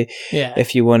cosplay,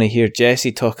 if you want to hear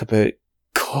Jesse talk about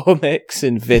comics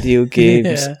and video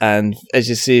games and, as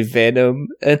you say, Venom,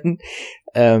 and,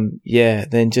 then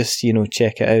just,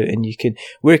 check it out. And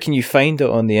where can you find it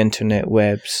on the internet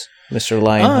webs? Mr.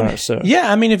 Lionheart, sir. Yeah,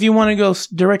 I mean, if you want to go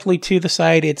directly to the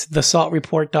site, it's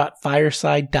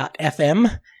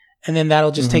thesaltreport.fireside.fm, and then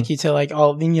that'll just take you to like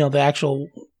all the actual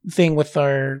thing with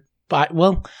our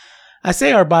I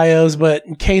say our bios, but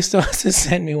Kay still has to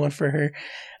send me one for her.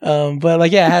 But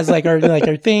like, it has like our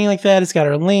thing like that. It's got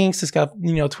our links. It's got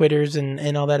Twitters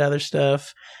and all that other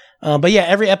stuff. But yeah,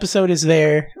 every episode is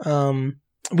there.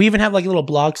 We even have like a little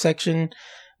blog section.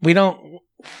 We don't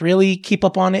really keep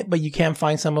up on it, but you can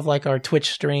find some of like our Twitch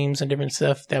streams and different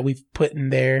stuff that we've put in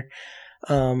there.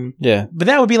 But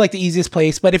that would be like the easiest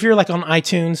place. But if you're like on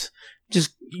iTunes,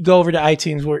 just go over to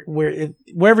iTunes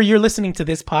wherever you're listening to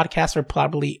this podcast, or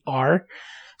probably are.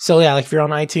 So yeah, like if you're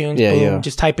on iTunes,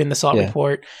 just type in the Salt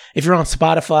Report. If you're on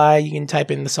Spotify, you can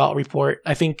type in the Salt Report.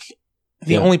 I think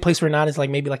the only place we're not is like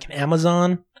maybe like an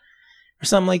Amazon or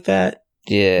something like that.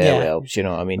 Well,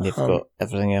 they've got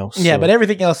everything else. Yeah, but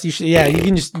everything else you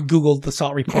can just Google the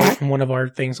Salt Report and one of our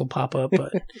things will pop up.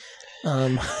 But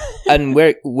and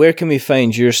where can we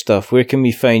find your stuff? Where can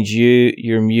we find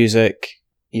your music?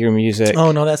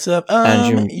 Oh no, that's up.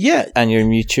 And your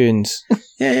new tunes.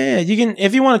 Yeah. You can,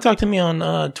 if you want to talk to me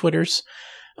on Twitters,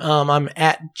 I'm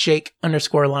at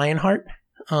Jake_Lionheart.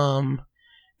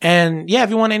 And yeah,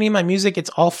 if you want any of my music, it's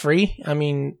all free. I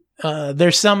mean,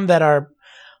 there's some that are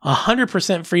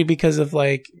 100% free because of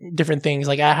like different things.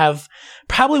 Like I have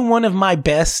probably one of my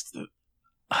best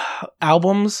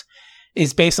albums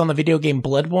is based on the video game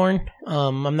Bloodborne.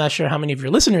 I'm not sure how many of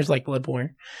your listeners like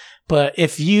Bloodborne, but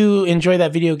if you enjoy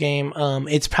that video game,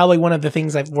 it's probably one of the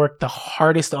things I've worked the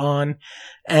hardest on.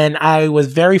 And I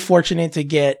was very fortunate to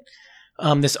get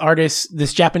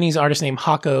this Japanese artist named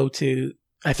Hako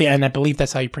I believe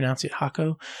that's how you pronounce it,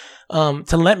 Hako,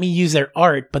 to let me use their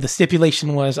art. But the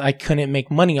stipulation was I couldn't make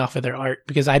money off of their art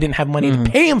because I didn't have money to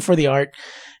pay him for the art.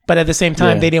 But at the same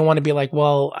time, they didn't want to be like,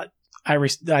 well,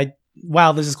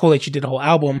 wow, this is cool that you did a whole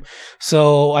album.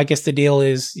 So I guess the deal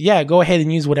is, yeah, go ahead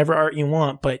and use whatever art you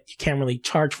want, but you can't really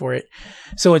charge for it.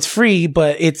 So it's free,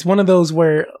 but it's one of those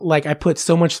where like I put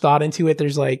so much thought into it.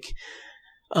 There's like,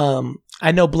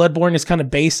 I know Bloodborne is kind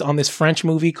of based on this French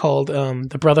movie called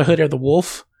The Brotherhood of the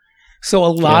Wolf. So a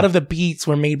lot of the beats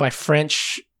were made by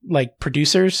French like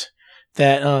producers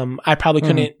that I probably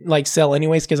couldn't like sell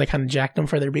anyways because I kind of jacked them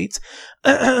for their beats.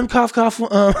 Cough, cough.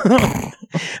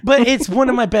 But it's one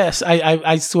of my best.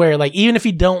 I swear. Like even if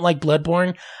you don't like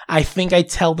Bloodborne, I think I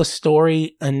tell the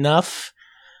story enough.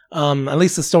 At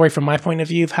least the story from my point of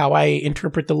view of how I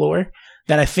interpret the lore,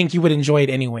 that I think you would enjoy it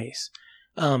anyways.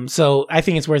 So I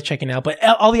think it's worth checking out, but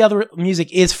all the other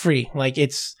music is free. Like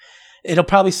it'll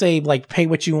probably say like pay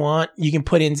what you want. You can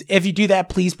put in, if you do that,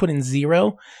 please put in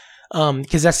 0.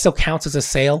 Cause that still counts as a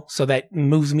sale. So that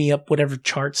moves me up whatever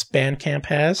charts Bandcamp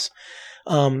has.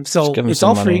 So it's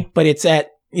all free, but it's at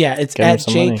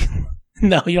Jake.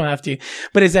 No, you don't have to,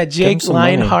 but it's at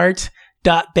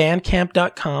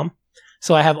jakelionheart.bandcamp.com.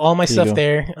 So I have all my stuff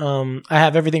there. I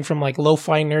have everything from like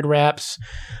lo-fi nerd raps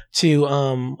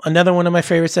to another one of my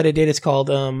favorites that I did is called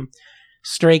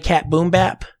Stray Cat Boom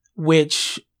Bap,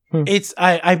 which it's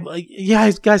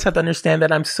you guys have to understand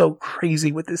that I'm so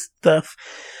crazy with this stuff.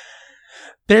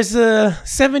 There's a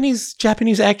 70s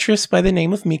Japanese actress by the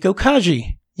name of Miko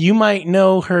Kaji. You might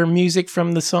know her music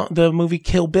from the movie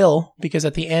Kill Bill, because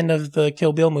at the end of the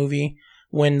Kill Bill movie,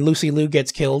 when Lucy Liu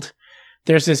gets killed,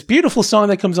 there's this beautiful song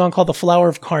that comes on called The Flower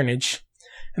of Carnage.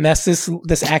 And that's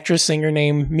this actress singer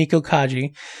named Miko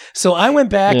Kaji. So I went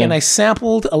back and I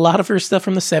sampled a lot of her stuff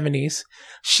from the 70s.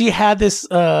 She had this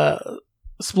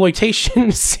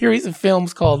exploitation series of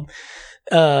films called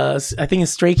I think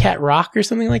it's Stray Cat Rock or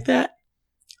something like that.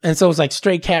 And so it was like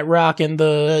Stray Cat Rock and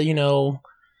the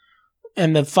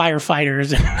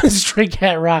firefighters and Stray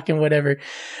Cat Rock and whatever.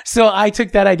 So I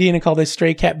took that idea and called it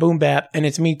Stray Cat Boom Bap, and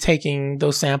it's me taking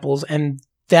those samples, and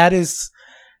that is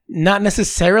not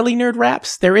necessarily nerd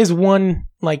raps. There is one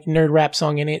like nerd rap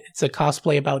song in it. It's a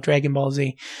cosplay about Dragon Ball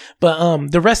Z, but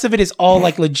the rest of it is all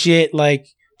like legit, like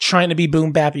trying to be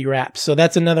boom bappy rap. So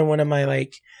that's another one of my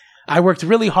like I worked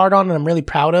really hard on and I'm really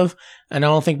proud of, and I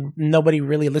don't think nobody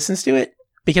really listens to it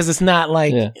because it's not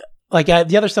like. Yeah. Like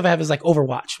the other stuff I have is like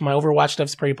Overwatch. My Overwatch stuff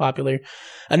is pretty popular.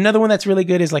 Another one that's really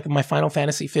good is like my Final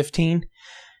Fantasy 15,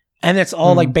 and it's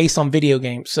all like based on video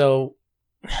games. So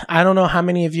I don't know how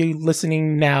many of you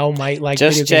listening now might like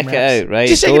just video check game it raps. out, right?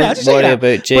 Just check Don't it out. Just worry check it out.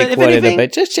 about Jake worrying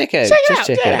about. Just check it out. Just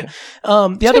check it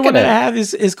out. The other one that I have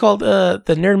is called the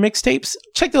Nerd Mixtapes.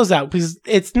 Check those out because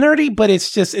it's nerdy, but it's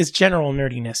general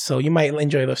nerdiness. So you might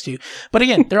enjoy those too. But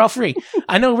again, they're all free.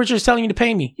 I know Richard's telling you to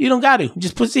pay me. You don't got to.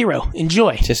 Just put 0.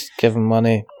 Enjoy. Just give him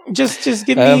money. Just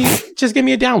give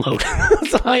me a download.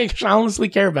 That's all I honestly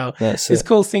care about. It's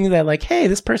cool seeing that like, hey,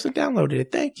 this person downloaded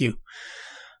it. Thank you.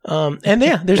 And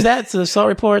yeah, there's that. So the Salt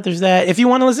Report, there's that. If you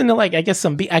want to listen to like, I guess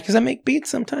some beat, because I make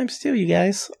beats sometimes too, you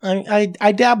guys.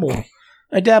 I dabble.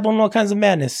 I dabble in all kinds of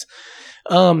madness.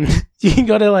 You can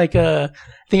go to like, I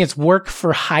think it's Work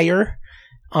for Hire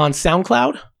on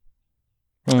SoundCloud.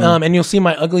 And you'll see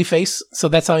my ugly face. So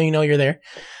that's how you know you're there.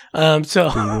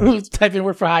 So type in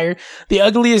Work for Hire. The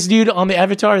ugliest dude on the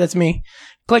avatar, that's me.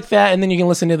 Click that, and then you can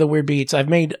listen to the weird beats. I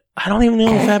don't even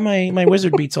know if I have my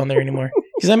wizard beats on there anymore.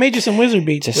 Because I made you some wizard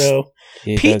beats, bro.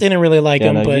 Pete didn't really like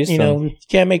them, but you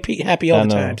can't make Pete happy all the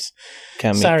times.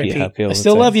 Can't make Sorry, Pete Pete. happy all I the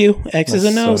still time. love you. X's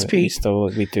and O's, Pete.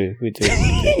 We do.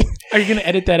 Are you gonna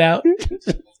edit that out?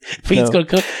 Pete's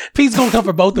gonna come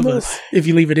for both of us if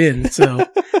you leave it in. So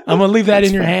I'm gonna leave that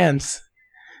in your hands.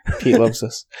 Pete loves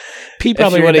us. Pete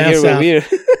probably want to hear what we're.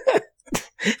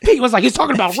 Pete was like, he's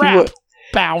talking about rap.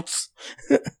 Bounce.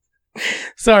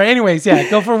 Sorry. Anyways, yeah,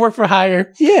 go for Work for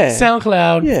Hire. Yeah.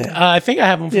 SoundCloud. Yeah. I think I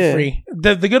have them for free.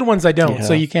 The good ones I don't,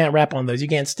 so you can't rap on those. You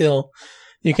can't steal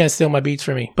my beats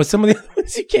from me. But some of the other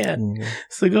ones you can.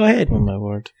 So go ahead. Oh my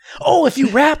word. Oh, if you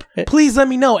rap, please let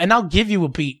me know, and I'll give you a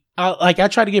beat. I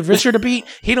try to give Richard a beat.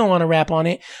 He don't want to rap on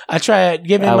it. I tried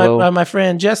giving my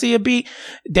friend Jesse a beat.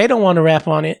 They don't want to rap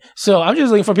on it. So I'm just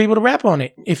looking for people to rap on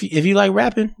it. If you like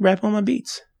rapping, rap on my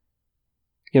beats.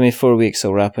 Give me 4 weeks,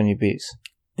 I'll rap on your beats.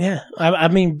 Yeah, I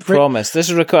mean, promise. This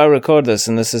is I record this,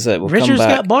 and this is it. We'll Richard's come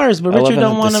back. got bars, but Richard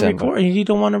don't want to record. You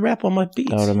don't want to rap on my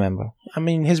beats. I'll remember. I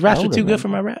mean, his raps are too good for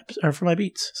my raps or for my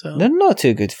beats. So they're not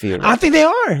too good for you. I think they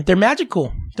are. They're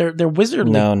magical. They're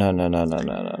wizardly. No.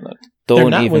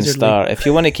 Don't even wizardly. Start. If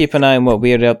you want to keep an eye on what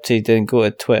we're up to, then go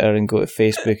to Twitter and go to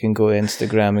Facebook and go to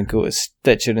Instagram and go to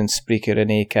Stitcher and Spreaker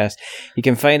and Acast. You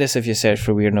can find us if you search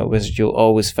for We're Not Wizards. You'll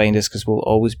always find us because we'll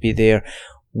always be there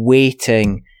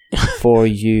waiting for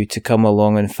you to come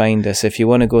along and find us. If you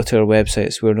want to go to our website,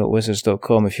 it's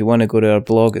we'renotwizards.com. If you want to go to our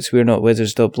blog, it's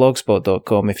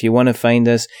we'renotwizards.blogspot.com. If you want to find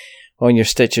us on your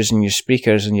Stitchers and your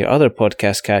Spreakers and your other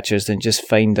podcast catchers, then just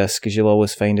find us, because you'll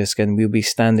always find us, and we'll be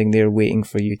standing there waiting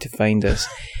for you to find us.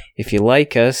 If you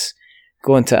like us,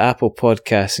 go onto Apple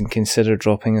Podcasts and consider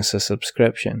dropping us a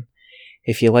subscription.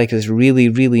 If you like us really,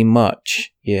 really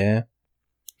much,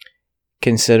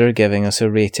 consider giving us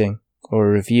a rating or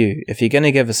a review. If you're going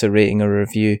to give us a rating or a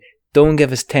review, don't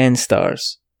give us 10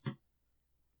 stars,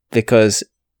 because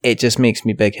it just makes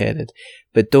me big-headed.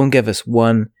 But don't give us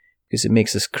 1, because it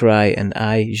makes us cry, and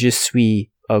je suis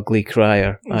ugly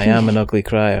crier. I am an ugly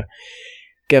crier.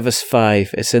 Give us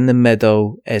 5. It's in the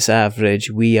middle. It's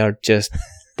average. We are just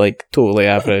like totally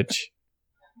average.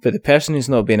 But the person who's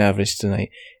not been average tonight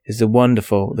is the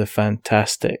wonderful, the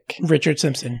fantastic Richard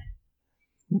Simpson.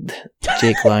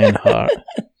 Jake Lionheart.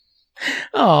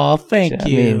 Oh, thank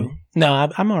you. I mean, no,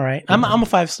 I'm all right. I'm a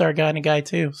 5-star kind of guy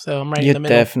too, so I'm right in the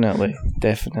middle.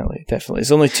 Definitely.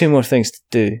 There's only 2 more things to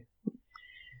do.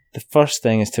 The first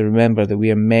thing is to remember that we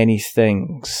are many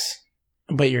things.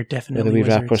 But you're definitely whether we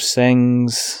wizards. rap or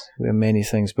sings, we are many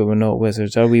things, but we're not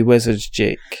wizards. Are we wizards,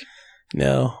 Jake?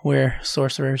 No, we're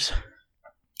sorcerers.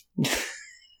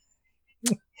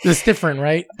 It's different,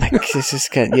 right? I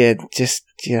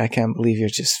can't believe you're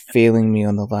just failing me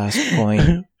on the last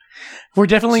point. We're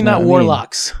definitely not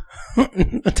warlocks.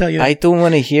 I'll tell you that. I don't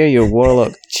want to hear your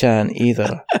warlock chant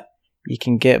either. You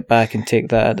can get back and take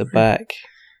that at the back,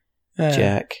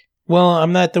 Jack. Well,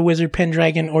 I'm not the Wizard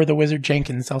Pendragon or the Wizard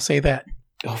Jenkins, I'll say that.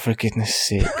 Oh, for goodness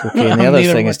sake. Okay, and the other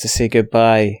thing is to say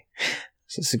goodbye.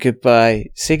 So it's a goodbye.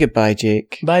 Say goodbye,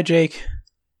 Jake. Bye, Jake.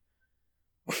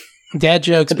 Dad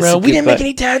jokes, bro. We didn't make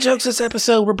any dad jokes this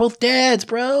episode. We're both dads,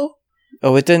 bro.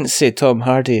 Oh, we didn't say Tom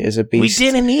Hardy is a beast. We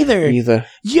didn't either.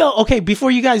 Yo, okay, before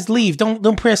you guys leave,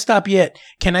 don't press stop yet.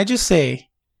 Can I just say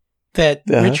that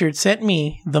Richard sent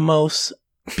me the most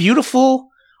beautiful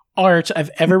art I've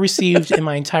ever received in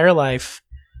my entire life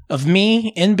of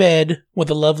me in bed with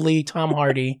a lovely Tom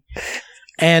Hardy.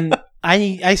 And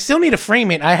I still need to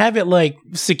frame it. I have it like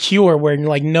secure where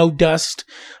like no dust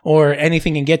or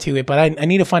anything can get to it, but I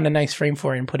need to find a nice frame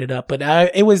for it and put it up. But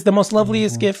it was the most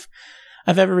loveliest gift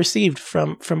I've ever received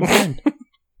from a friend.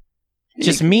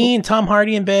 Just me and Tom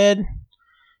Hardy in bed.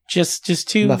 Just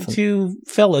two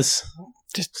fellas.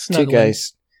 Just snuggling. 2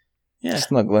 guys. Yeah.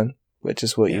 Snuggling, which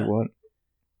is what you want.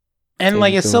 And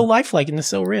like it's so lifelike and it's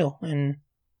so real. And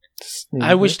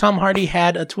I wish Tom Hardy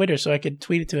had a Twitter so I could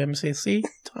tweet it to him and say, "See,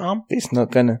 Tom, he's not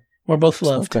gonna. We're both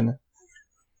loved." There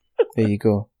you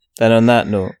go. And on that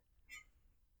note,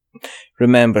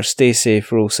 remember, stay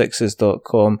safe,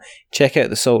 roll6s.com. Check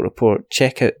out the Salt Report.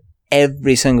 Check out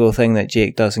every single thing that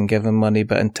Jake does and give him money.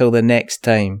 But until the next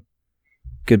time,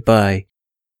 goodbye.